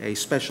is a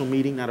special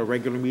meeting, not a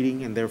regular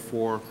meeting, and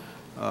therefore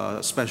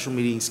special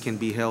meetings can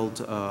be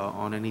held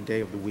on any day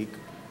of the week.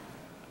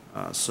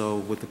 So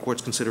with the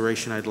court's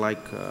consideration, I'd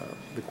like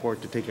the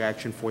court to take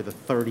action for the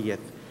 30th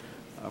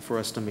for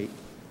us to meet.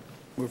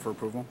 Move for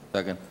approval.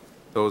 Second.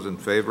 Those in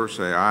favor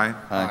say aye.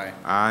 Aye.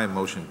 Aye,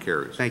 motion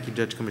carries. Thank you,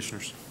 Judge,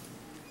 Commissioners.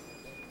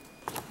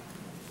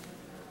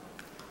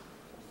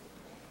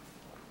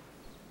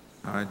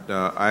 All right,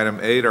 item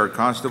 8, our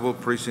Constable,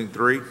 Precinct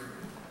 3.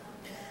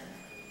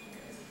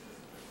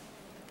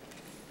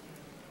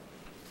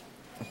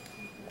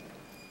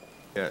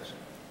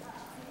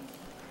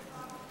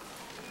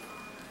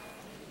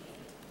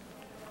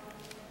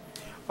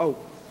 Oh,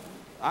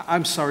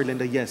 I'm sorry,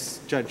 Linda. Yes,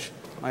 Judge,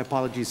 my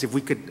apologies. If we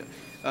could,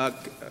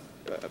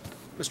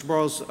 Mr.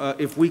 Burrows,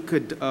 if we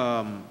could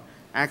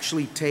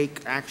actually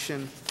take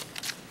action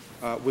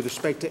with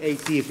respect to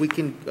 8D, if we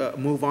can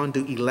move on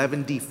to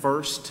 11D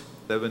first.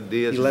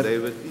 11D as in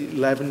David?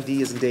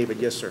 11D as in David,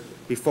 yes, sir,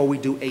 before we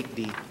do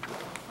 8D.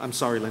 I'm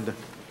sorry, Linda.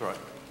 All right.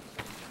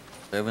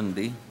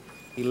 11D.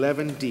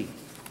 11D.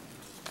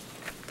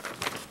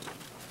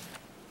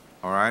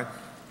 All right.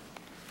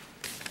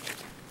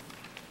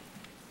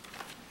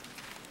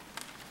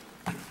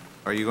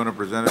 Are you going to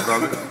present it,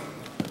 brother?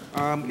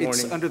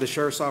 It's under the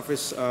Sheriff's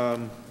Office.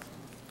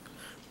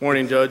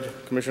 Morning, Judge,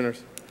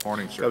 Commissioners.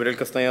 Morning, sir. Gabriel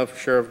Castañeda,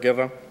 Sheriff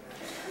Guerra.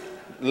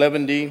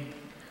 11D,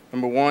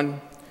 number 1,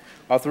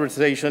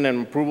 authorization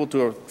and approval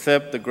to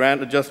accept the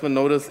grant adjustment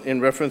notice in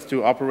reference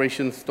to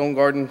Operation Stone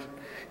Garden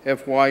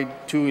FY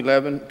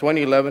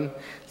 2011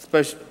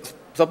 special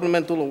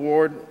supplemental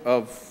award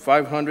of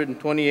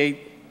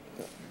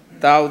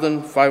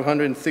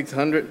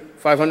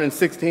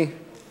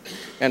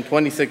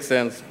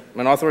 $528,560.26,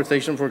 an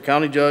authorization for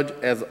county judge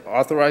as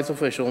authorized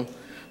official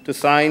to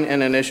sign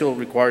and initial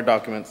required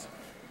documents.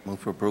 Move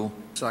for approval.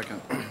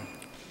 Second.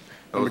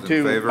 Those in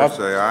 2, favor,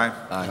 say aye.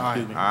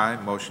 Aye. Aye,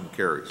 motion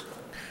carries.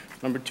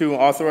 Number 2,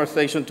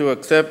 authorization to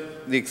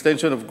accept the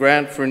extension of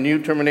grant for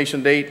new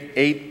termination date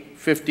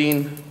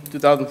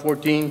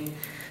 8/15/2014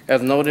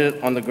 as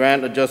noted on the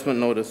grant adjustment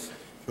notice.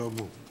 So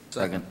moved.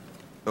 Second.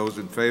 Those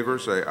in favor,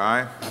 say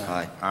aye.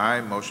 Aye.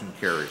 Aye, motion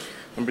carries.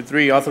 Number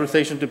 3,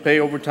 authorization to pay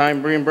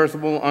overtime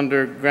reimbursable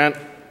under grant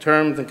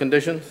terms and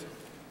conditions.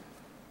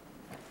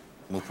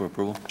 Move for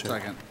approval.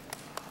 Second.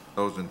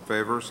 Those in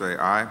favor, say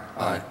aye.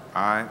 Aye.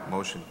 Aye,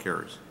 motion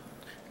carries.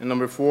 And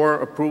number 4,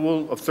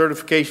 approval of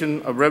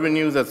certification of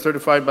revenues as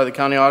certified by the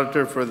county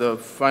auditor for the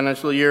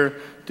financial year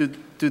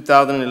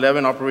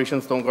 2011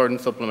 Operation Stone Garden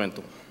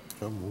Supplemental.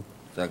 So moved.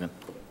 Second.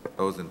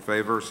 Those in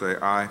favor, say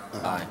aye.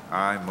 Aye.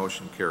 Aye,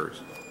 motion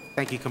carries.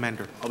 Thank you,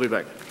 Commander. I'll be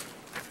back.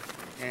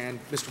 And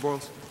Mr.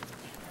 Boyles?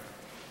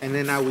 And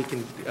then now we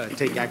can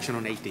take action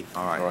on 8D.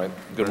 All right. All right.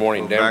 Good Let's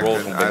morning, go Dan back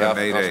Rolls to on behalf of item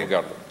 8A. Councilman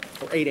Governor.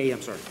 Oh, 8A,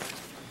 I'm sorry.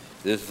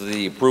 This is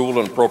the approval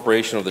and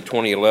appropriation of the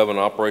 2011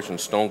 Operation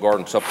Stone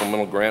Garden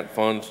Supplemental Grant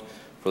Funds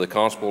for the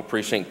Constable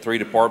Precinct 3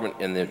 Department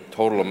in the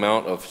total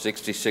amount of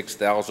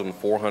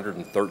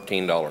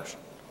 $66,413.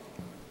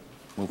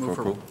 Move for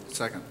approval.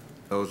 Second.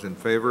 Those in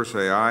favor,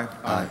 say aye.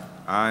 Aye.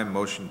 Aye,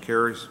 motion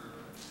carries.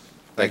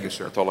 Thank you,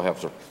 sir. That's all I have,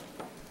 sir.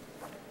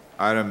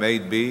 Item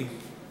 8B,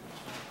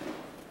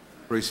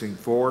 Precinct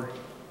 4.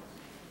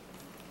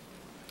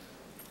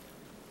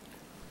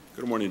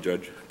 Good morning,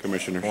 Judge,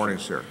 Commissioners. Morning,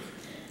 sir.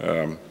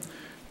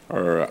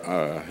 Our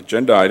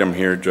agenda item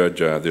here, Judge,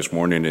 this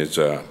morning is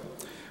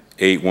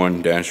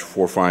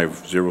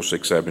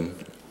 81-45067,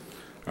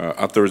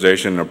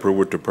 authorization and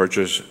approval to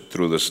purchase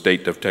through the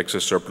State of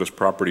Texas Surplus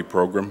Property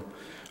Program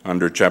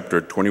under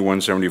Chapter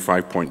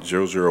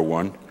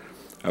 2175.001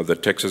 of the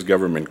Texas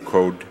Government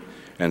Code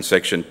and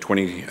Section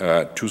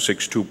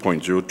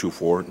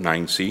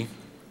 262.0249C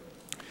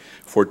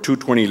for two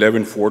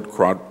 2011 Ford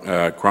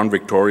Crown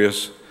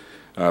Victorias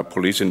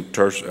police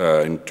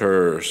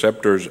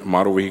interceptors,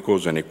 model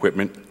vehicles, and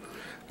equipment.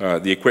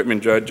 The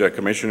equipment, Judge,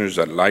 Commissioners,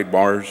 light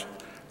bars,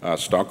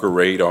 stalker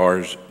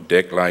radars,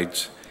 deck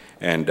lights,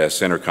 and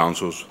center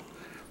consoles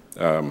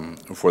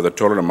for the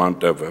total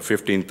amount of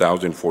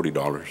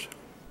 $15,040.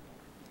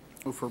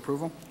 Move for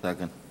approval.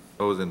 Second.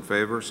 Those in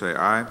favor, say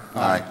aye.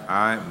 Aye.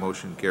 Aye,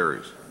 motion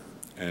carries.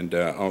 And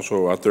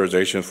also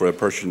authorization for the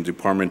Purchasing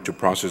Department to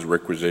process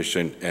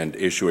requisition and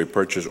issue a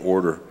purchase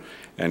order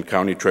and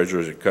county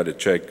treasurer to cut a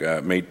check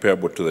made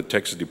payable to the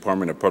Texas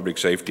Department of Public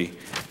Safety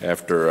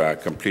after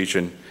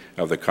completion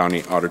of the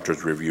county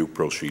auditor's review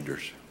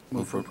procedures.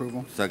 Move for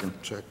approval. Second.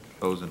 Check.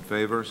 Those in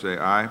favor, say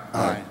aye.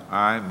 Aye.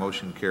 Aye,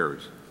 motion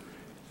carries.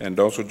 And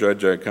also,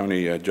 Judge,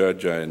 County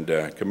Judge and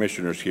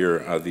Commissioners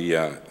here, the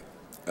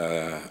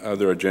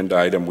other agenda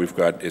item we've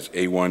got is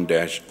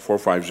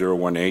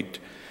A1-45018,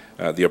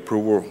 the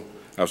approval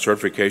of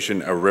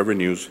certification of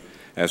revenues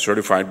as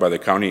certified by the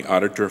county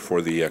auditor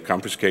for the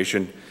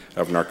confiscation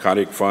of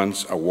narcotic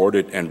funds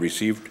awarded and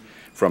received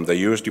from the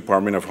U.S.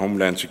 Department of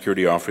Homeland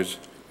Security Office.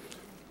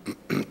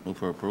 Move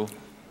for approval.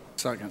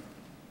 Second.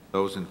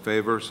 Those in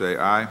favor, say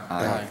aye.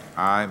 Aye.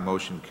 Aye,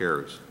 motion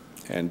carries.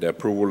 And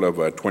approval of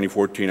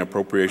 2014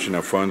 appropriation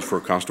of funds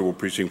for Constable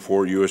Precinct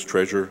 4, U.S.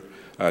 Treasurer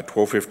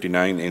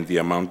 1259 in the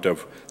amount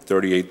of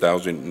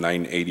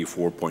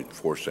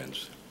 $38,984.04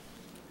 cents.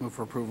 Move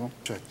for approval.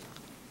 Check.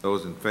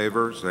 Those in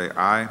favor, say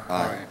aye.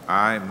 Aye.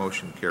 Aye,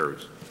 motion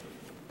carries.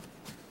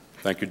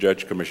 Thank you,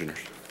 Judge, Commissioners.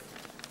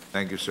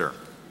 Thank you, sir.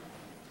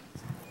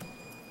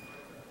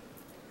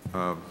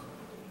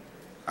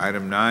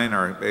 Item 9,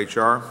 our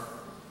HR.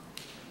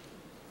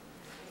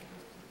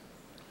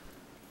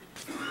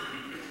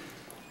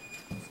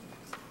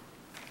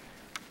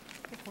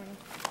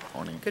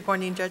 Morning. Good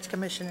morning, Judge,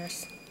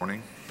 Commissioners.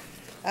 Morning.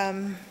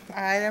 Our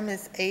item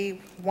is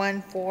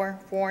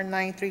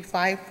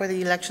A144935 for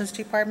the Elections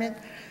Department.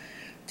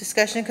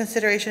 Discussion,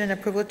 consideration, and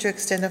approval to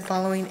extend the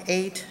following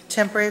 8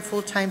 temporary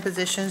full-time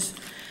positions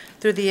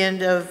through the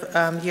end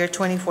of year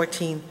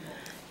 2014,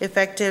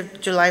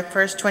 effective July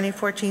 1st,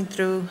 2014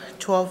 through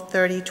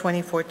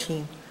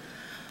 12/30/2014.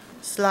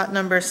 Slot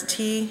numbers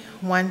T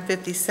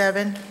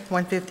 157,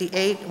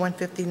 158,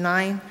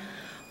 159,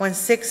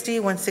 160,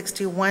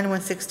 161,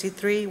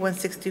 163,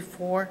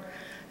 164,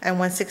 and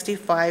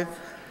 165.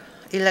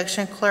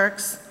 Election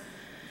clerks,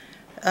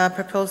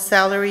 proposed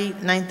salary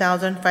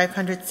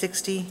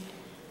 $9,560.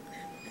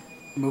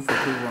 Move for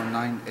approval on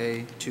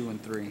 9A, 2,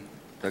 and 3.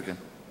 Second.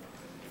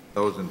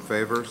 Those in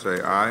favor, say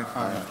aye.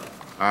 Aye.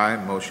 Aye,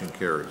 motion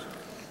carries.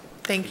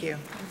 Thank you.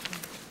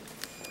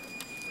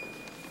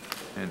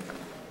 And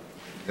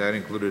that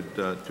included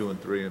 2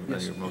 and 3 in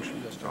Yes, your motion?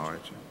 yes, Judge. All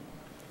right, sir.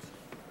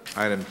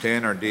 Item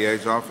 10, our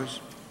DA's office.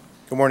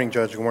 Good morning,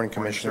 Judge. Good morning,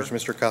 Morning, Commissioners. sir.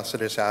 Mr.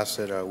 Caceres asked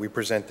that we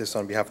present this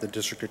on behalf of the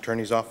District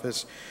Attorney's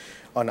Office.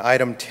 On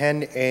item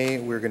 10A,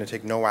 we're going to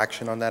take no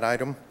action on that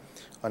item.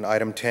 On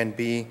item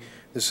 10B,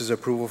 this is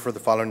approval for the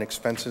following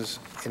expenses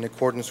in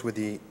accordance with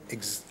the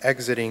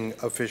exiting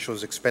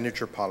official's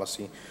expenditure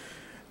policy.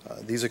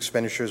 These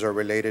expenditures are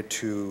related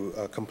to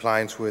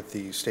compliance with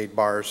the State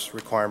Bar's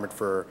requirement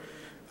for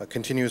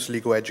continuous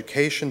legal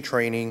education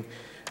training,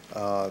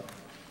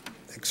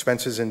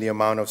 expenses in the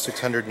amount of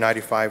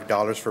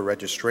 $695 for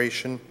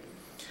registration,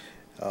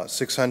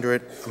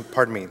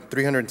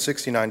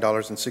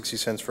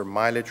 $369.60 for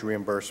mileage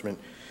reimbursement,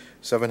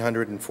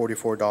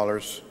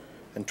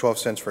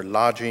 $744.12 for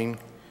lodging,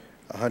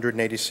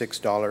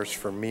 $186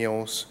 for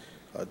meals,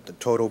 the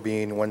total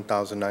being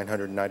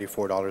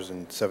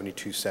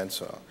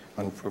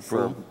 $1,994.72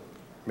 for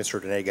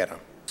Mr. Rene Guerra.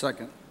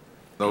 Second.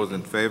 Those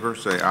in favor,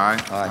 say aye.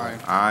 Aye.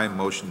 Aye,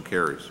 motion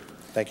carries.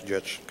 Thank you,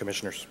 Judge,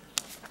 Commissioners.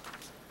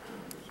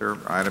 Sir,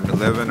 item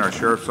 11, our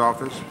Sheriff's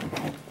Office.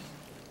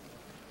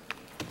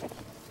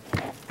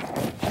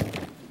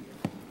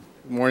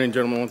 Good morning,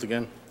 gentlemen, once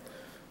again.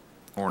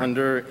 Morning.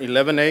 Under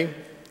 11A,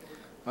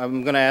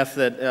 I'm going to ask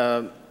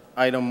that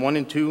item 1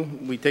 and 2,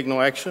 we take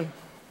no action.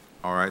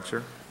 All right,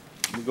 sir.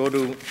 We go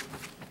to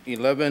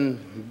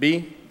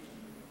 11B,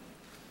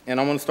 and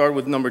I'm going to start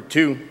with number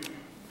 2.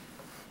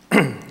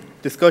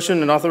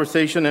 Discussion and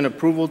authorization and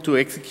approval to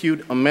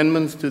execute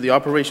amendments to the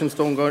Operation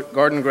Stone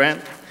Garden Grant,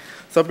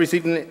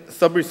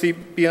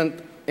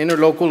 subrecipient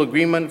interlocal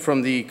agreement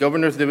from the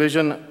Governor's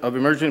Division of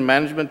Emergency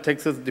Management,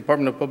 Texas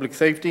Department of Public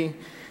Safety,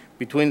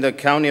 between the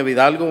County of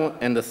Hidalgo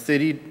and the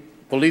City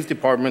Police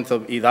Departments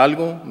of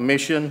Hidalgo,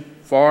 Mission,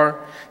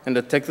 FAR, and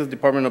the Texas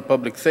Department of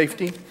Public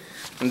Safety.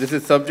 And this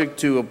is subject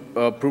to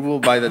approval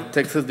by the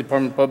Texas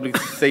Department of Public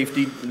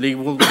Safety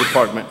Legal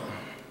Department.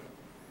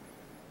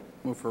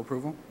 Move for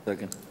approval.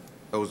 Second.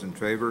 Those in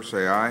favor,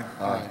 say aye.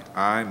 Aye.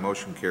 Aye,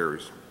 motion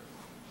carries.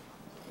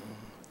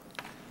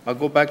 I'll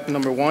go back to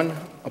number 1.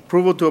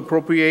 Approval to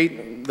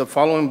appropriate the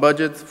following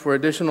budgets for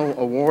additional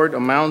award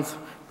amounts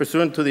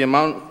pursuant to the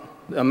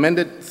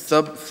amended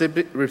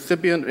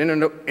sub-recipient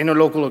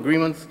interlocal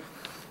agreements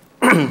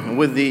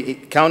with the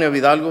County of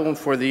Hidalgo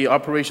for the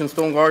Operation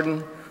Stone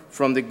Garden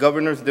from the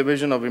Governor's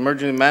Division of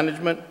Emergency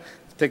Management,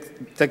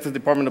 Texas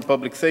Department of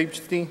Public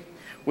Safety,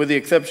 with the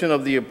exception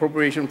of the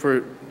appropriation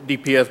for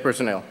DPS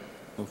personnel.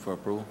 Move for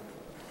approval.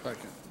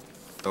 Second.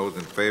 Those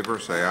in favor,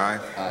 say aye.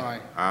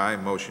 Aye. Aye,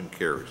 motion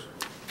carries.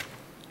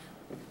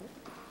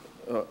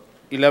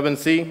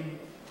 11C,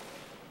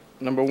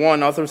 number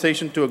 1,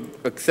 authorization to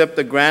accept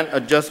the grant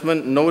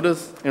adjustment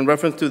notice in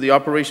reference to the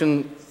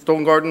Operation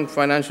Stone Garden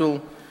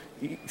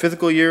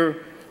fiscal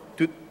year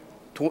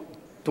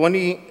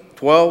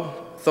 2012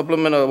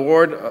 supplement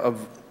award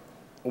of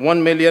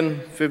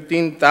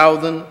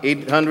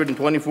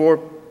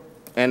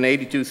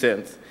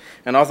 $1,015,824.82,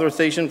 and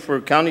authorization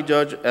for county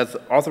judge as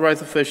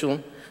authorized official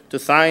to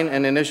sign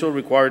and initial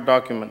required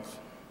documents.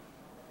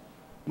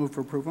 Move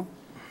for approval.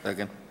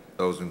 Second.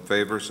 Those in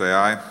favor, say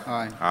aye.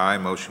 Aye. Aye,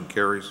 motion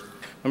carries.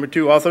 Number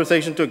 2,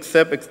 authorization to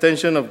accept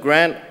extension of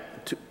grant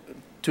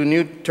to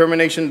new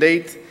termination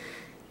dates,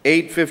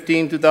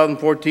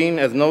 8/15/2014,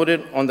 as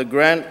noted on the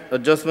grant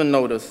adjustment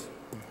notice.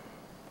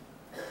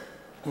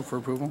 Move for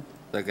approval.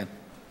 Second.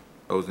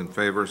 Those in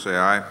favor, say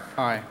aye.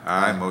 Aye.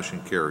 Aye,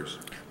 motion carries.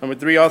 Number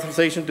 3,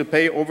 authorization to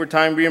pay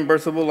overtime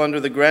reimbursable under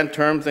the grant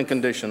terms and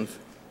conditions.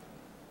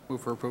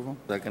 Move for approval.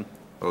 Second.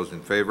 Those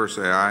in favor,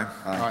 say aye.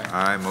 Aye.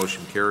 Aye,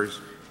 motion carries.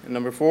 And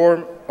number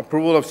 4,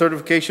 approval of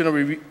certification of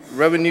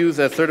revenues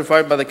as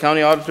certified by the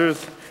county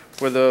auditors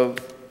for the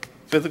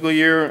fiscal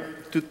year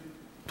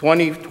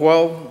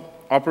 2012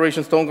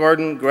 Operation Stone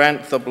Garden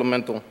Grant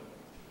Supplemental.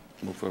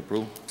 Move for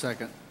approval.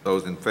 Second.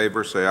 Those in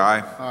favor, say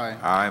aye. Aye.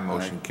 Aye,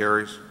 motion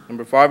carries.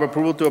 Number 5,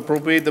 approval to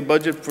appropriate the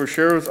budget for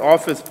Sheriff's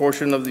Office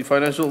portion of the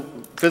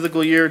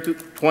fiscal year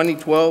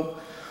 2012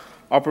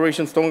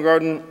 Operation Stone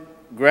Garden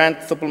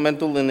Grant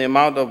Supplemental in the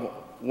amount of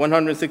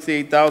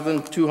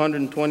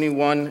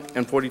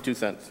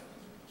 $168,221.42.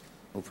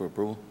 Move for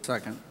approval.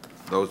 Second.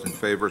 Those in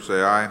favor,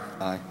 say aye.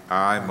 Aye.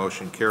 Aye,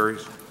 motion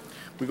carries.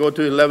 We go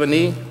to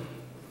 11E.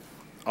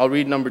 I'll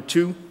read number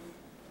 2.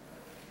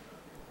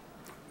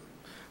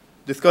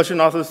 Discussion,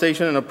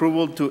 authorization, and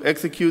approval to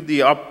execute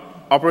the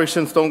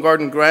Operation Stone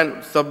Garden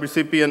Grant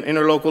Subrecipient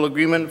Interlocal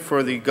Agreement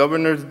for the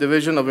Governor's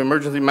Division of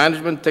Emergency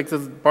Management,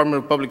 Texas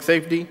Department of Public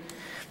Safety,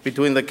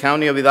 between the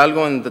County of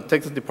Hidalgo and the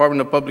Texas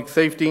Department of Public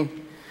Safety,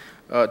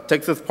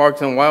 Texas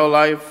Parks and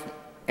Wildlife,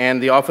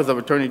 and the Office of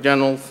Attorney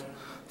General,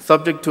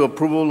 subject to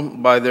approval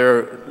by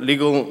their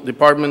legal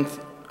departments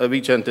of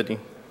each entity.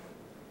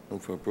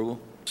 Move for approval.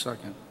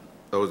 Second.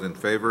 Those in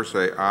favor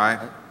say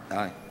aye.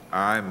 Aye.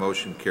 Aye,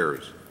 motion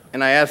carries.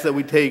 And I ask that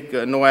we take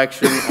no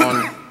action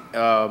on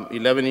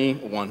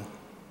 11E1.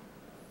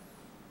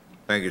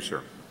 Thank you,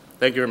 sir.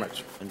 Thank you very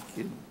much. Thank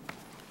you.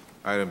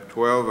 Item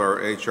 12, our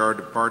HR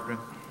department.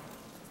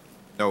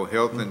 No,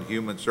 Health and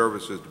Human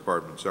Services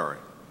Department, sorry.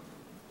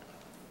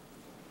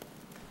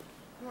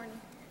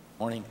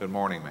 Morning. Good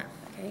morning, ma'am.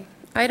 Okay.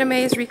 Item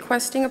A is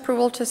requesting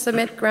approval to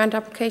submit grant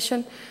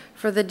application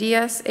for the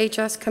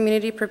DSHS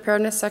Community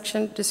Preparedness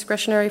Section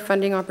discretionary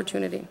funding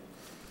opportunity.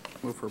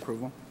 Move for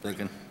approval.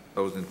 Second.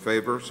 Those in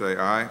favor, say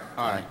aye.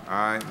 Aye.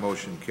 Aye,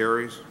 motion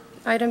carries.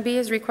 Item B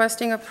is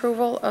requesting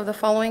approval of the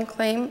following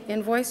claim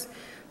invoice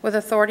with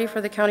authority for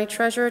the county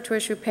treasurer to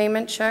issue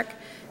payment check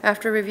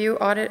after review,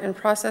 audit, and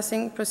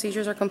processing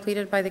procedures are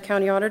completed by the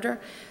county auditor.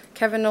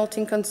 Kevin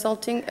Nolting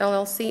Consulting,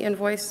 LLC,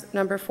 invoice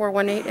number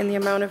 418 in the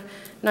amount of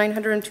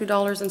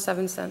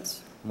 $902.07.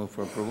 Move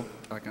for approval.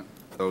 Second.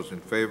 Those in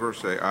favor,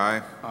 say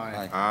aye.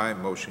 Aye. Aye,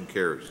 motion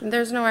carries. And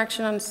there's no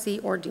action on C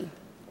or D.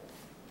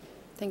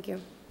 Thank you.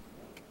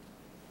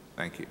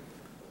 Thank you.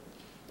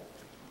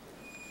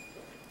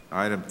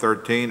 Item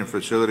 13,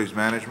 Facilities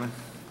Management.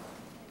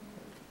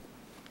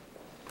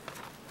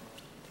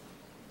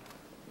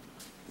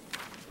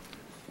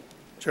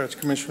 Judge,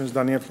 Commissioners,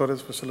 Daniel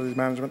Flores, Facilities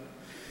Management.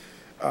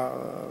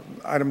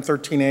 Item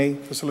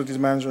 13A, Facilities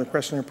Management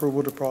requesting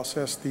approval to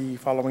process the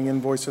following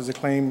invoice as a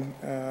claim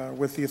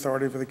with the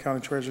authority for the county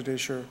treasurer to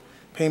issue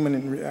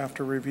payment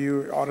after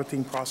review,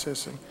 auditing,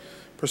 processing.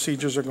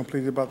 Procedures are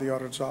completed by the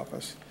auditor's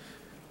office.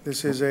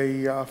 This is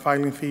a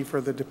filing fee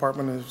for the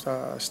Department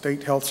of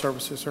State Health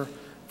Services, sir,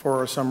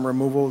 for some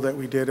removal that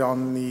we did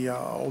on the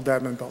old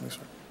admin building, sir.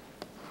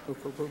 Move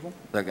for approval.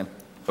 Second.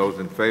 Those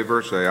in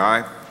favor, say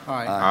aye.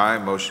 Aye. Aye,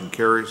 motion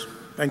carries.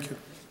 Thank you.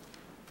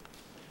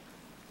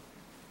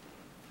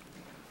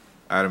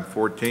 Item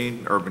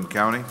 14, Urban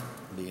County.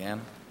 Deanna.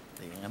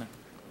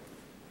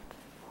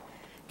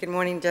 Good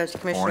morning, Judge,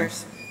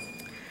 Commissioners.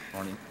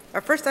 Morning.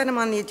 Our first item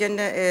on the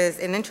agenda is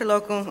an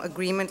interlocal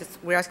agreement.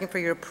 We're asking for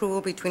your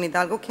approval between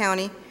Hidalgo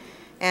County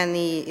and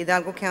the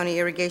Hidalgo County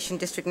Irrigation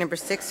District Number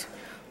 6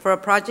 for a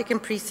project in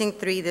Precinct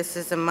 3. This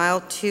is a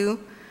Mile 2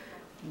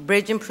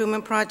 bridge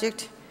improvement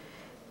project,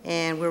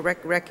 and we're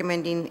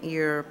recommending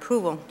your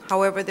approval.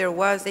 However, there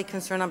was a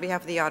concern on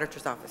behalf of the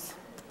auditor's office.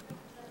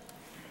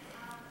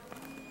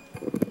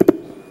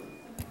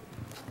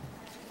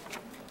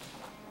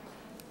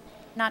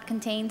 Not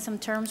contain some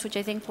terms which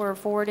I think were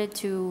forwarded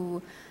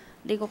to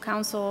legal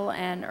counsel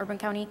and Urban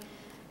County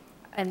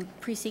and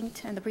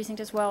precinct, and the precinct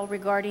as well,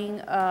 regarding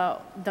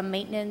the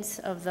maintenance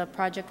of the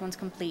project once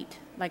complete,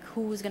 like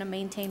who's going to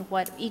maintain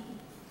what,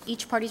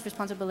 each party's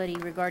responsibility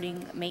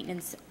regarding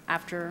maintenance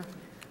after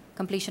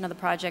completion of the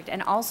project.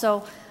 And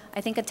also,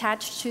 I think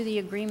attached to the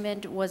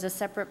agreement was a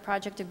separate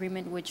project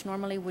agreement, which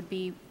normally would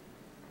be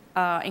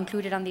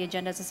included on the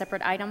agenda as a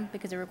separate item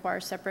because it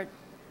requires separate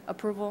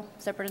approval,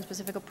 separate and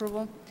specific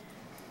approval.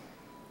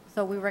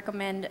 So we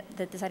recommend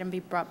that this item be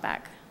brought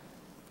back.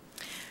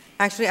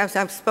 Actually,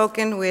 I've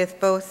spoken with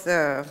both,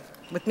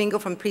 with Mingo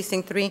from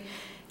Precinct 3,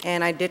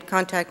 and I did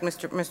contact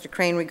Mr.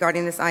 Crane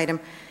regarding this item.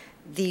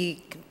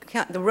 The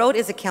road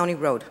is a county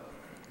road.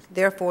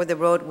 Therefore, the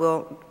road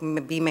will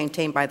be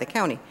maintained by the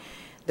county.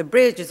 The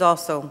bridge is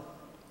also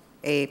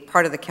a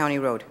part of the county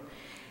road.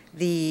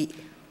 The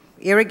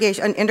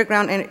irrigation,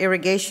 underground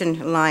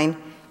irrigation line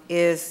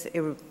is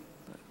the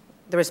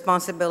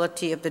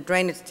responsibility of the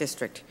drainage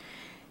district.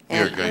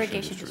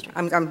 Irrigation district.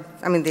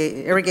 I mean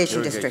the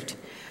irrigation district.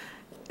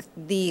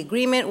 The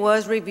agreement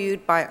was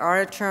reviewed by our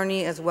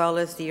attorney as well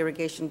as the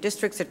irrigation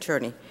district's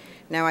attorney.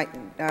 Now,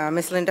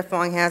 Ms. Linda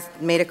Fong has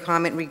made a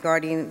comment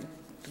regarding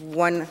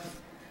one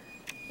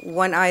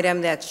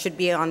item that should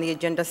be on the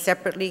agenda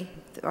separately,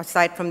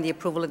 aside from the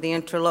approval of the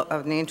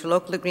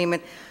interlocal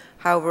agreement.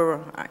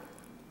 However,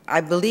 I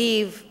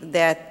believe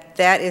that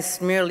that is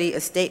merely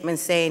a statement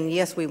saying,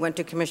 yes, we went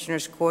to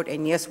Commissioner's Court,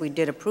 and yes, we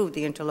did approve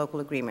the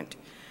interlocal agreement.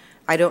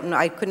 I don't know,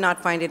 I could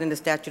not find it in the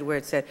statute where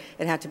it said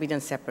it had to be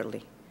done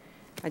separately.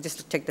 I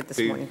just checked it this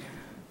morning.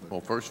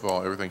 Well, first of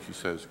all, everything she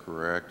says is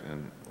correct,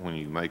 and when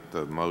you make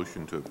the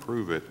motion to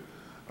approve it,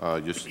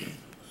 just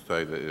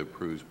say that it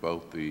approves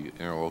both the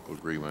interlocal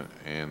agreement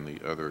and the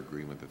other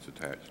agreement that's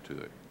attached to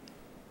it.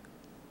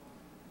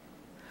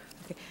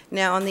 Okay.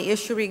 Now, on the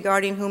issue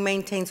regarding who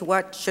maintains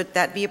what, should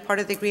that be a part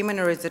of the agreement,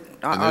 or is it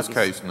obvious? In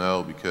this case,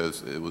 no,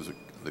 because it was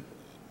you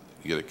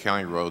get a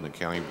county road and a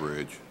county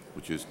bridge,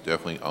 which is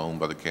definitely owned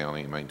by the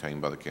county and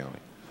maintained by the county.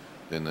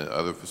 Then the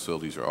other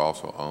facilities are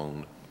also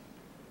owned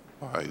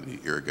by the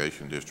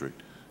irrigation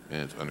district,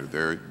 and it's under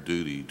their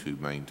duty to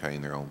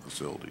maintain their own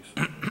facilities.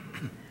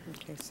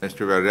 Okay.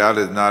 Mr.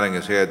 Varela is nodding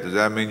his head. Does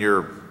that mean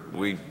you're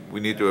we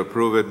need to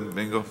approve it,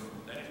 Mingo?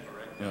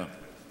 Yeah.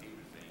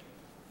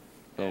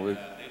 So we,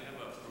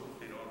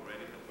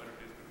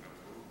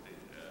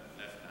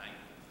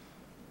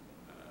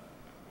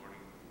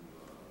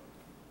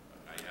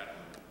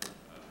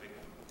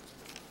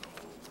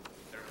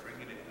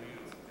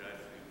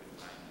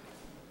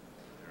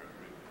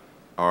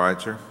 All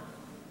right, sir.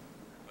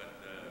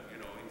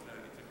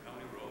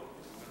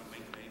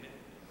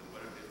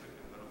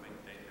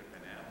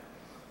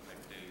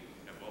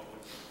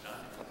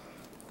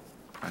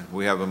 And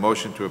we have a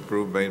motion to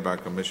approve made by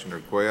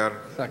Commissioner Cuellar.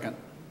 Second.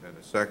 And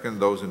a second.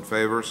 Those in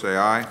favor, say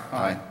aye.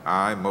 Aye.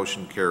 Aye.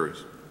 Motion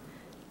carries.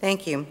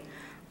 Thank you.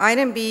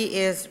 Item B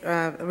is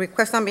a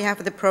request on behalf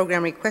of the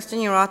program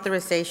requesting your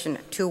authorization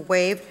to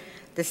waive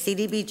the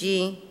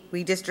CDBG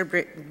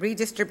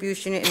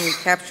redistribution and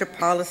recapture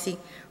policy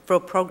for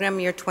program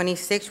year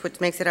 26, which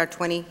makes it our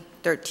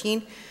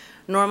 2013.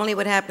 Normally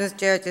what happens,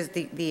 Judge, is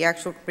the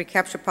actual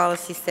recapture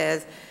policy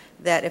says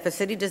that if a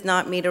city does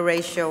not meet a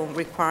ratio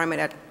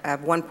requirement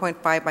at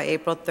 1.5 by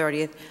April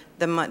 30th,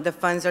 the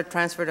funds are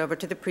transferred over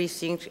to the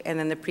precinct, and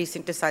then the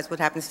precinct decides what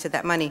happens to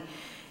that money.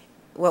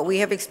 What we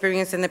have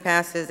experienced in the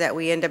past is that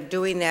we end up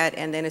doing that,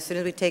 and then as soon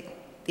as we take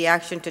the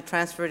action to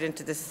transfer it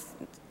into this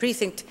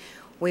precinct,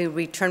 we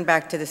return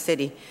back to the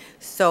city.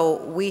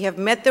 So we have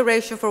met the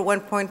ratio for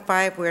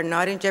 1.5. We're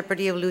not in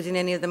jeopardy of losing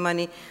any of the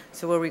money,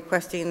 so we're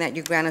requesting that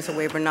you grant us a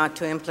waiver not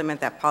to implement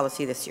that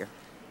policy this year.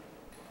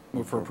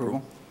 Move for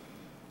approval.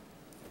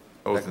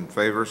 Those in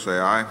favor, say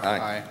aye.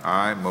 Aye.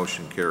 Aye.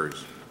 Motion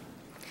carries.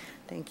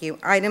 Thank you.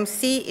 Item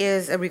C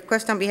is a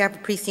request on behalf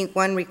of Precinct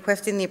 1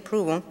 requesting the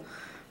approval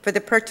for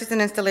the purchase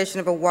and installation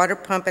of a water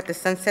pump at the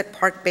Sunset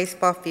Park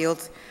baseball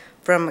fields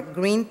from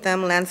Green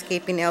Thumb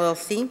Landscaping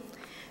LLC.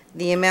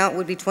 The amount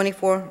would be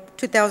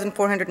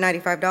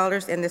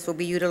 $2,495, and this will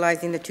be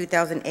utilizing the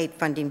 2008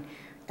 funding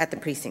at the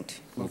precinct.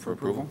 Move for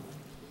approval.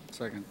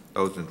 Second.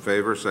 Those in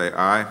favor, say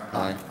aye.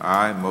 Aye.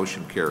 Aye.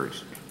 Motion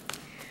carries.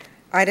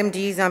 Item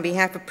D is on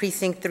behalf of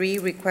Precinct 3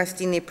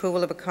 requesting the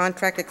approval of a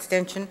contract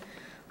extension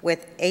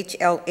with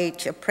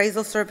HLH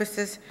Appraisal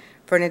Services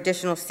for an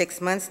additional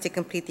 6 months to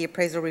complete the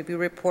appraisal review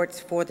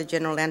reports for the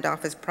General Land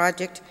Office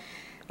project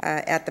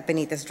at the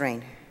Benitez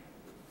Drain.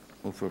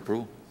 move for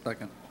approval.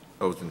 Second.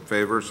 Those in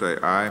favor, say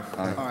aye.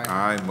 Aye.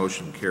 Aye.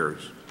 Motion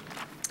carries.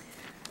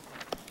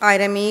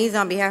 Item E is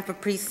on behalf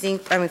of the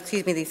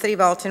City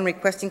of Alton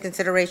requesting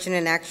consideration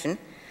and action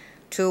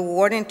to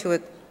award and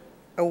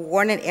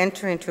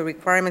enter into a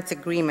requirements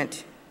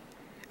agreement.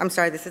 I'm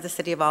sorry, this is the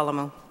City of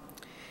Alamo.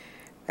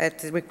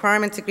 It's a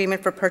requirements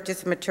agreement for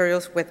purchase of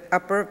materials with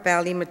Upper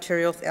Valley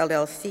Materials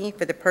LLC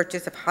for the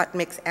purchase of hot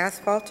mix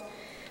asphalt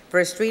for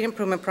a street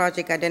improvement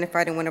project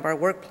identified in one of our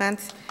work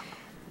plans.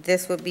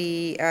 This will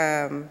be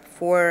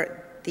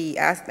for the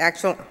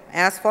actual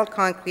asphalt,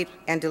 concrete,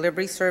 and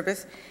delivery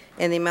service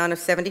in the amount of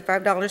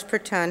 $75 per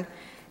ton,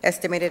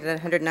 estimated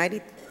at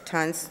 190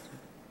 tons,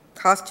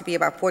 cost to be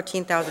about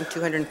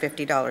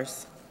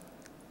 $14,250.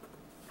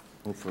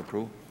 Move for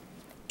approval.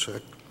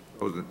 Check.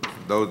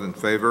 Those in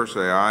favor,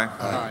 say aye.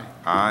 Aye.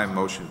 Aye.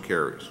 Motion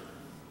carries.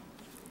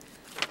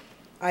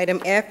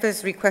 Item F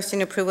is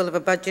requesting approval of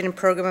a budget and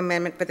program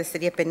amendment for the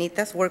City of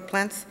Benitez work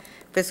plans,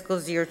 fiscal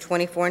year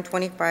 24 and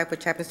 25,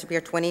 which happens to be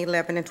our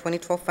 2011 and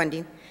 2012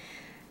 funding.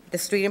 The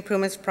street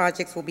improvements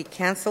projects will be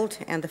canceled,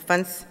 and the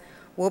funds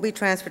will be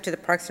transferred to the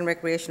Parks and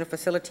Recreational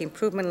Facility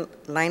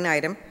Improvement line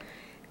item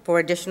for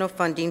additional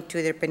funding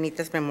to the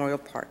Benitez Memorial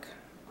Park.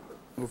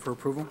 Move for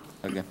approval.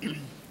 Again.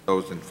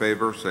 Those in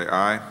favor, say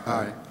aye.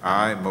 Aye.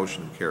 Aye.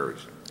 Motion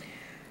carries.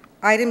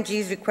 Item G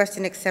is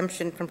requesting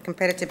exemption from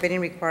competitive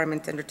bidding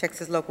requirements under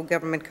Texas Local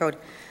Government Code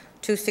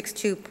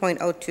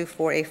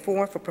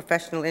 262.024A4 for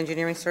professional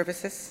engineering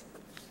services.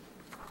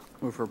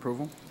 Move for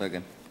approval.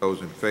 Second. Those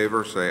in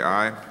favor, say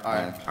aye.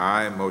 Aye.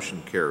 Aye.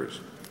 Motion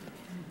carries.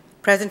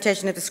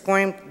 Presentation of the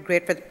scoring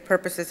grid for the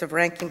purposes of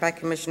ranking by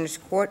Commissioners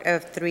Court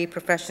of 3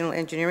 professional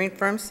engineering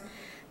firms.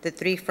 The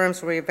 3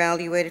 firms were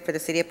evaluated for the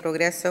City of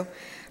Progreso: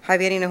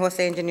 Javier Hinojosa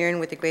Engineering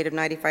with a grade of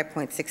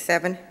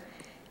 95.67,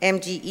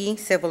 MGE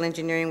Civil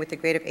Engineering with a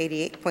grade of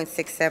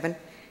 88.67,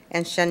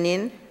 and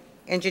Shanin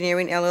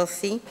Engineering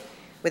LLC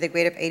with a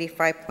grade of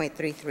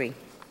 85.33.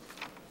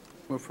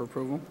 Move for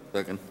approval.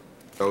 Second.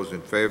 Those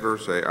in favor,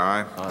 say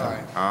aye.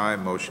 Aye. Aye.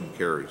 Motion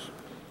carries.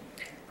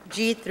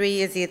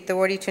 G3 is the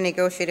authority to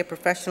negotiate a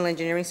professional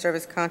engineering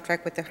service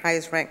contract with the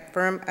highest ranked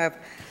firm of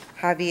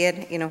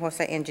Javier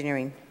Hinojosa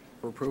Engineering.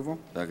 For approval.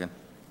 Second.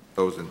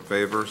 Those in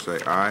favor, say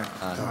aye.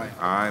 Aye.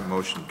 Aye.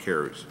 Motion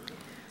carries.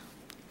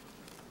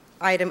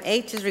 Item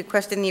H is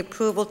requesting the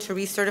approval to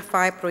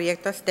recertify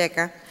Proyecto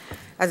Azteca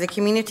as a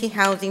community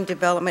housing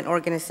development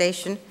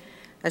organization,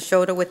 a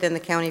SHODA within the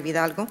County of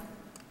Hidalgo.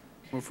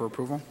 Move for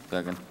approval.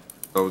 Second.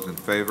 Those in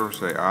favor,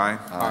 say aye.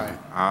 Aye.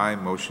 Aye.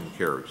 Motion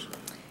carries.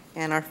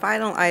 And our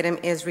final item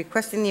is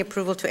requesting the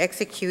approval to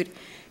execute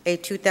a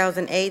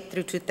 2008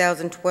 through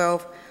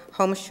 2012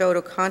 home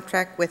SHODA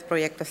contract with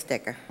Proyecto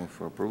Azteca. Move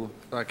for approval.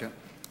 Second.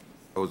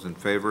 Those in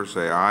favor,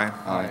 say aye.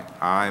 Aye.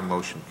 Aye.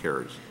 Motion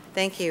carries.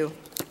 Thank you.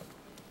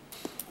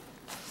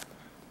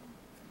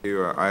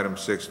 Item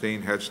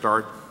 16, Head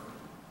Start.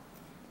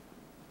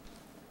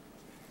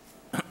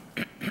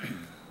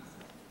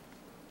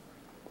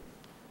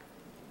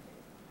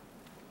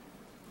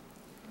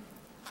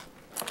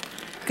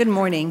 Good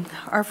morning.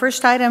 Our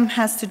first item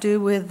has to do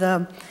with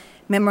the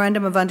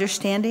Memorandum of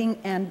Understanding,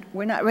 and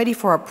we're not ready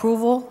for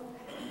approval.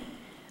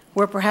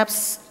 We're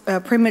perhaps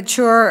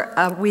premature.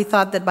 We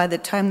thought that by the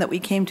time that we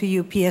came to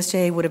you,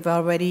 PSJ would have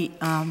already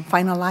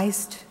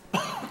finalized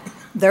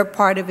their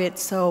part of it,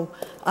 so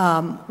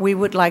we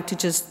would like to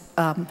just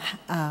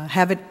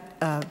have it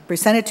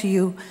presented to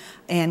you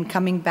and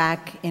coming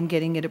back and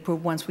getting it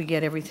approved once we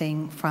get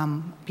everything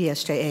from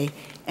PSJA,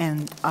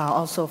 and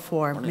also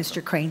for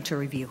Mr. Crane to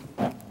review.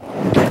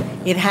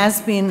 It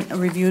has been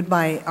reviewed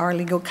by our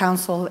legal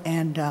counsel,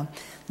 and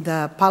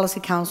the Policy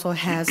Council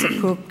has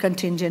approved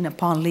contingent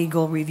upon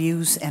legal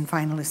reviews and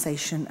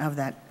finalization of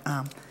that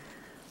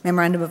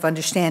Memorandum of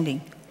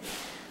Understanding.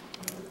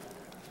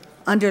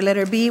 Under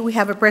letter B, we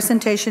have a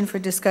presentation for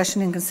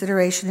discussion and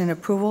consideration and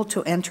approval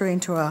to enter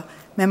into a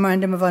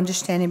Memorandum of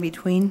Understanding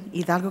between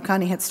Hidalgo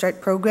County Head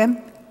Start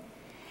Program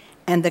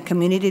and the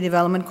Community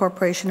Development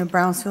Corporation of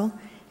Brownsville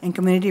and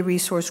Community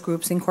Resource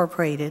Groups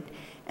Incorporated,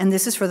 and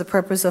this is for the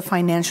purpose of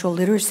financial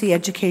literacy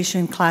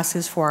education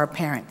classes for our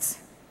parents.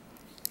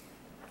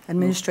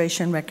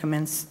 Administration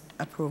recommends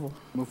approval.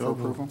 Move for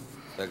approval.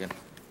 Second.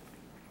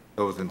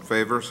 Those in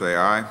favor, say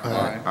aye.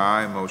 Aye.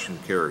 Aye, motion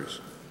carries.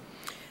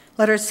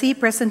 Letter C,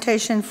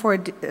 presentation for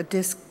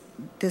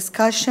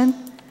discussion,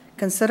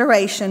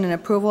 consideration, and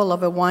approval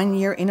of a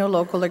one-year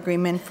interlocal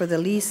agreement for the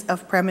lease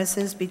of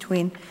premises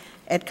between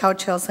Edcow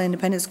Chelsea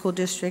Independent School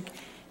District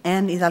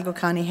and Hidalgo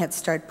County Head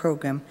Start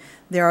Program.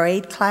 There are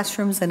 8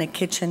 classrooms and a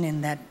kitchen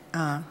in that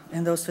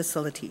in those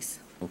facilities.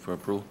 Move for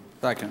approval.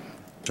 Second.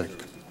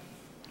 Second.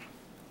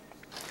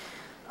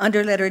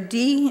 Under letter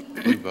D,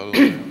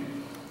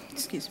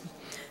 excuse me.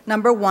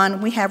 Number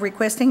 1, we have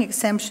requesting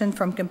exemption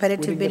from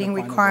competitive bidding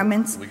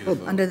requirements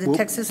under the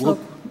Texas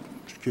local.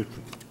 Excuse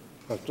me.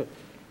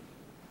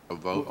 A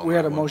vote. We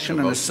had a motion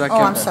and a second.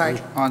 Oh, I'm sorry.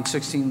 On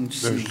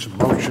 16C. There's a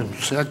motion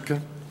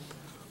second.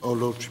 All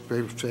those in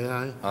favor say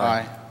aye.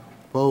 Aye.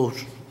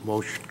 Opposed?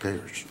 Motion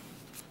carries.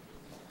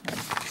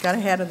 Got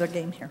ahead of the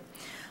game here.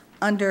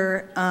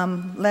 Under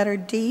letter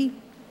D,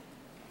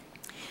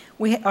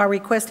 we are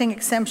requesting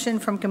exemption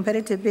from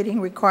competitive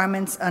bidding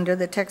requirements under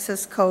the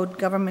Texas Code,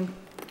 Government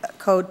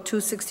Code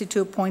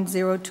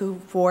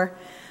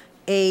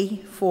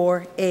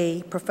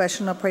 262.024A4A,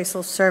 Professional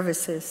Appraisal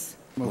Services.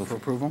 Move for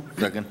approval.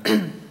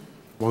 Second.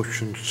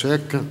 Motion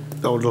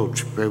second. All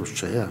those in favor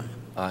say aye.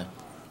 Aye.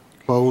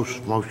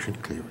 Opposed? Motion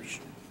carries.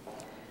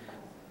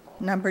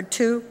 Number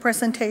 2,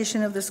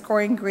 presentation of the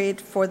scoring grid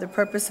for the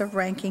purpose of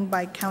ranking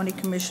by county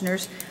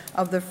commissioners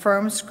of the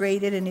firms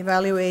graded and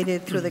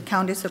evaluated through the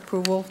county's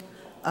approved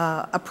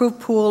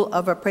pool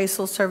of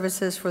appraisal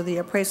services for the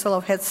appraisal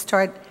of Head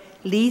Start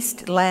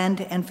leased land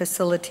and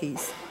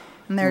facilities.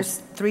 And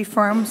there's 3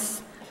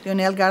 firms,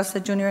 Leonel Garza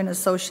Jr. and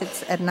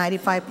Associates at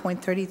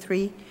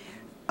 95.33,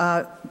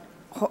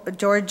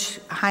 George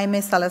Jaime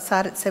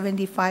Salazar at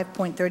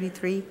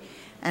 75.33,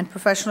 and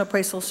Professional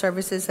Appraisal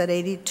Services at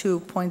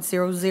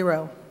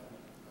 82.00.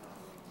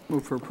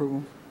 Move for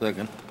approval.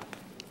 Second.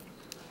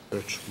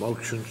 There's a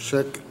motion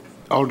second.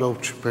 All those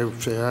in favor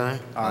say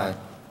aye. Aye.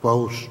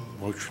 Opposed?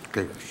 Motion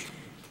carries.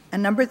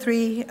 And number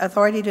 3,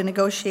 authority to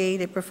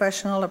negotiate a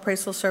professional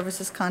appraisal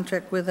services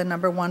contract with the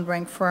number 1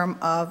 ranked firm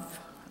of,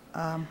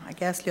 I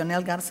guess,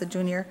 Leonel Garza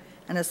Jr.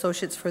 and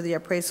Associates for the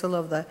appraisal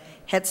of the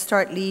Head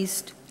Start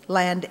leased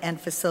land and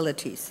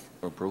facilities.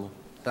 For approval.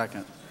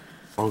 Second.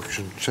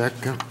 Motion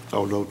second.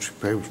 All those in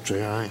favor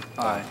say aye.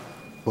 Aye.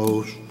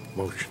 Opposed?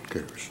 Motion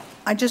carries.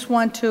 I just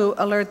want to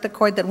alert the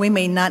court that we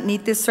may not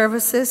need these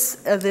services.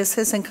 This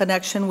is in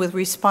connection with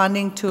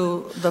responding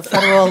to the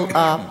federal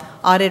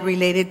audit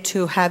related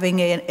to having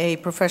a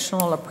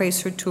professional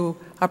appraiser to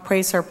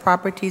appraise our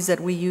properties that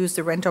we use,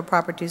 the rental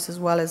properties, as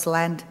well as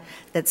land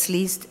that's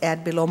leased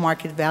at below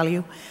market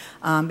value,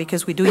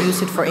 because we do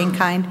use it for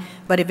in-kind,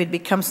 but if it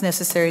becomes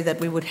necessary, that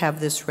we would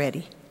have this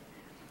ready.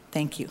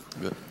 Thank you.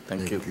 Good.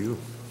 Thank you.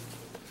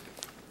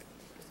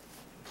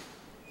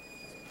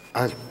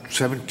 Item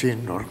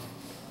 17, Norm.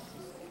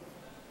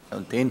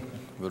 17.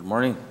 Good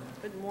morning.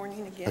 Good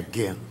morning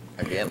Again.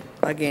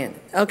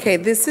 Okay,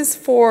 this is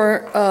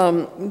for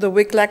the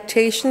WIC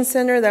Lactation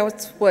Center. That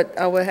was what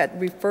I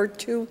had referred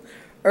to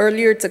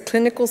earlier. It's a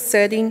clinical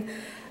setting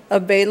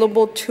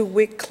available to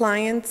WIC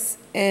clients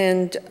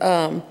and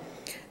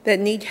that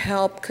need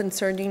help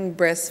concerning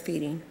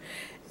breastfeeding.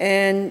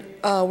 And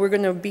we're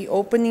going to be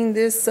opening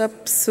this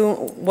up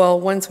soon, well,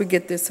 once we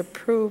get this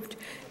approved.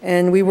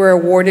 And we were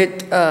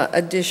awarded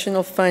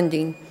additional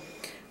funding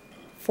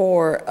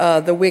for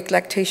the WIC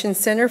Lactation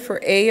Center for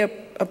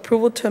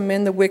approval to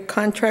amend the WIC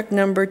contract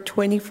number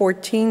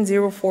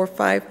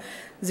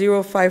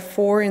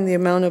 2014-045-054 in the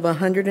amount of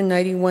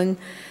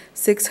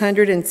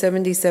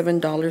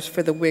 $191,677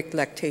 for the WIC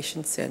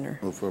Lactation Center.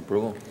 Move for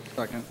approval.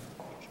 Second.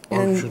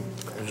 Motion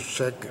and a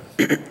second.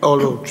 All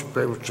those in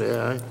favor say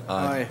aye.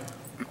 Aye.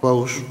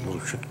 Opposed?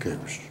 Motion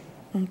carries.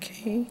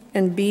 Okay.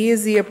 And B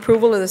is the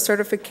approval of the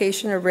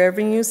certification of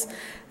revenues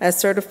as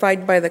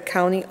certified by the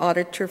county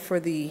auditor for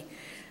the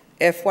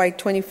FY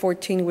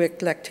 2014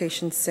 WIC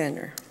Lactation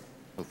Center.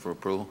 Move for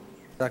approval.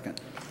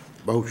 Second.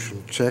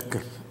 Motion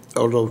second.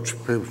 All those in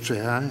favor say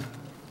aye.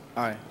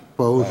 Aye.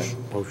 Opposed?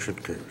 Motion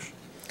carries.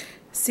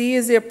 C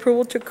is the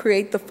approval to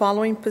create the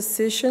following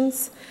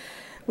positions.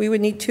 We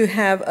would need to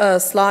have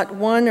slot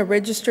 1, a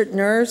registered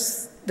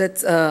nurse,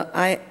 that's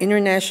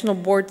International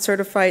Board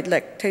Certified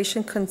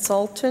Lactation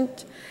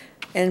Consultant,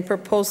 and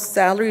proposed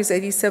salary is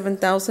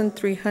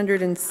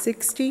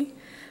 $87,360.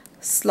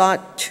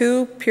 Slot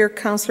 2, Peer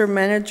Counselor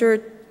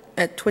Manager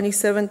at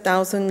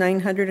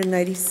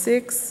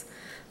 $27,996.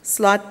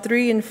 Slot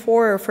 3 and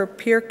 4 are for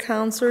peer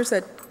counselors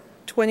at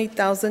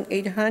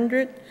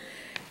 $20,800.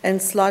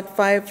 And slot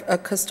 5, a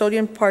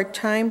custodian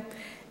part-time,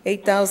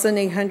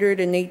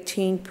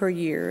 $8,818 per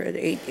year at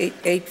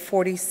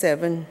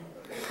 $847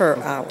 per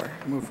hour.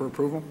 Move for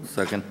approval.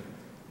 Second.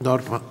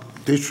 Norma,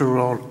 these are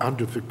all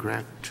under the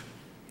grant.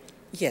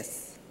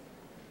 Yes.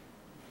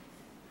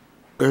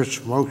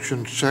 There's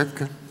motion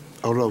second.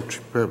 All those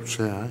in favor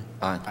say aye.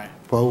 Aye.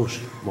 Opposed?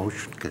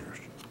 Motion carries.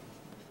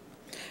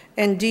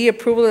 And D,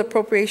 approval of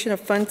appropriation of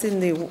funds in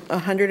the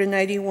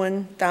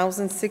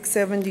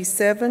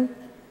 $191,677.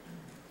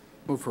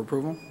 Move for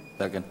approval.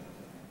 Second.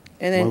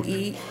 And then Motion-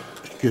 E,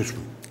 Excuse me.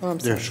 Oh, I'm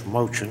sorry. There's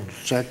motion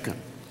second.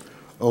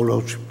 All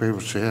those in favor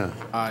say aye.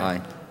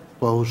 Aye.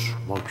 Opposed?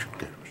 Motion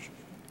carries.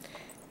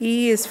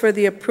 E is for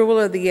the approval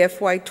of the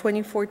FY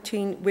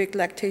 2014 WIC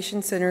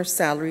Lactation Center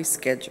salary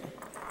schedule.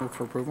 Move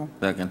for approval.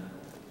 Second.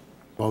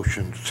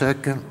 Motion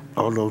second.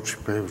 All those in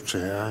favor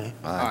say aye.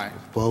 Aye.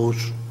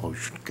 Opposed?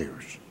 Motion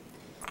carries.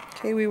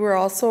 Okay, we were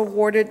also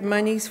awarded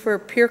monies for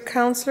peer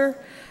counselor,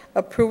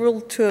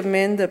 approval to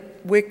amend the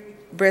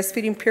WIC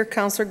breastfeeding peer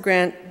counselor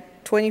grant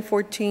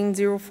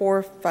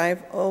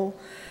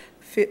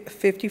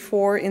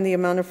 2014-045054 in the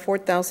amount of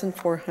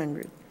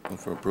 $4,400. Move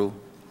for approval.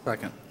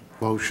 Second.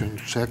 Motion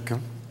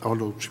second. All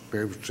those in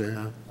favor say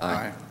aye.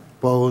 Aye.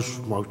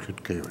 Opposed? Motion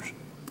carries.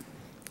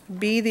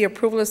 B, the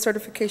approval of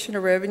certification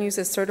of revenues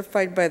as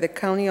certified by the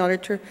county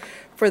auditor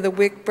for the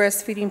WIC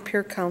breastfeeding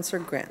peer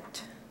counselor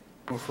grant.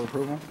 Move for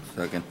approval.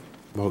 Second.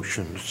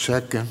 Motion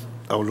second.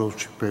 All those in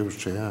favor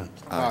say aye.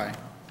 Aye.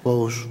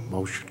 Opposed?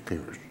 Motion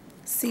carries.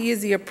 C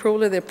is the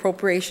approval of the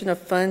appropriation of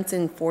funds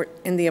in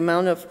the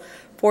amount of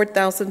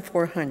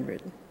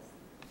 $4,400.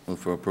 Move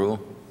for approval.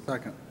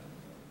 Second.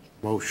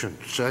 Motion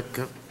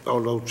second.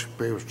 All those in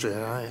favor say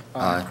aye.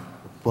 Aye.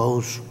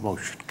 Opposed?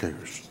 Motion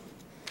carries.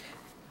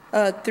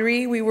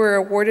 3, we were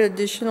awarded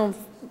additional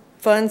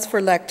funds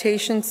for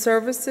lactation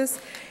services.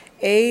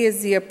 A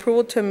is the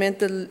approval to amend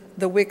the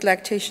WIC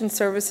Lactation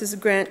Services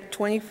Grant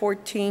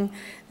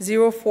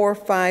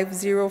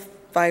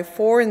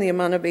 2014-045054 in the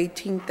amount of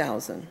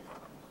 $18,000.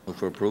 Move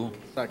for approval.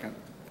 Second.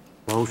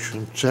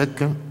 Motion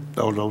second.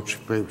 All those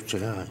in favor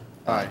say aye.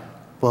 Aye.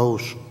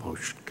 Opposed?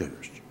 Motion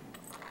carries.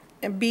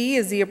 And B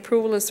is the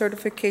approval of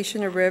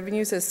certification of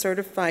revenues as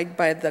certified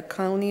by the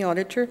county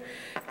auditor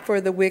for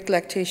the WIC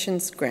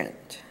Lactations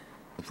Grant.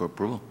 Move for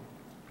approval.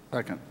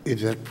 Second.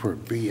 Is that for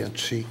B and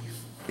C?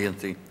 B and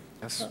C.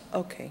 Yes.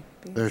 Okay.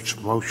 There's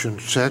motion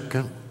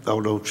second.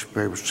 All those in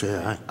favor say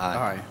aye.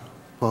 Aye.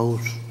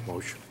 Opposed?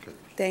 Motion carries.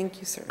 Thank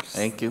you, sir.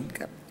 Thank you.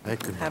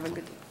 Thank you. Have a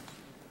good day.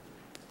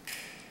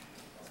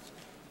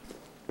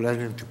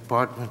 Planning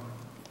Department,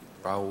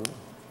 Raul.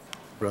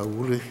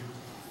 Raul.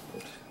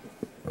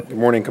 Good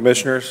morning,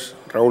 Commissioners.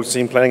 Raul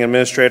Sin, Planning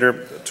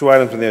Administrator. 2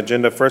 items on the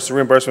agenda. First, the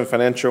reimbursement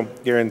financial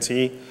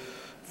guarantee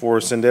for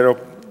Sendero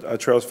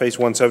Trails Phase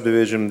 1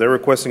 subdivision. They're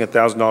requesting a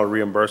 $1,000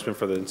 reimbursement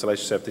for the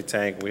installation septic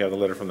tank. We have the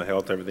letter from the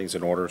health. Everything's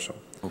in order, so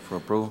Move for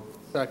approval.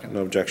 Second.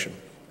 no objection.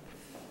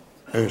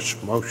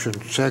 There's motion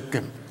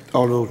second.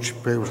 All those in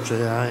favor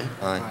say aye.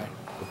 Aye.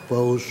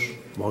 Opposed?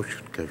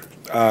 Motion carries.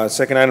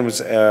 Second item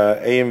is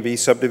AMV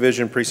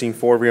subdivision, Precinct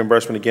 4,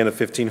 reimbursement again of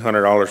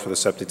 $1,500 for the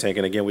septic tank.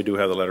 And again, we do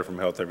have the letter from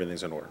health.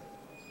 Everything's in order.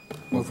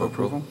 Move for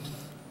approval.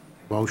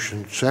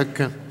 Motion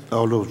second.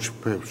 All those in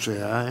favor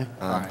say aye.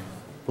 Aye.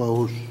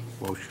 Opposed?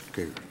 Motion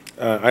carries.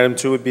 Item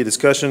 2 would be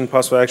discussion,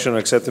 possible action on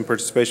accepting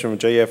participation from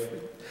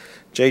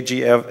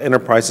JGF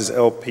Enterprises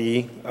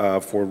LP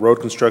for road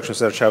construction,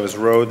 Cesar Chavez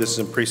Road. This is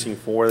in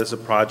Precinct 4. This is a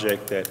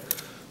project that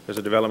there's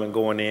a development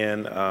going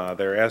in.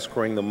 They're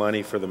escrowing the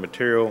money for the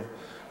material.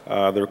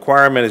 The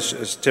requirement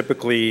is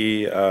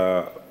typically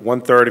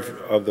 1/3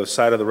 of the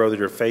side of the road that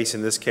you're facing.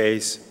 In this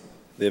case,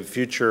 the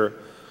future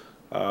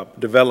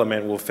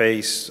development will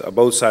face,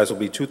 both sides will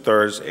be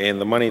 2/3,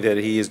 and the money that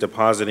he is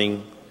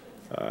depositing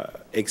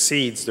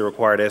exceeds the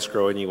required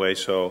escrow anyway,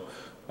 so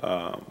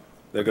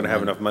they're going to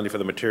have enough money for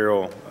the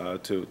material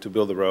to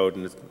build the road,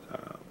 and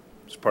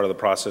it's part of the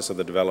process of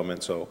the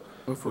development, so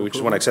we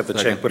just want to accept the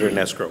check, put it in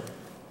escrow.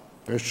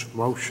 There's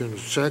motion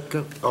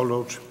second. All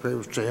those in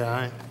favor say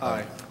aye.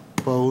 Aye.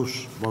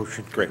 Opposed?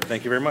 Motion carries. Great,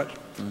 thank you very much.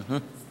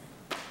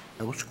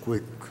 That was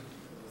quick.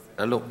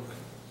 Hello.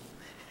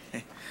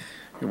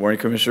 Good morning,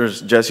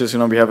 Commissioners. Jesse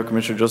Osuna on behalf of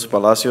Commissioner Joseph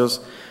Palacios.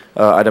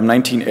 Item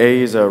 19A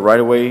is a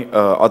right-of-way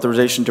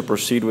authorization to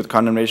proceed with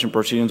condemnation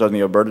proceedings on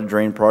the Alberta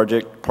Drain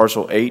Project,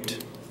 Parcel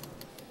 8.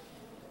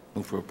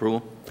 Move for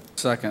approval.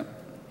 Second.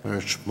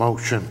 There's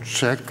motion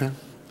second.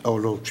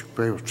 All those in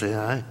favor say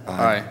aye.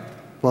 Aye.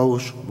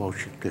 Opposed,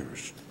 motion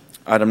carries.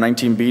 Item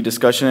 19B,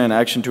 discussion and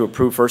action to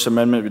approve First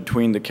Amendment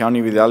between the County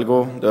of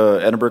Hidalgo,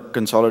 the Edinburgh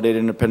Consolidated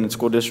Independent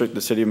School District,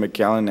 the City of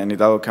McAllen, and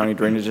Hidalgo County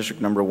Drainage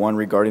District Number 1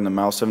 regarding the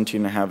Mile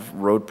 17.5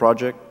 road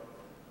project.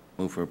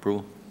 Move for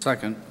approval.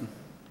 Second.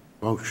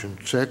 Motion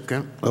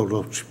second. All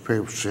those in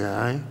favor say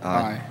aye.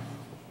 Aye.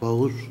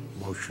 Opposed,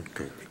 motion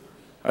carries.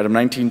 Item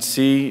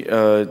 19C,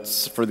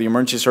 it's for the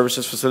Emergency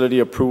Services Facility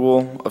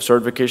approval of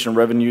certification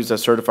revenues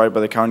as certified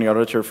by the County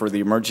Auditor for the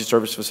Emergency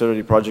Service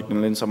Facility project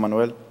in Lynn San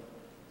Manuel.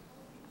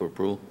 For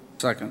approval.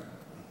 Second.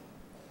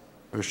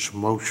 There's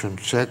motion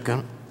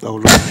second. All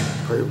those in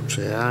favor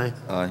say aye.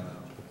 Aye.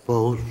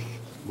 Opposed,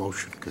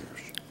 motion carries.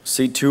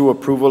 C2,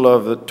 approval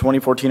of the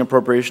 2014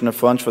 appropriation of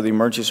funds for the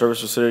Emergency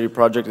Service Facility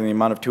project in the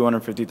amount of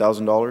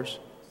 $250,000.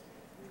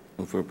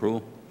 Move for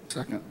approval.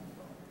 Second.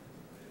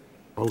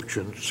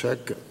 Motion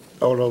second.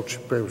 All those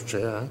in favor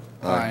say aye.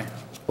 Aye.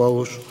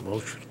 Opposed,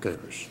 motion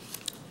carries.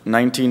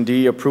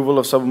 19D, approval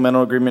of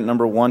supplemental agreement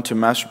number 1 to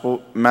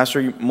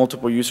master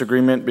multiple use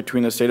agreement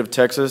between the State of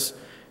Texas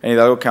and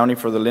Hidalgo County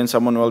for the Lynn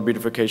San Manuel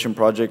beautification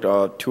project,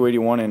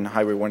 281 and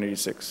Highway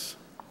 186.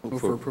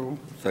 Move for approval.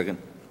 Second.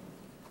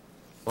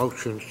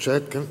 Motion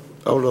second.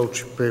 All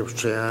those in favor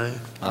say aye.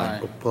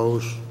 Aye.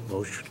 Opposed,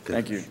 motion carries.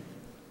 Thank you.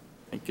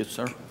 Thank you,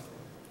 sir.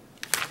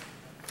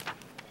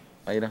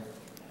 Ida?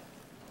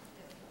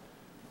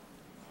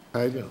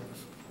 Ida,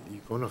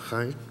 you gonna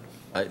hide?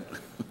 I'll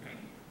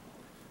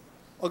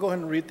go ahead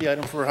and read the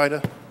item for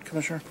Haida,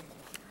 Commissioner.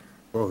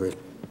 Go ahead.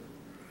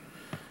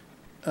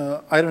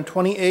 Item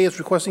 20A is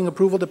requesting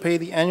approval to pay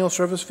the annual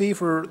service fee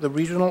for the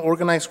Regional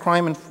Organized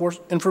Crime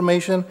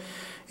Information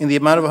in the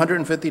amount of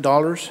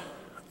 $150,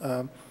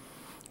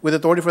 with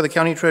authority for the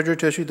county treasurer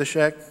to issue the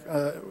check,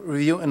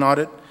 review and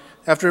audit,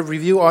 after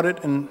review,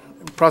 audit, and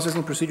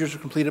processing procedures are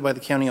completed by the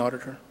county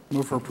auditor.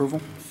 Move for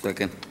approval.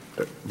 Second.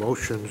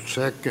 Motion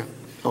second.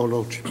 All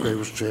those in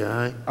favor say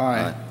aye.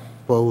 Aye.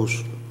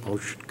 Opposed,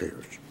 motion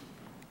carries.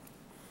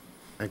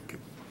 Thank you.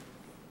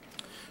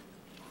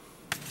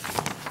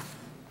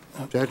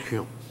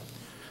 Sergio.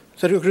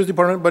 Sergio Cruz,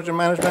 Department of Budget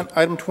Management.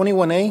 Item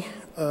 21A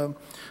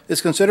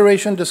is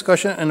consideration,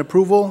 discussion, and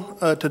approval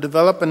to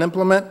develop and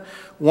implement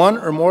one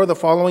or more of the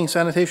following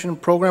sanitation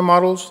program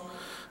models.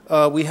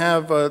 We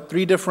have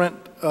 3 different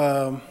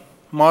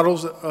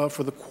models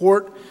for the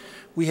court.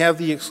 We have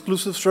the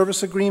exclusive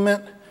service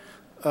agreement,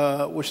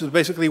 which is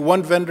basically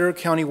one vendor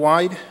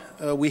countywide.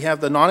 We have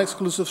the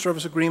non-exclusive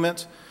service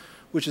agreements,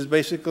 which is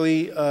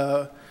basically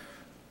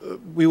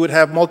we would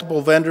have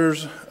multiple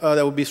vendors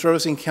that would be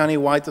servicing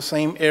countywide the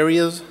same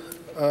areas.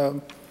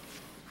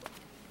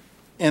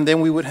 And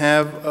then we would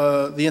have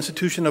the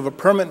institution of a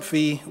permit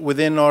fee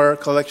within our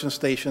collection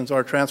stations,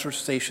 our transfer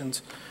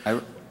stations.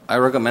 I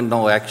recommend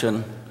no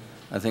action.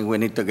 I think we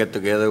need to get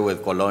together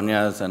with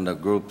Colonias and the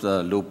groups,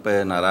 Lupe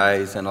and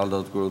Arais and all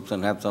those groups,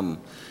 and have some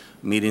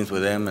meetings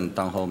with them and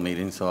town hall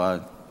meetings. So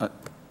I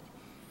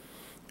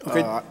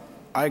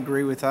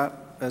agree with that,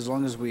 as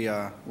long as we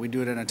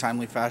do it in a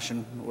timely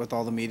fashion with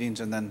all the meetings,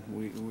 and then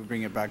we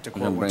bring it back to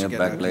court. Bring it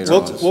back later.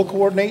 We'll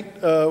coordinate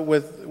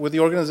with the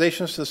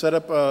organizations to set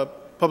up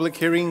public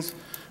hearings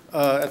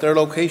at their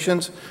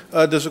locations.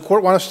 Does the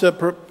court want us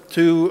to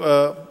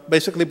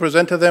basically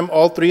present to them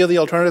all 3 of the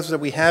alternatives that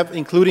we have,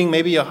 including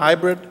maybe a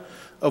hybrid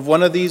of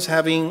one of these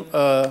having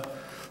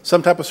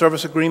some type of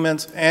service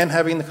agreements and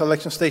having the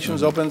collection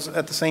stations open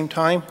at the same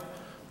time,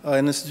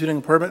 and instituting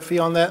a permit fee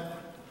on that?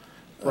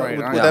 Right.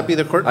 Would that be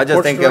the court's I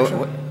just think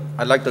direction?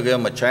 I'd like to give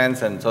them a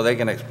chance, and so they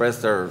can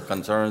express their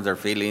concerns, their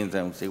feelings,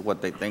 and see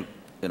what they think,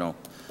 you know.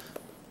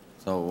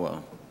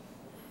 So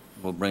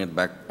we'll bring it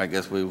back. I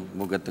guess we'll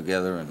get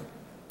together and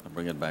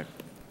bring it back.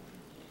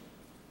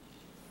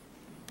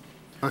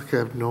 I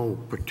have no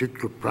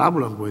particular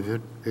problem with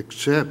it,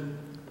 except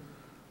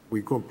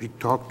we're going to be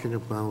talking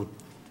about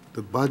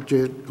the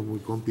budget, and we're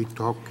going to be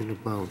talking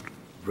about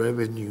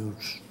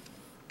revenues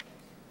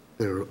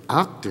that are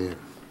out there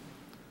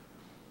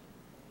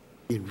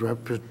in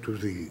reference to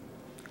the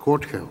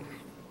courthouse.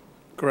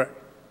 Correct.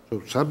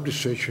 So some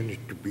decision is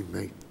to be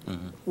made.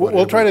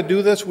 We'll try to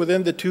do this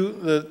within the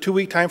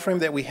two-week time frame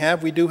that we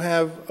have. We do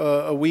have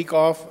a week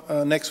off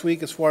next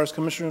week as far as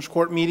Commissioners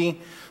Court meeting,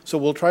 so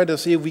we'll try to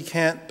see if we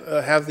can't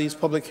have these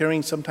public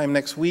hearings sometime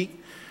next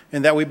week,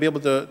 and that we'd be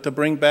able to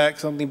bring back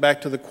something back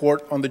to the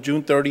court on the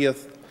June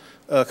 30th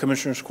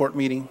Commissioners Court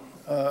meeting.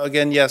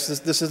 Again, yes,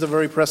 this is a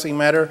very pressing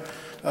matter.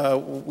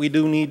 We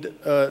do need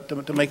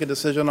to make a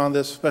decision on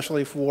this,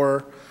 especially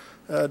for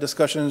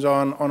discussions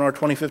on our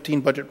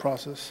 2015 budget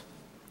process.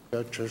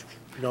 Judge,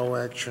 no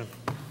action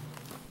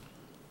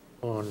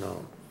on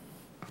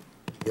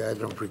the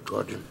item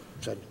regarding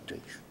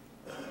sanitation.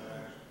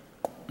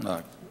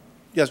 No.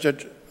 Yes,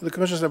 Judge. The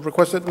commissioners have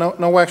requested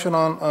no action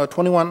on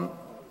 21A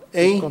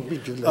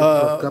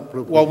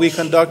while we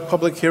conduct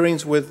public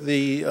hearings with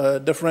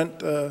the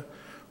different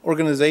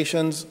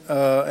organizations,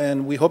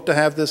 and we hope to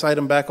have this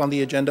item back on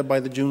the agenda by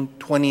the June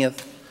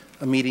 20th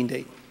meeting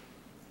date.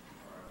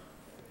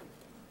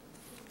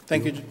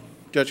 Thank you,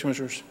 Judge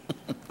Commissioners.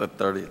 The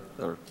 30th,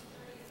 or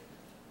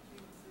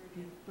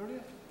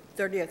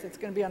 30th, it's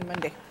going to be on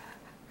Monday.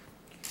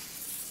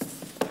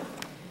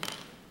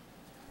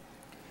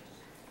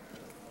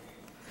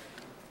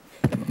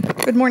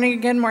 Good morning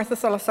again, Martha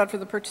Salazar for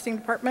the Purchasing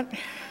Department.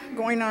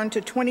 Going on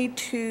to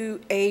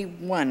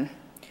 22A1.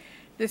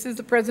 This is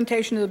the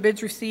presentation of the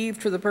bids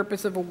received for the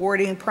purpose of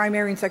awarding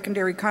primary and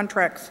secondary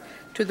contracts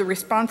to the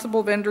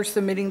responsible vendors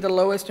submitting the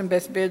lowest and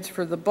best bids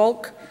for the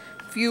bulk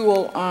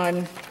fuel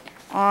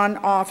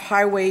on-off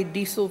highway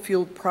diesel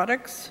fuel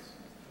products.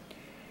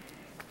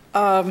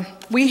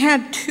 We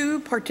had two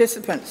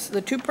participants.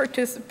 The two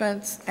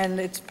participants, and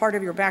it's part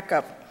of your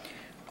backup,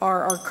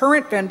 are our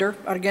current vendor,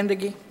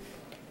 Argüendegui,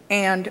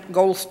 and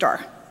Gold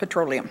Star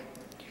Petroleum.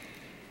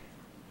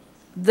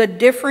 The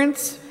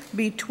difference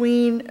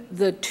between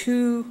the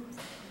two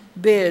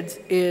bids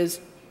is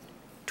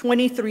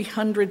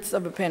 0.23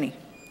 of a penny.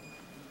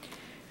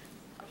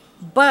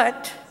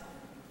 But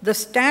the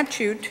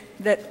statute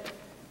that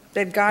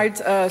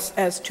guides us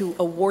as to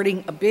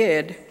awarding a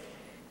bid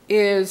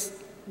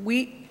is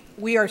we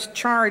are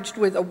charged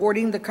with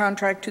awarding the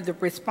contract to the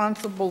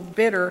responsible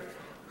bidder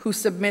who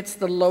submits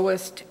the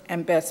lowest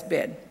and best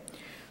bid.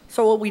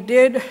 So what we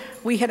did,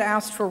 we had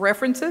asked for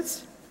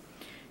references.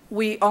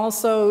 We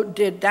also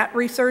did that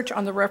research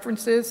on the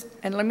references,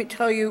 and let me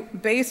tell you,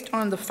 based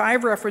on the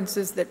 5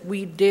 references that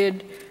we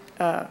did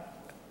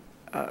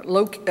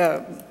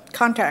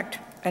contact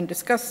and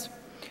discuss,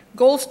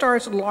 Gold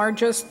Star's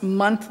largest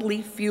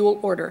monthly fuel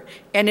order,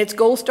 and it's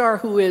Gold Star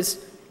who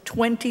is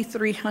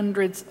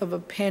 0.23 of a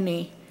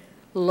penny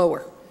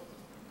lower.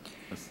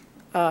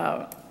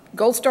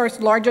 Gold Star's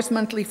largest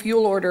monthly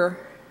fuel order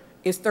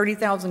is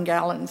 30,000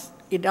 gallons.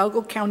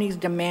 Hidalgo County's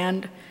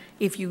demand,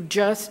 if you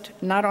just,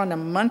 not on a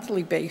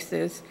monthly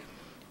basis,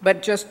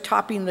 but just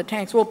topping the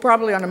tanks, well,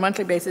 probably on a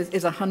monthly basis,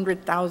 is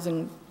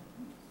 100,000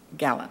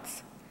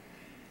 gallons.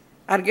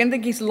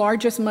 Argüendegui's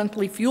largest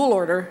monthly fuel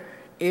order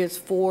is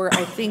for,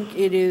 I think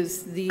it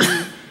is the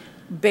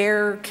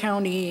Bexar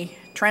County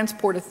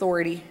Transport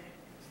Authority,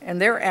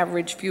 and their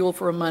average fuel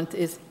for a month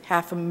is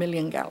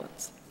 500,000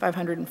 gallons,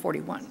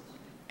 541.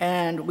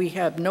 And we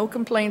have no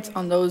complaints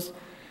on those,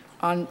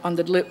 on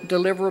the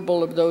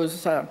deliverable of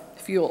those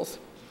fuels.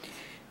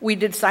 We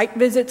did site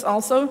visits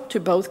also to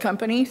both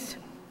companies.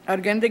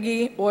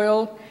 Argüendegui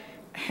Oil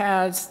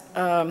has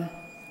a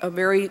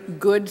very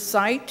good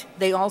site.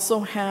 They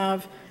also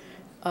have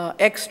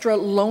extra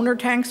loaner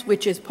tanks,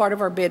 which is part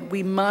of our bid.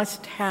 We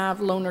must have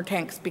loaner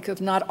tanks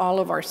because not all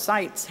of our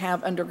sites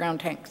have underground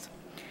tanks.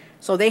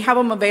 So they have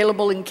them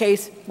available in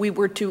case we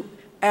were to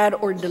add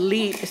or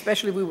delete,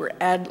 especially if we were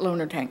to add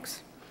loaner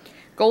tanks.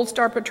 Gold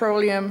Star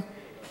Petroleum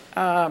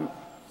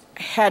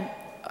had,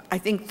 I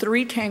think,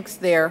 3 tanks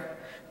there,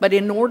 but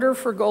in order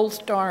for Gold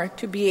Star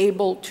to be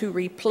able to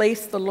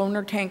replace the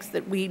loaner tanks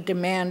that we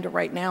demand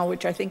right now,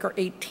 which I think are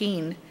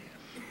 18,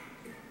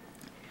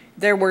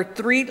 there were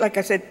 3, like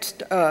I said,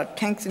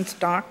 tanks in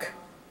stock,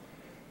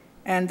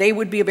 and they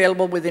would be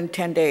available within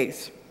 10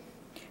 days.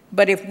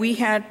 But if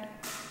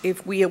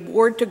we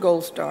award to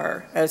Gold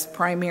Star as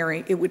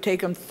primary, it would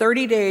take them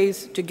 30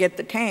 days to get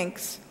the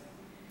tanks,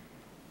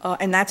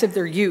 and that's if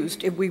they're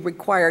used. If we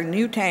require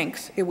new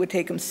tanks, it would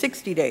take them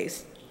 60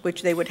 days,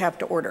 which they would have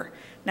to order.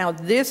 Now,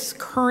 this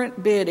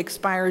current bid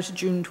expires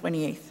June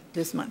 28th,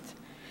 this month.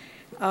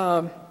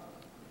 I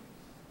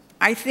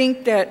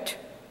think that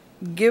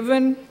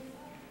given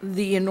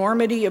the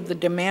enormity of the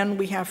demand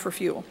we have for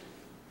fuel,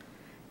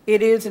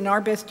 it is in our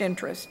best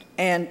interest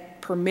and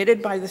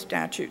permitted by the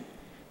statute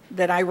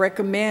that I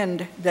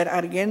recommend that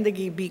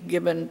Argüendegui be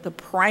given the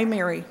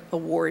primary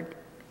award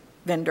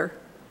vendor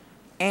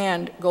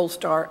and Gold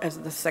Star as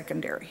the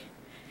secondary.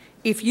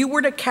 If you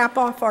were to cap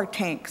off our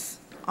tanks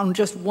on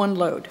just one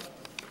load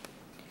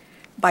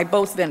by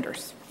both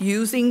vendors,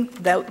 using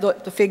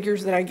the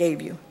figures that I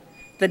gave you,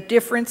 the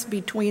difference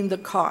between the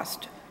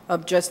cost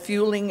of just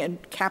fueling and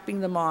capping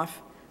them off,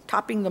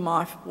 topping them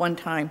off one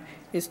time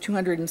is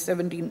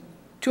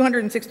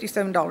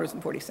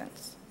 $267.40.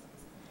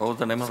 What was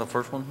the name of the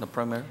first one, the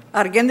primary?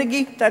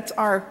 Argüendegui, that's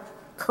our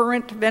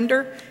current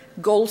vendor.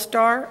 Gold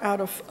Star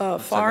out of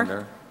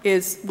FAR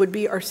would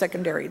be our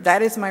secondary.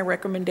 That is my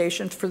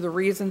recommendation for the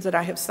reasons that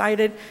I have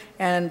cited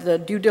and the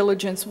due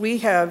diligence we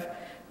have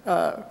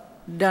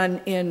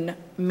done in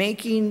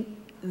making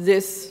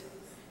this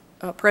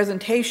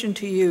presentation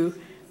to you,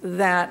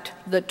 that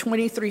the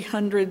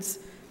 0.23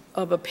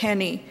 of a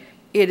penny,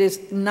 it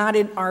is not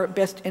in our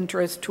best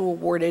interest to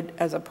award it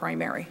as a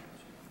primary.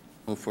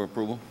 Move for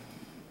approval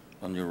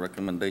on your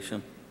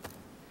recommendation.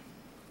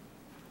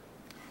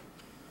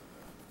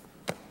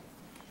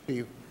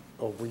 We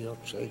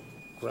don't say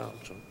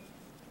grounds.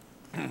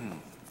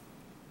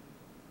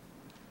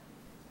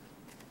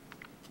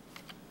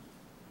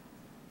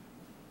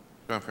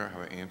 Trying to figure out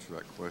how to answer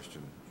that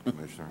question,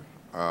 Commissioner.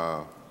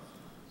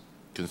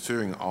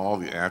 Considering all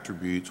the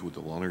attributes with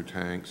the loaner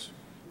tanks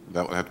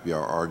That would have to be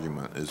our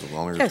argument, is the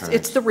longer Yes, tanks.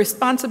 it's the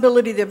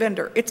responsibility of the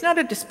vendor. It's not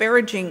a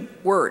disparaging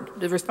word,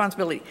 the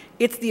responsibility.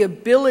 It's the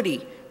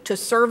ability to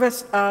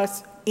service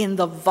us in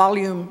the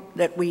volume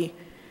that we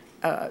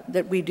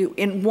do.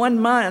 In 1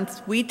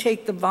 month, we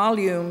take the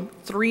volume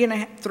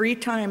 3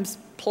 times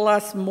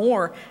plus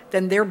more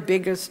than their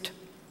biggest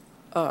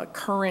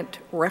current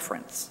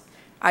reference.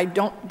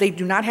 They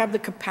do not have the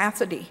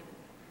capacity.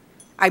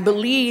 I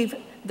believe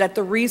that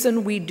the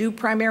reason we do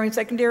primary and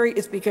secondary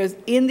is because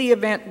in the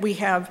event we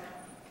have,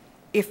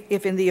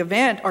 if in the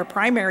event our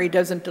primary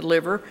doesn't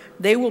deliver,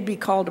 they will be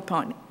called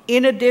upon.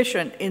 In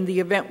addition, in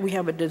the event we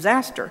have a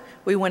disaster,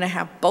 we want to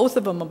have both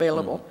of them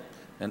available.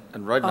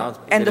 And right now, it's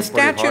And the getting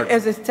pretty statute, hard.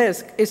 as it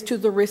says, is to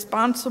the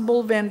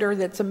responsible vendor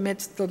that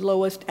submits the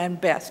lowest and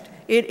best.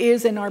 It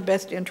is in our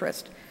best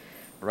interest.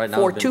 Right now,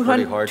 For it's been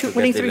pretty hard to get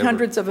 23 delivered.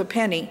 hundredths of a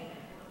penny,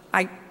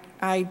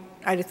 I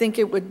think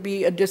it would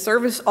be a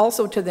disservice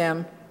also to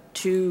them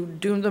to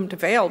doom them to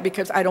fail,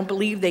 because I don't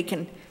believe they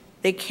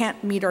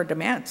can't meet our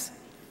demands.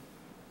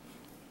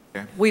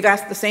 Okay. We've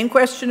asked the same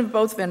question of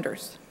both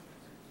vendors.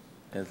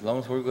 As long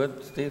as we're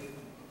good, Steve?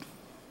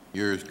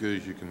 You're as good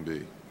as you can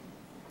be.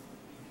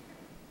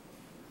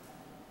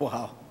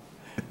 Wow.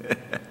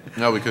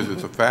 No, because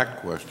it's a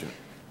fact question.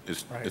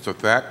 Right. It's a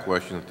fact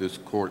question that this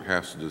court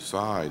has to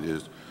decide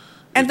is.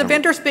 And the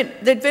vendors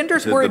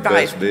were the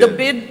best advised. bid? The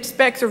bid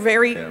specs are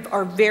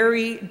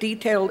very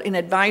detailed in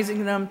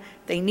advising them.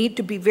 They need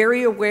to be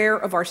very aware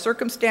of our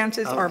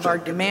circumstances, of our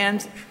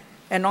demands,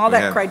 and all We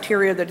that have-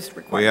 criteria that is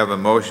required. We have a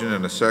motion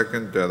and a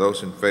second.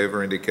 Those in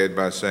favor indicate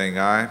by saying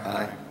aye.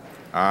 Aye.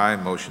 Aye,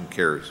 motion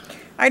carries.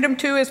 Item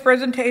 2 is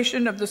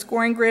presentation of the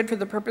scoring grid for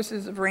the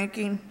purposes of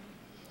ranking.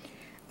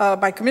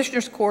 By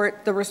Commissioners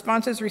Court, the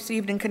responses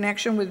received in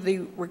connection with the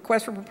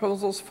request for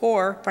proposals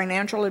for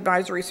financial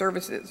advisory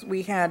services.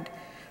 We had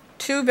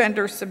 2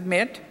 vendors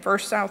submit.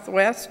 First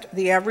Southwest,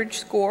 the average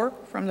score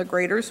from the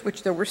graders,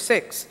 which there were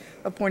 6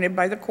 appointed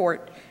by the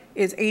court,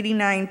 is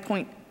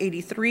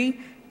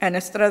 89.83, and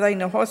Estrada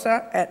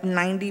Hinojosa at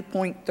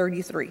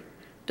 90.33.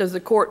 Does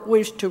the court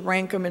wish to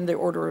rank them in the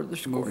order of the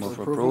scores? Move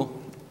for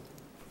approval.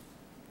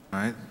 All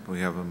right, we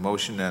have a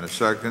motion and a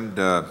second.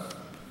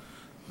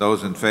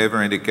 Those in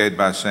favor indicate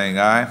by saying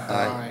aye.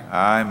 Aye.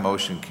 Aye,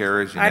 motion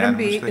carries Item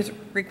B unanimously. is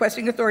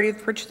requesting authority of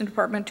the purchasing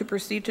department to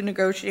proceed to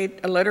negotiate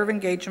a letter of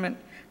engagement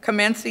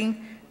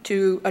commencing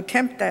to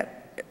attempt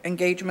that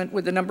engagement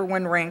with the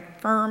 #1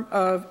 ranked firm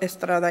of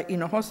Estrada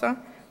Hinojosa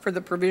for the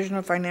provision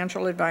of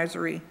financial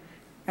advisory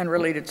and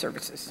related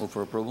services. Move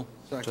for approval.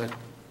 Second.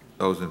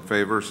 Those in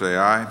favor say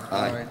aye.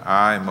 Aye.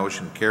 Aye,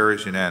 motion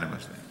carries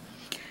unanimously.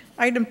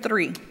 Item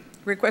 3,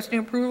 requesting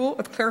approval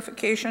of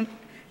clarification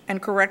and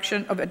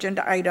correction of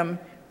agenda item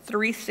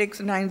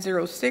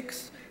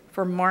 36906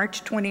 for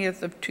March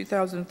 20th of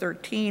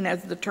 2013,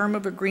 as the term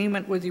of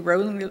agreement was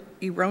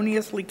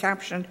erroneously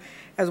captioned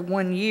as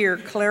 1 year,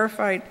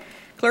 clarifying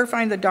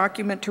the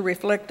document to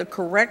reflect the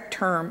correct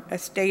term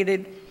as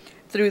stated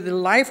through the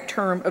life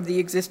term of the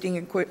existing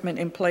equipment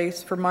in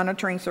place for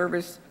monitoring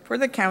service for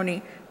the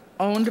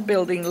county-owned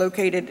building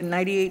located in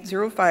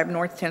 9805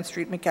 North 10th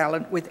Street,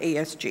 McAllen, with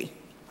ASG.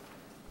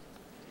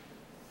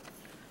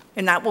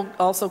 And that will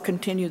also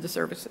continue the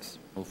services.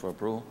 Move for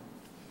approval.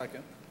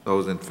 Second.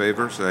 Those in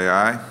favor say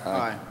aye.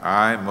 Aye.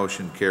 Aye,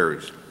 motion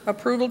carries.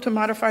 Approval to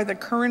modify the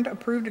current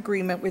approved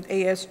agreement with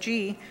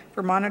ASG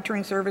for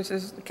monitoring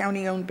services, the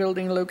county-owned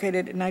building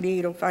located at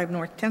 9805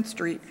 North 10th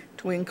Street,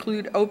 to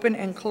include open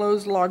and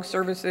closed log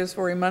services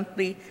for a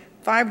monthly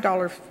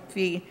 $5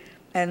 fee,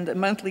 and the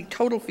monthly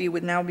total fee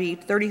would now be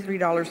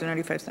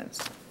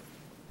 $33.95.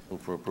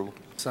 Move for approval.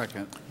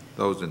 Second.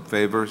 Those in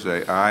favor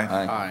say aye.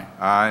 Aye.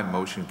 Aye,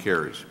 motion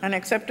carries. And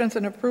acceptance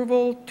and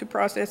approval to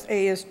process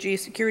ASG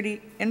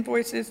security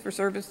invoices for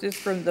services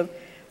from the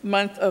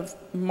month of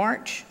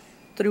March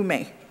through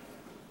May.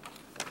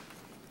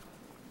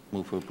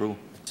 Move for approval.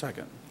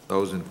 Second.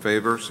 Those in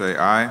favor say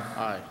aye.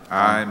 Aye.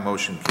 Aye,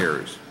 motion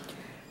carries.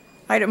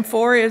 Item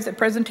 4 is a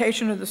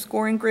presentation of the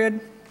scoring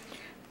grid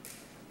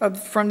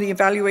from the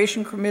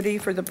evaluation committee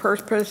for the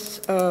purpose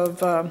of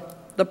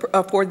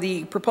for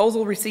the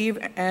proposal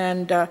received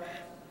and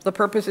the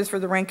purposes for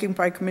the ranking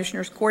by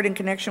Commissioners Court in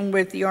connection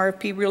with the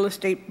RFP real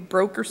estate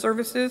broker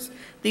services.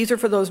 These are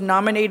for those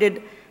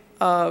nominated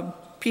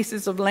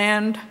pieces of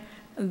land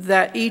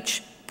that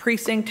each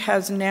precinct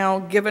has now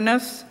given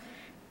us,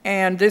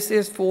 and this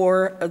is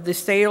for the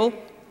sale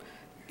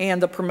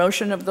and the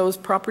promotion of those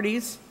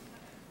properties.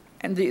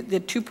 And the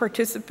 2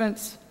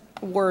 participants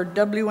were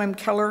W.M.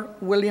 Keller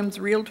Williams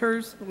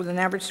Realtors with an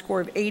average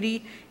score of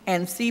 80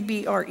 and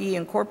CBRE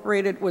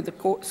Incorporated with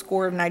a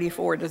score of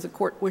 94. Does the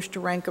court wish to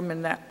rank them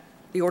in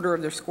the order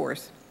of their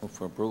scores? Move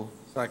for approval.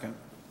 Second.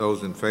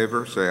 Those in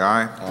favor say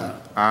aye. Aye.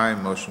 Aye,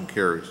 motion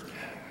carries.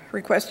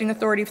 Requesting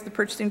authority for the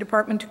purchasing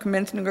department to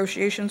commence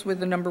negotiations with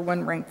the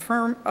 #1 ranked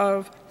firm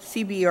of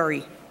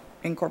CBRE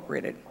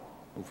Incorporated.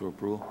 Move for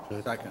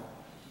approval. Second.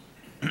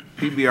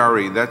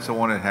 PBRE, that's the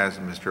one that has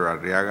Mr.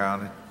 Arriaga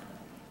on it?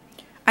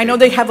 I know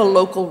they have a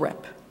local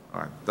rep.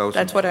 All right. Those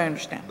That's in- what I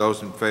understand.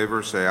 Those in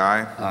favor say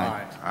aye.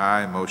 Aye.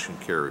 Aye, motion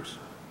carries.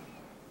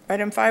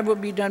 Item 5 will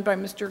be done by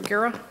Mr.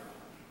 Guerra.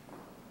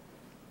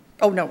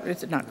 Oh, no,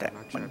 it's not that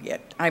one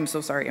yet. I'm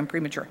so sorry, I'm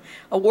premature.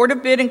 Award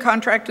of bid and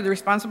contract to the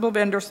responsible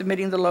vendor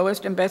submitting the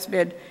lowest and best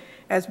bid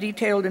as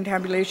detailed in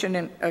tabulation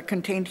and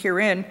contained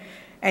herein,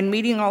 and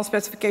meeting all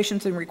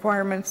specifications and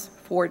requirements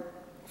for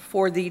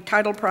the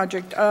title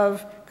project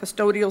of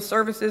custodial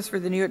services for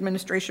the new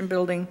administration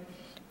building,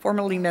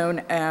 formerly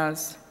known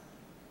as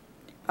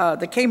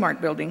the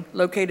Kmart building,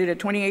 located at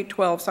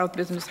 2812 South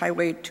Business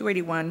Highway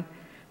 281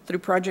 through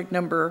project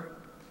number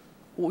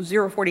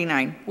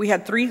 049. We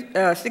had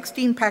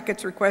 16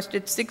 packets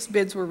requested, 6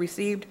 bids were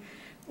received.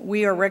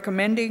 We are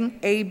recommending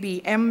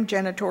ABM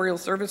Janitorial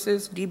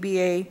Services,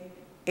 DBA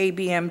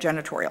ABM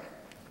Janitorial.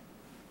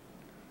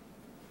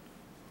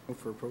 Move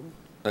for approval.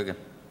 Second.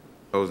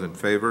 Those in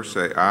favor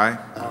say aye.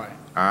 Aye.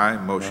 Aye,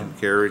 motion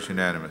carries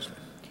unanimously.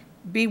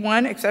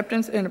 B1,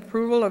 acceptance and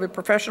approval of a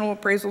professional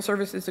appraisal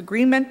services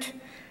agreement,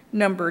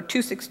 number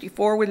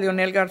 264, with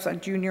Leonel Garza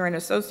Jr. and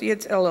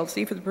Associates,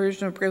 LLC, for the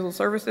provision of appraisal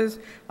services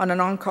on an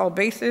on-call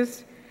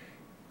basis,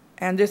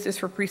 and this is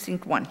for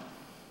Precinct 1.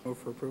 Move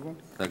for approval.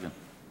 Second.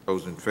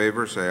 Those in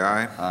favor say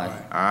aye. Aye.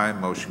 Aye,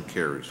 motion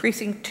carries.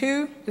 Precinct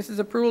 2, this is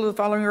approval of the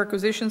following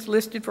requisitions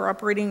listed for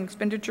operating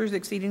expenditures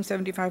exceeding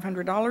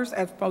 $7,500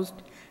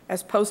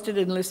 as posted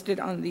and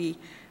listed on the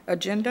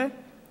agenda.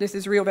 This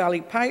is Rio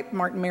Valley Pipe,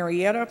 Martin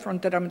Marietta,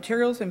 Frontera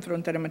Materials, and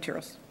Frontera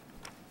Materials.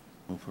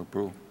 Move for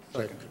approval.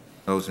 Second.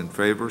 Those in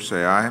favor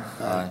say aye.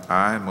 Aye.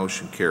 Aye,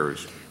 motion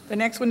carries. The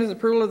next one is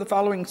approval of the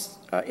following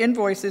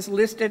invoices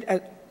listed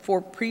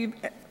for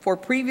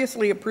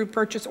previously approved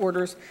purchase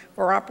orders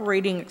for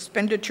operating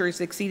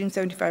expenditures exceeding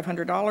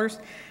 $7,500.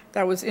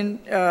 That was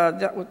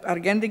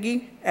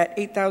Argendegi at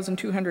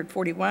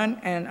 $8,241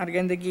 and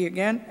Argendegi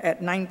again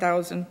at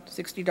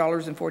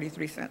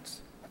 $9,060.43.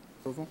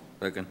 Approval.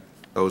 Second.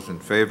 Those in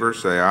favor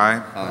say aye.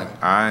 Aye.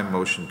 Aye,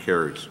 motion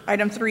carries.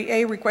 Item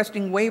 3A,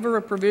 requesting waiver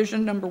of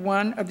provision number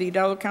 1 of the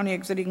Hidalgo County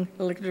Exiting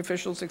Elected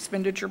Officials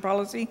Expenditure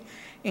Policy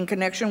in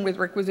connection with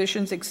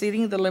requisitions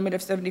exceeding the limit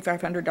of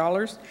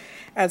 $7,500,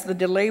 as the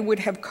delay would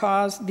have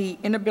caused the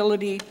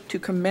inability to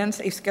commence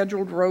a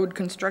scheduled road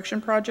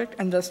construction project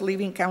and thus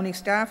leaving county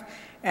staff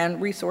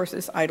and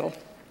resources idle.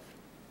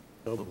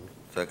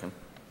 Second.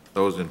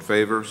 Those in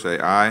favor say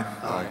aye.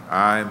 Aye.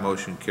 Aye,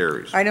 motion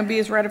carries. Item B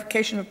is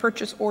ratification of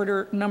purchase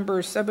order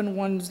numbers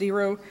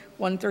 710-131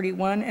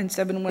 and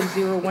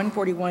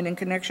 710-141 in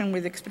connection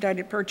with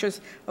expedited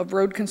purchase of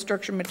road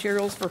construction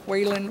materials for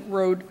Wayland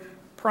Road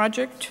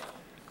project.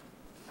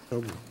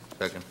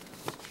 Second.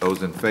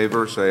 Those in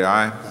favor say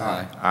aye.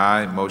 Aye.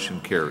 Aye, motion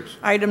carries.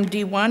 Item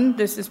D1,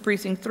 this is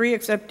Precinct 3,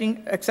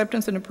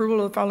 acceptance and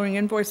approval of the following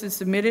invoices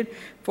submitted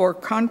for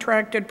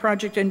contracted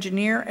project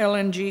engineer,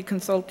 LNG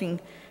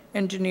Consulting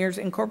Engineers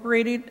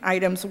Incorporated,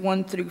 items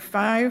 1 through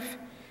 5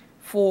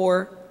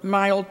 for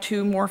Mile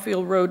 2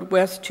 Moorfield Road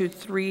West to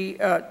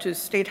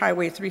State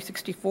Highway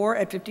 364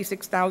 at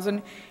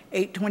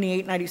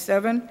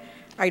 $56,828.97.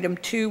 Item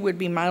 2 would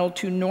be Mile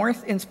 2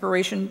 North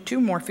Inspiration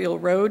to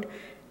Moorfield Road,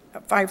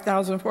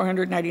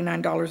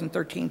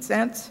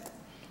 $5,499.13.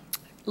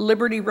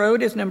 Liberty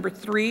Road is number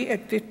 3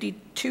 at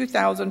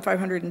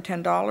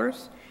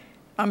 $52,510.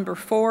 Number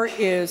 4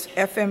 is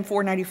FM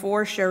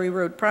 494 Sherry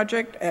Road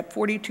Project at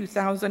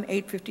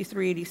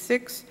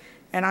 $42,853.86.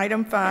 And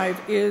item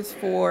 5 is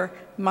for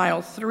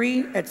Mile 3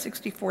 at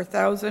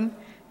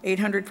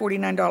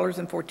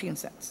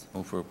 $64,849.14.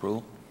 Move for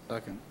approval.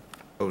 Second.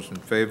 Those in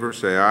favor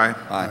say aye.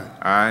 Aye.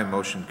 Aye,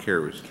 motion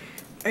carries.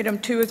 Item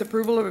 2 is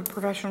approval of a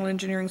professional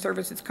engineering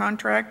services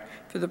contract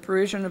for the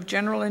provision of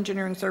general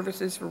engineering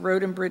services for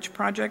road and bridge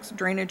projects,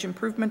 drainage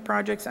improvement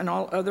projects, and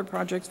all other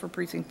projects for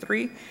Precinct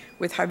 3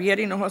 with Javier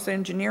Hinojosa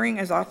Engineering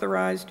as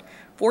authorized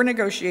for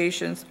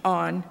negotiations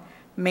on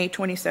May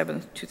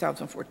 27,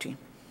 2014.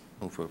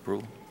 Move for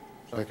approval.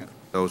 Second.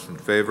 Those in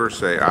favor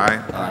say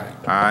aye. Aye.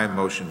 Aye,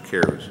 motion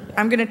carries.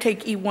 I'm going to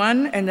take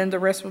E1, and then the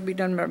rest will be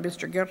done by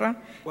Mr. Guerra.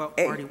 Well,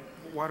 A- Marty,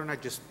 why don't I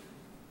just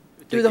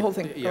Do take the it- whole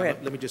thing. Go yeah,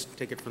 ahead. Let me just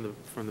take it from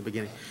the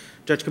beginning.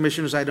 Judge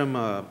Commissioners, item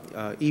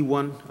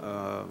E1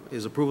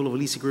 is approval of a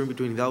lease agreement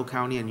between Hidalgo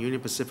County and Union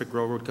Pacific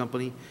Railroad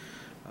Company.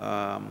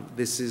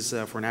 This is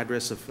for an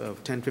address of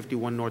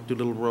 1051 North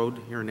Doolittle Road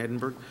here in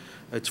Edinburgh.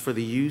 It's for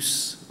the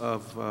use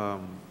of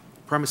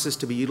premises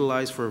to be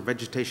utilized for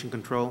vegetation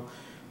control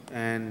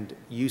and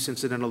use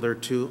incidental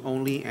thereto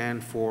only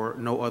and for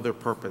no other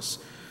purpose.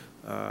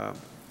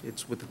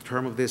 It's with the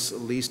term of this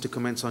lease to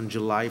commence on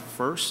July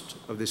 1st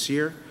of this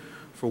year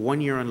for 1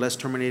 year unless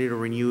terminated or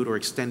renewed or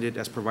extended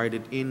as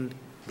provided in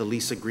the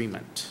lease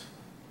agreement.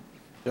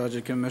 Judge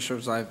and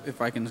Commissioners,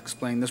 if I can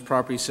explain, this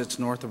property sits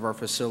north of our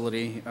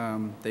facility.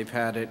 They've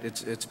had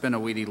it, it's been a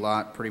weedy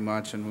lot pretty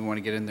much, and we want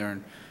to get in there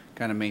and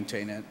kind of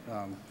maintain it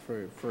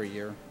for a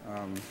year.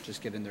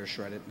 Just get in there,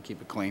 shred it, and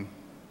keep it clean.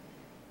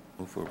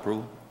 Move for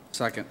approval.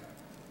 Second.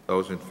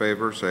 Those in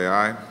favor say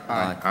aye.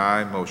 Aye.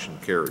 Aye, motion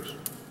carries.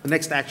 The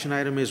next action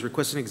item is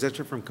requesting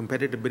exemption from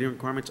competitive bidding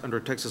requirements under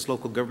Texas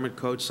Local Government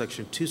Code,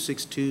 Section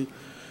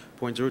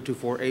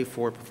 262.024A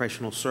for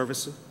professional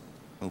services.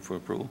 Move for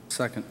approval.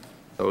 Second.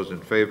 Those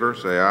in favor,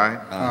 say aye.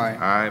 Aye.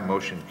 Aye,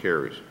 motion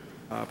carries.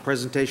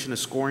 Presentation of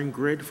scoring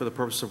grid for the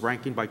purpose of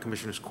ranking by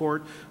Commissioners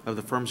Court of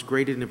the firms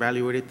graded and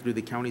evaluated through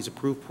the county's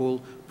approved pool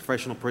of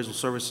professional appraisal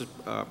services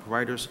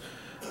providers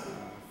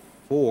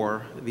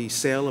for the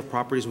sale of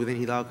properties within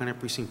Hidalgo County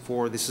Precinct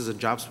 4. This is a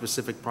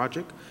job-specific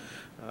project.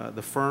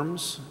 The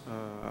firms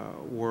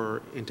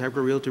were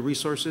Integra Realty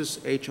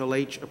Resources,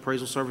 HLH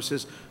Appraisal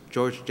Services,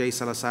 George J.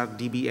 Salazar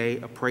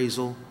DBA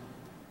Appraisal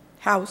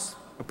House,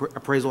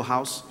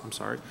 I'm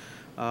sorry.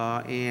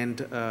 And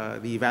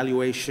the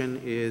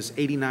evaluation is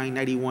 89,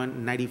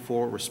 91,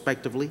 94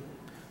 respectively.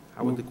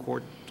 How would the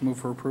court? Move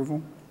for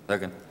approval.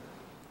 Second.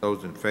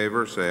 Those in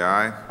favor, say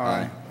aye.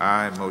 Aye.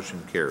 Aye,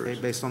 motion carries.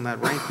 Okay, based on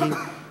that ranking,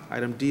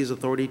 item D is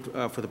authority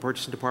for the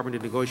purchasing department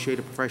to negotiate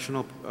a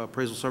professional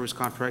appraisal service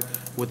contract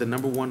with the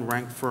 #1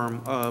 ranked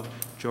firm of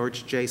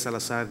George J.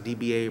 Salazar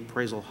DBA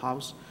Appraisal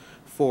House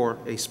for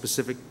a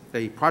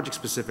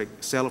project-specific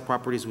sale of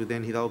properties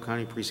within Hidalgo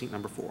County Precinct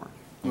Number 4.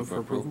 Move for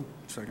approval.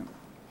 Second.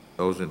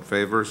 Those in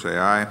favor, say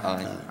aye.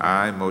 Aye.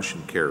 Aye,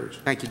 motion carries.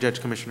 Thank you,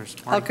 Judge Commissioners.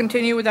 I'll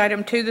continue with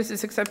item 2. This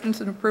is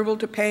acceptance and approval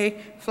to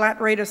pay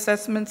flat rate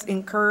assessments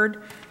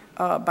incurred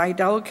by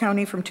Hidalgo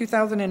County from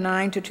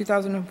 2009 to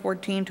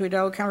 2014 to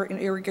Hidalgo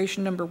County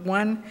Irrigation Number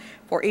 1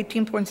 for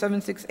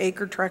 18.76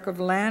 acre tract of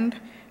land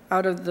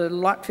out of the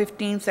Lot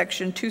 15,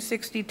 Section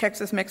 260,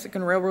 Texas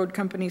Mexican Railroad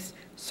Company's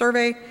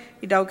survey,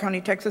 Hidalgo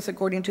County, Texas,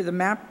 according to the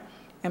map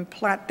and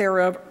plat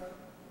thereof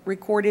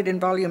recorded in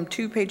Volume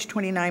 2, page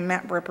 29,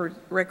 map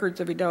records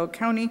of Hidalgo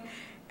County,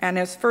 and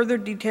as further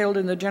detailed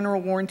in the general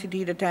warranty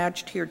deed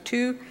attached here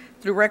too,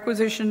 through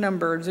requisition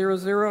number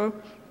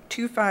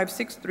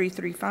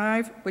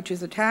 00256335, which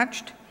is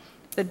attached,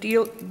 the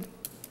deal,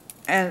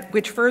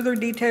 which further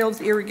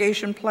details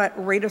irrigation plat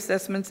rate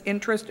assessments,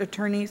 interest,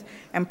 attorneys,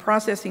 and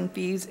processing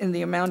fees in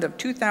the amount of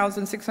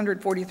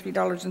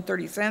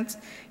 $2,643.30,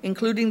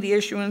 including the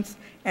issuance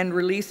and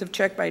release of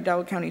check by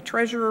Hidalgo County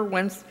Treasurer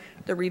once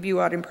the review,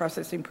 audit, and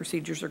processing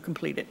procedures are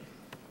completed.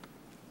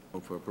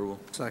 Move for approval.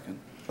 Second.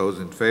 Those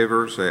in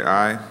favor, say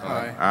aye.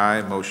 Aye.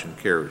 Aye, motion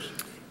carries.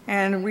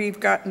 And we've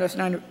got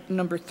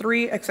number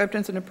 3,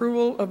 acceptance and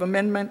approval of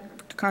amendment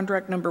to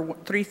contract number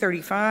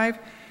 335,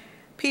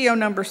 PO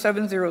number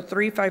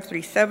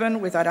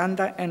 703537 with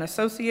Aranda and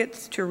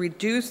Associates to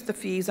reduce the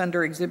fees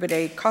under Exhibit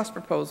A cost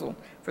proposal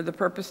for the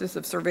purposes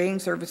of surveying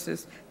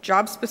services,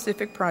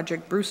 job-specific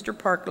project, Brewster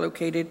Park,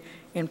 located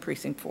in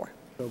Precinct 4.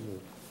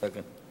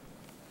 Second.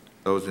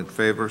 Those in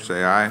favor,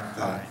 say aye.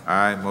 Aye.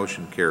 Aye,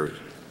 motion carries.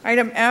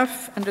 Item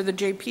F, under the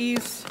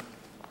JPs,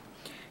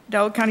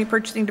 Hidalgo County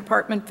Purchasing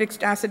Department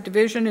Fixed Asset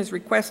Division is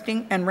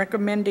requesting and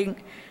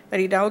recommending that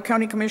Hidalgo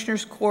County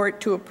Commissioners Court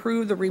to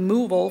approve the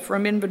removal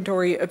from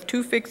inventory of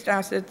 2 fixed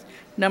assets,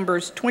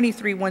 numbers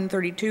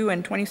 23132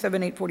 and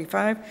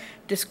 27845,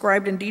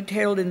 described and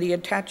detailed in the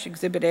attached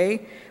Exhibit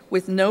A,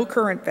 with no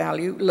current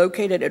value,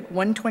 located at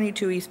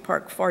 122 East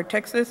Park, FAR,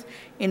 Texas,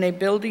 in a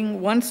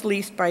building once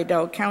leased by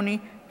Hidalgo County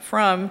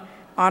from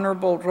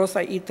Honorable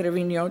Rosa E.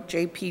 Trevino,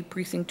 JP,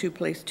 Precinct 2,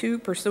 Place 2,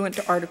 pursuant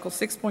to Article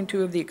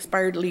 6.2 of the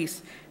expired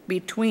lease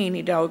between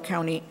Hidalgo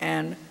County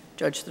and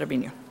Judge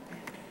Trevino.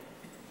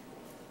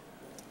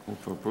 Move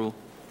for approval.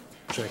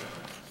 Second.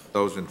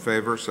 Those in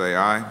favor, say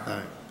aye.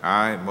 Aye.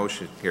 Aye,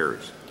 motion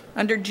carries.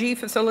 Under G,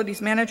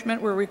 Facilities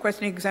Management, we're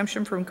requesting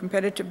exemption from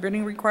competitive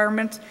bidding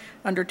requirements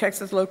under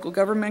Texas Local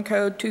Government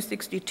Code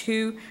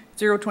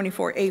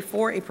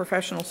 262-024A4, a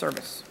professional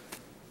service.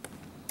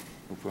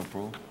 Move for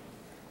approval.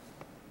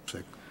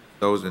 Second.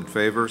 Those in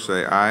favor,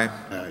 say aye.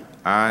 Aye.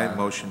 Aye,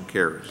 motion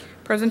carries.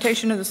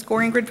 Presentation of the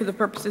scoring grid for the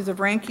purposes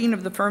of ranking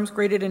of the firms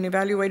graded and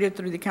evaluated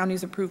through the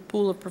county's approved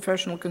pool of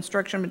professional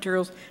construction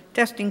materials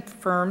testing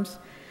firms.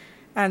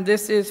 And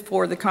this is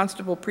for the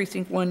Constable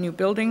Precinct 1 new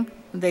building.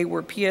 They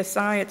were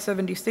PSI at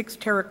 76,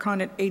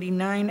 Terracon at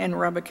 89, and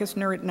Robert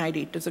Kistner at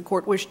 90. Does the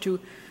court wish to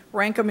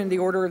rank them in the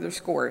order of their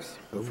scores?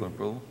 Move for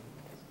approval.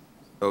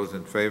 Those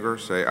in favor,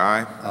 say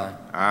aye. Aye.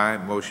 Aye,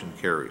 motion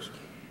carries.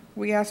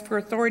 We ask for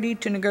authority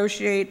to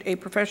negotiate a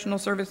professional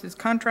services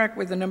contract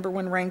with the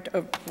 #1 ranked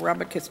of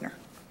Robert Kistner.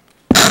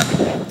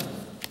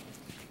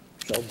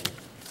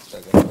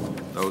 Second.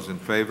 Those in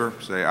favor,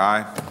 say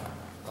aye.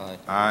 Aye.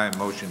 Aye,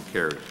 motion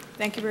carries.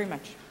 Thank you very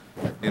much.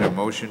 Need a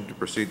motion to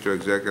proceed to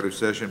executive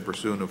session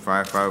pursuant to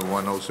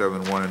 551,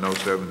 071, and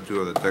 072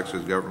 of the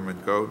Texas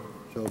Government Code.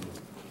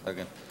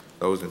 Second.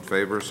 Those in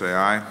favor, say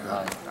aye.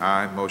 Aye.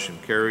 Aye, motion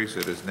carries.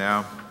 It is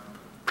now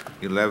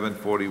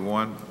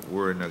 11:41.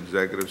 We're in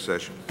executive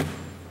session.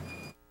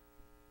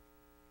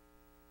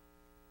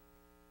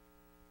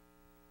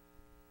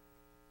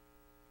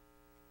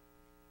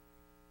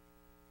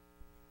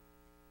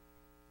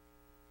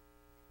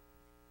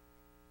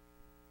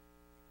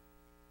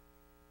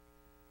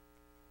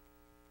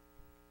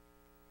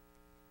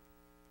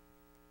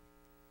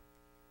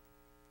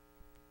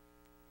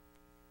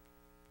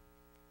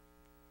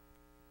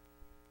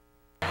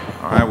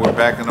 All right, we're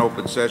back in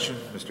open session.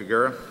 Mr.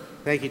 Guerra?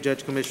 Thank you,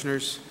 Judge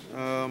Commissioners.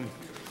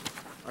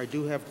 I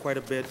do have quite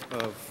a bit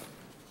of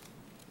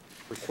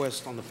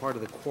requests on the part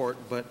of the court,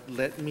 but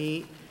let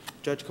me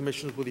Judge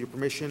Commissioners, with your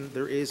permission,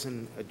 there is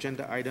an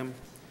agenda item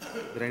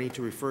that I need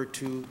to refer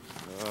to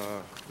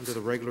under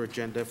the regular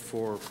agenda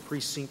for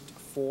Precinct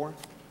 4,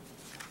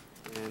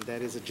 and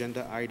that is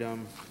agenda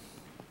item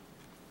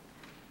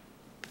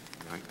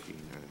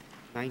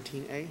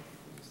 19A.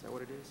 Is that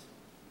what it is?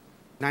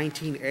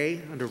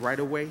 19A, under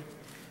right-of-way.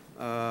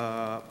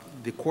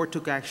 The court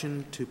took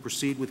action to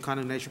proceed with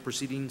condemnation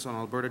proceedings on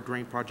Alberta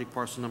Drain Project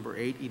Parcel Number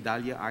 8,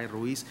 Idalia I.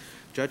 Ruiz.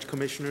 Judge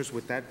Commissioners,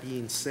 with that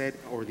being said,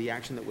 or the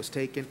action that was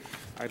taken,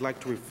 I'd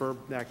like to refer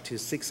back to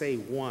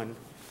 6A1.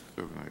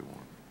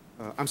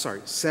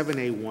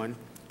 7A1.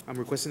 I'm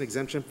requesting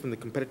exemption from the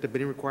competitive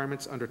bidding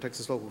requirements under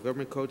Texas Local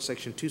Government Code,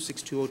 Section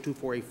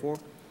 26202-484.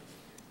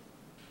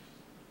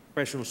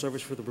 Professional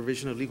service for the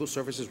provision of legal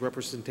services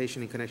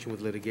representation in connection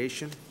with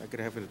litigation. I could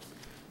have a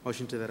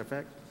motion to that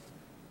effect.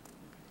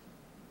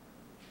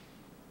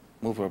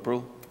 Move for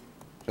approval.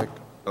 Second.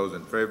 Those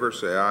in favor,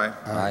 say aye.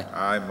 Aye.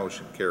 Aye,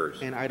 motion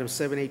carries. And item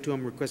 7A2,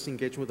 I'm requesting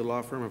engagement with the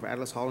law firm of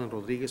Atlas Hall and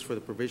Rodriguez for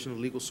the provision of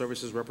legal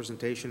services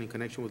representation in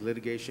connection with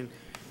litigation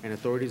and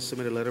authority to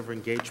submit a letter of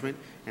engagement.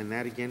 And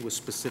that again was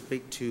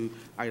specific to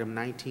item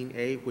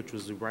 19A, which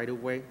was the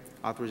right-of-way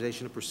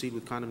authorization to proceed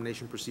with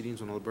condemnation proceedings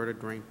on Alberta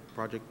Drain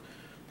Project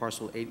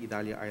Parcel 8,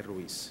 Idalia I.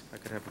 Ruiz. I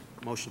could have a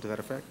motion to that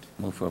effect.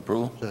 Move for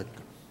approval. Second.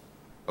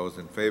 Those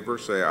in favor,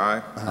 say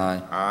aye.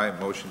 Aye. Aye,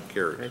 motion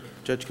carries. Okay.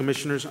 Judge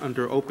Commissioners,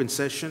 under open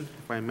session,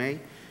 if I may,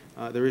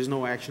 there is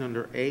no action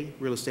under A,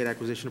 real estate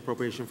acquisition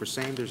appropriation for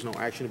same. There's no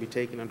action to be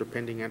taken under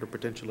pending and or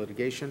potential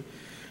litigation.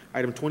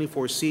 Item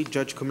 24C,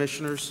 Judge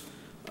Commissioners,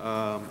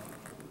 CL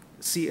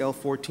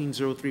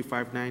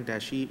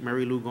 140359-E,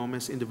 Mary Lou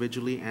Gomez,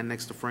 individually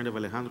annexed a friend of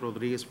Alejandro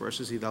Rodriguez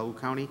versus Hidalgo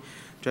County.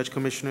 Judge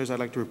Commissioners, I'd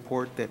like to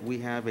report that we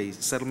have a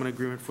settlement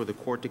agreement for the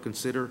court to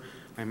consider.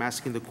 I'm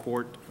asking the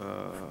court,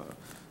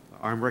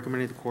 I'm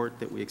recommending to the court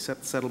that we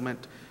accept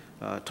settlement,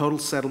 total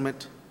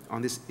settlement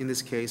on this, in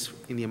this case,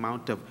 in the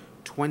amount of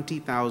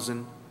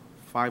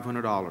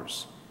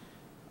 $20,500.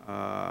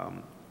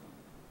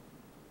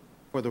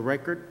 For the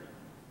record,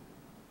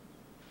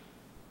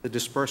 the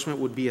disbursement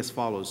would be as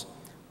follows.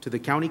 To the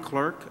county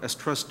clerk, as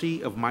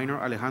trustee of minor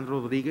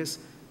Alejandro Rodriguez,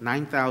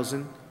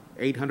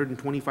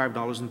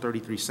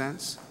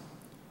 $9,825.33.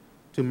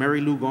 To Mary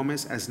Lou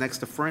Gomez, as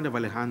next of friend of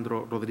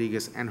Alejandro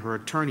Rodriguez, and her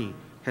attorney,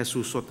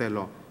 Jesus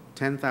Sotelo,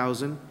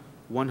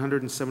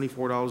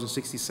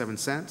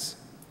 $10,174.67.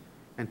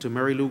 And to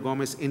Mary Lou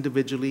Gomez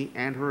individually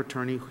and her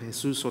attorney,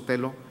 Jesus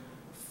Sotelo,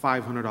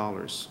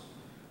 $500.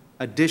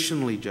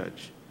 Additionally,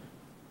 Judge,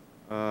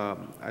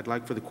 I'd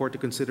like for the court to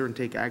consider and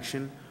take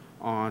action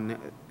on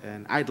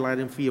an idle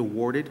item fee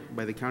awarded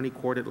by the County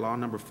Court at Law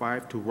Number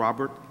 5 to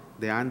Robert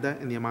De Anda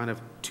in the amount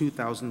of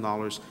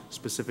 $2,000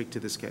 specific to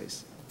this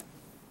case.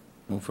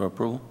 Move for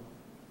approval.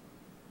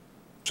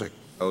 Second.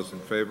 Those in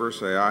favor,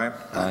 say aye.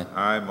 Aye.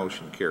 Aye,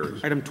 motion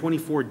carries. Item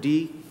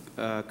 24D,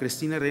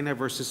 Cristina Reina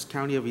versus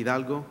County of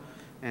Hidalgo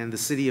and the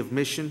City of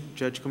Mission.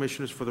 Judge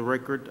Commissioners, for the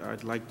record,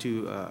 I'd like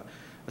to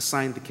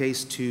assign the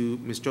case to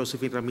Ms.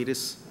 Josephine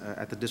Ramirez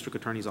at the District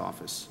Attorney's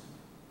Office.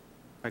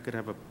 If I could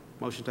have a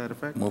motion to that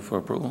effect. Move for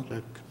approval.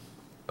 Second.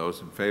 Those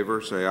in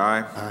favor, say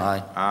aye.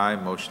 Aye. Aye,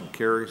 motion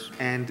carries.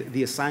 And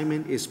the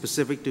assignment is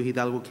specific to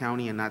Hidalgo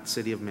County and not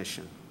City of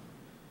Mission.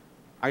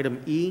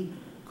 Item E,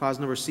 cause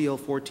number CL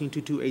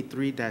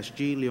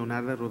 142283-G,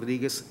 Leonardo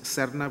Rodriguez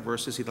Serna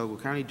versus Hidalgo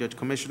County. Judge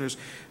Commissioners,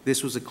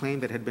 this was a claim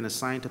that had been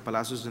assigned to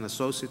Palacios and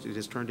Associates. It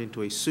has turned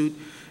into a suit,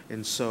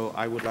 and so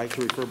I would like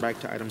to refer back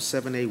to item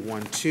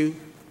 7A12.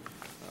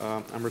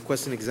 I'm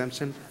requesting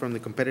exemption from the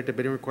competitive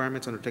bidding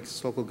requirements under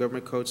Texas Local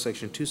Government Code,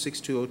 Section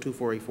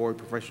 26202-484,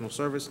 professional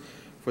service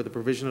for the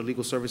provision of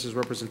legal services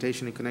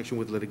representation in connection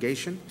with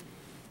litigation.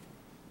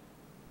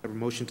 Have a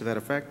motion to that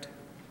effect?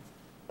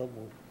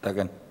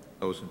 Second.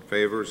 Those in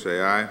favor, say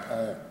aye.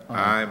 Aye.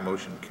 Aye,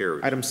 motion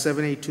carries. Item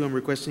 7A2, I'm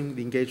requesting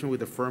the engagement with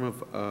the firm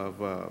of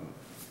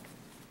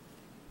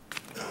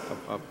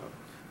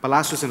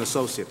Palacios and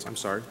Associates,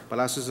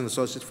 Palacios and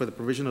Associates for the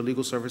provision of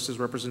legal services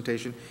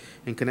representation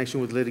in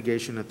connection with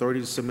litigation,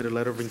 authority to submit a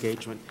letter of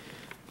engagement,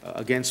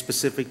 again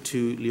specific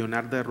to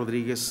Leonardo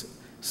Rodriguez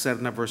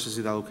Serna versus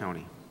Hidalgo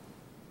County.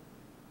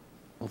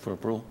 Move for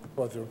approval.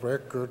 For the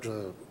record,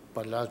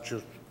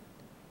 Palacios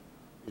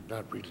did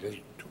not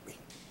relate to me.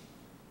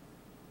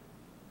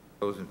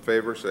 Those in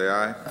favor, say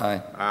aye.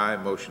 Aye. Aye,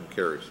 motion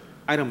carries.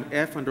 Item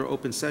F, under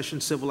open session,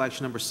 civil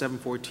action number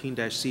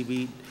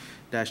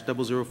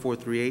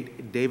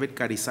 714-CV-00438, David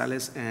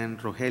Carizales and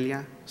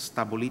Rogelia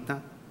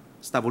Stabolito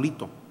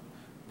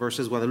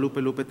versus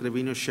Guadalupe Lupe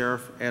Trevino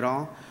Sheriff et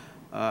al.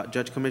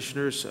 Judge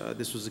Commissioners,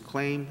 this was a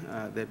claim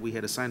that we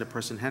had assigned to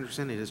Preston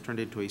Henderson. It has turned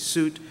into a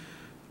suit.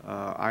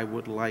 I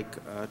would like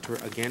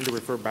to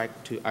refer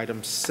back to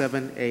items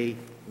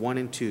 7A1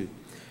 and 2.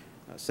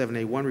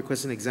 7A1,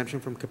 requesting exemption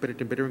from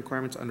competitive bidding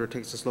requirements under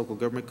Texas Local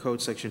Government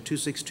Code, Section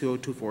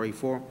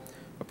 26202-484,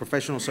 a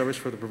professional service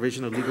for the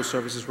provision of legal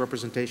services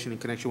representation in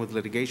connection with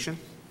litigation.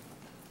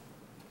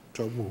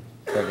 So moved.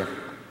 Second.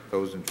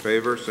 Those in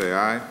favor, say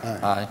aye.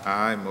 Aye.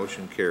 Aye,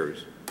 motion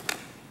carries.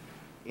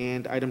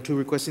 And item 2,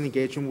 requesting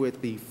engagement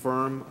with the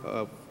firm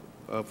of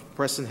of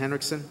Preston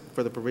Henriksen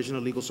for the provision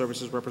of legal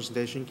services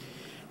representation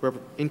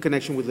in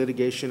connection with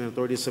litigation and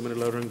authority to submit a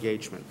letter of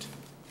engagement.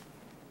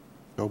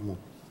 So moved.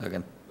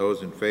 Second.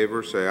 Those in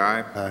favor, say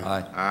aye.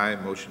 Aye. Aye,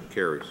 motion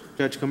carries.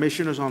 Judge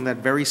Commissioners, on that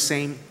very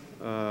same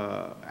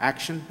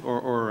action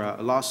or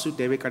lawsuit,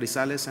 David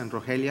Carizales and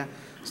Rogelia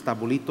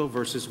Stabolito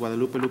versus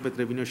Guadalupe Lupe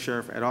Trevino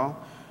Sheriff et al.,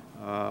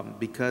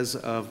 because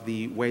of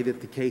the way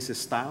that the case is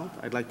styled,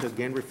 I'd like to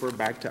again refer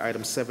back to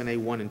items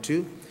 7A1 and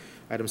 2.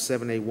 Item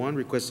 7A1,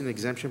 requesting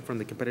exemption from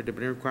the competitive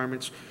bidding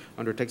requirements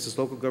under Texas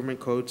Local Government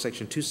Code,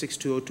 Section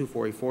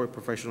 26202-484,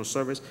 professional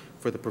service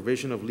for the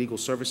provision of legal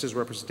services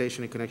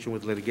representation in connection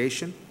with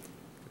litigation.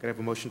 Could I have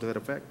a motion to that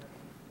effect?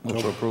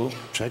 Move for approval.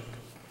 Check.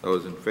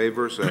 Those in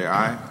favor, say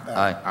aye.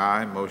 Aye.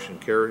 Aye, motion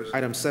carries.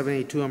 Item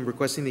 7A2, I'm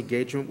requesting the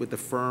engagement with the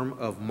firm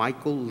of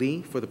Michael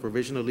Lee for the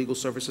provision of legal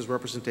services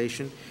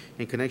representation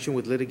in connection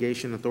with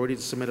litigation, authority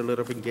to submit a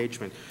letter of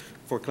engagement.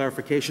 For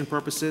clarification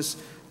purposes,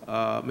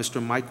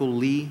 Mr. Michael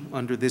Lee,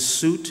 under this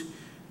suit,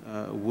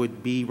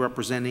 would be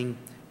representing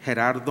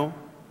Gerardo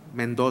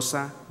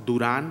Mendoza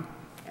Duran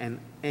and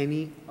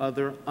any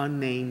other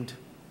unnamed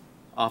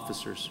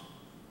officers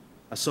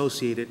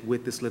associated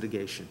with this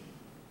litigation.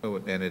 Oh,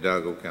 in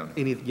Hidalgo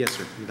County. Yes,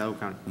 sir, Hidalgo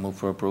County. Move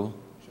for approval.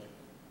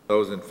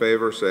 Those in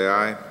favor, say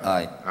aye.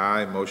 Aye.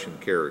 Aye, motion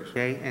carries.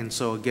 Okay, and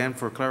so again,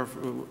 for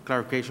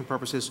clarification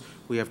purposes,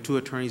 we have two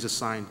attorneys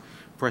assigned,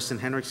 Preston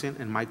Henriksen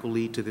and Michael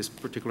Lee, to this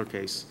particular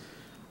case.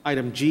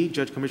 Item G,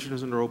 Judge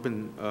Commissioners, under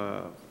open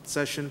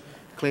session,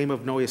 claim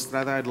of Noe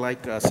Estrada. I'd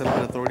like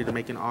settlement authority to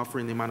make an offer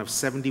in the amount of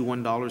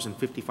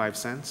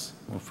 $71.55.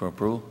 Move for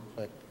approval.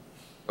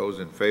 Those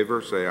in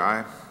favor, say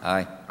aye.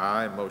 Aye.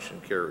 Aye,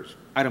 motion carries.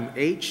 Item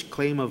H,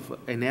 claim of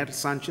Ener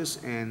Sanchez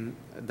and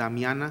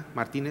Damiana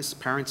Martinez,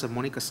 parents of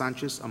Monica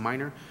Sanchez, a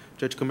minor.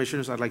 Judge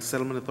Commissioners, I'd like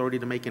settlement authority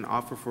to make an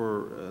offer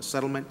for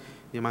settlement in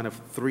the amount of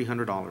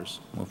 $300.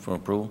 Move for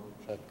approval.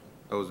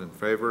 Those in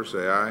favor,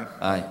 say aye.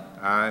 Aye.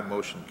 Aye,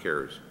 motion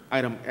carries.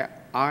 Item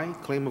I,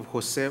 claim of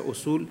Jose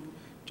Osul.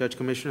 Judge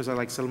Commissioners, I'd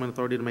like settlement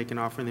authority to make an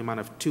offer in the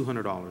amount of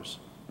 $200.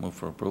 Move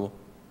for approval.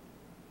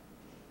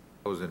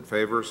 Those in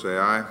favor, say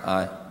aye.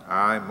 Aye.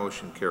 Aye,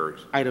 motion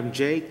carries. Item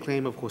J,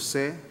 claim of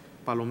Jose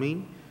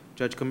Palomin.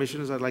 Judge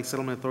Commissioners, I'd like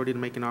settlement authority to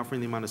make an offer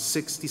in the amount of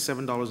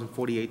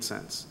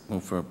 $67.48.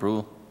 Move for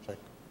approval.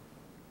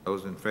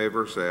 Those in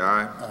favor, say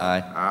aye.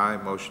 Aye. Aye,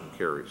 motion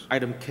carries.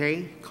 Item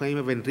K, claim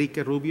of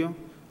Enrique Rubio.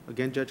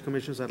 Again, Judge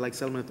Commissioners, I'd like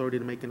settlement authority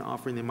to make an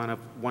offer in the amount of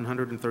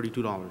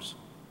 $132.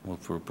 Move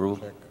for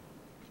approval.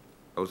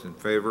 Those in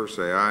favor,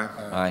 say aye.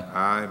 Aye.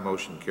 Aye,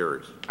 motion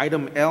carries.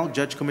 Item L,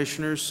 Judge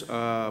Commissioners,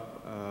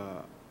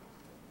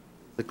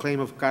 the claim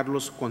of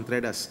Carlos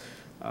Contreras.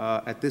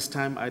 At this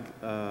time,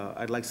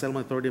 I'd like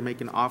settlement authority to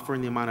make an offer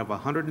in the amount of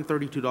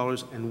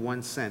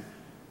 $132.01,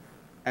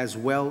 as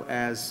well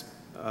as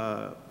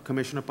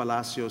Commissioner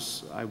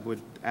Palacios, I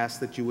would ask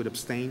that you would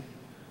abstain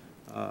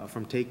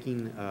from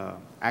taking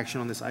action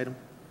on this item.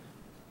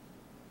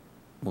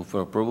 Move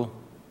for approval.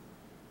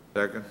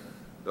 Second.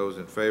 Those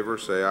in favor,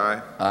 say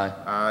aye. Aye.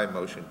 Aye,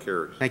 motion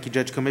carries. Thank you,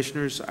 Judge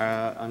Commissioners.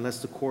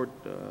 Unless the court,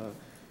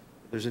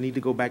 there's a need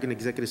to go back in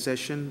executive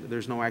session,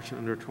 there's no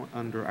action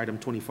under item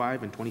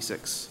 25 and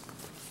 26.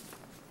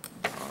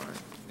 All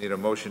right. Need a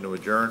motion to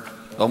adjourn?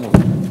 So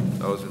moved.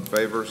 Those in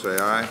favor, say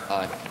aye.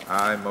 Aye.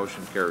 Aye,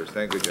 motion carries.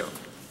 Thank you, gentlemen.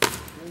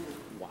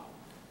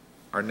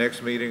 Our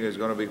next meeting is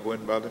going to be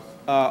when, brother?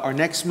 Our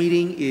next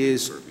meeting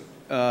is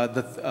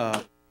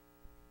the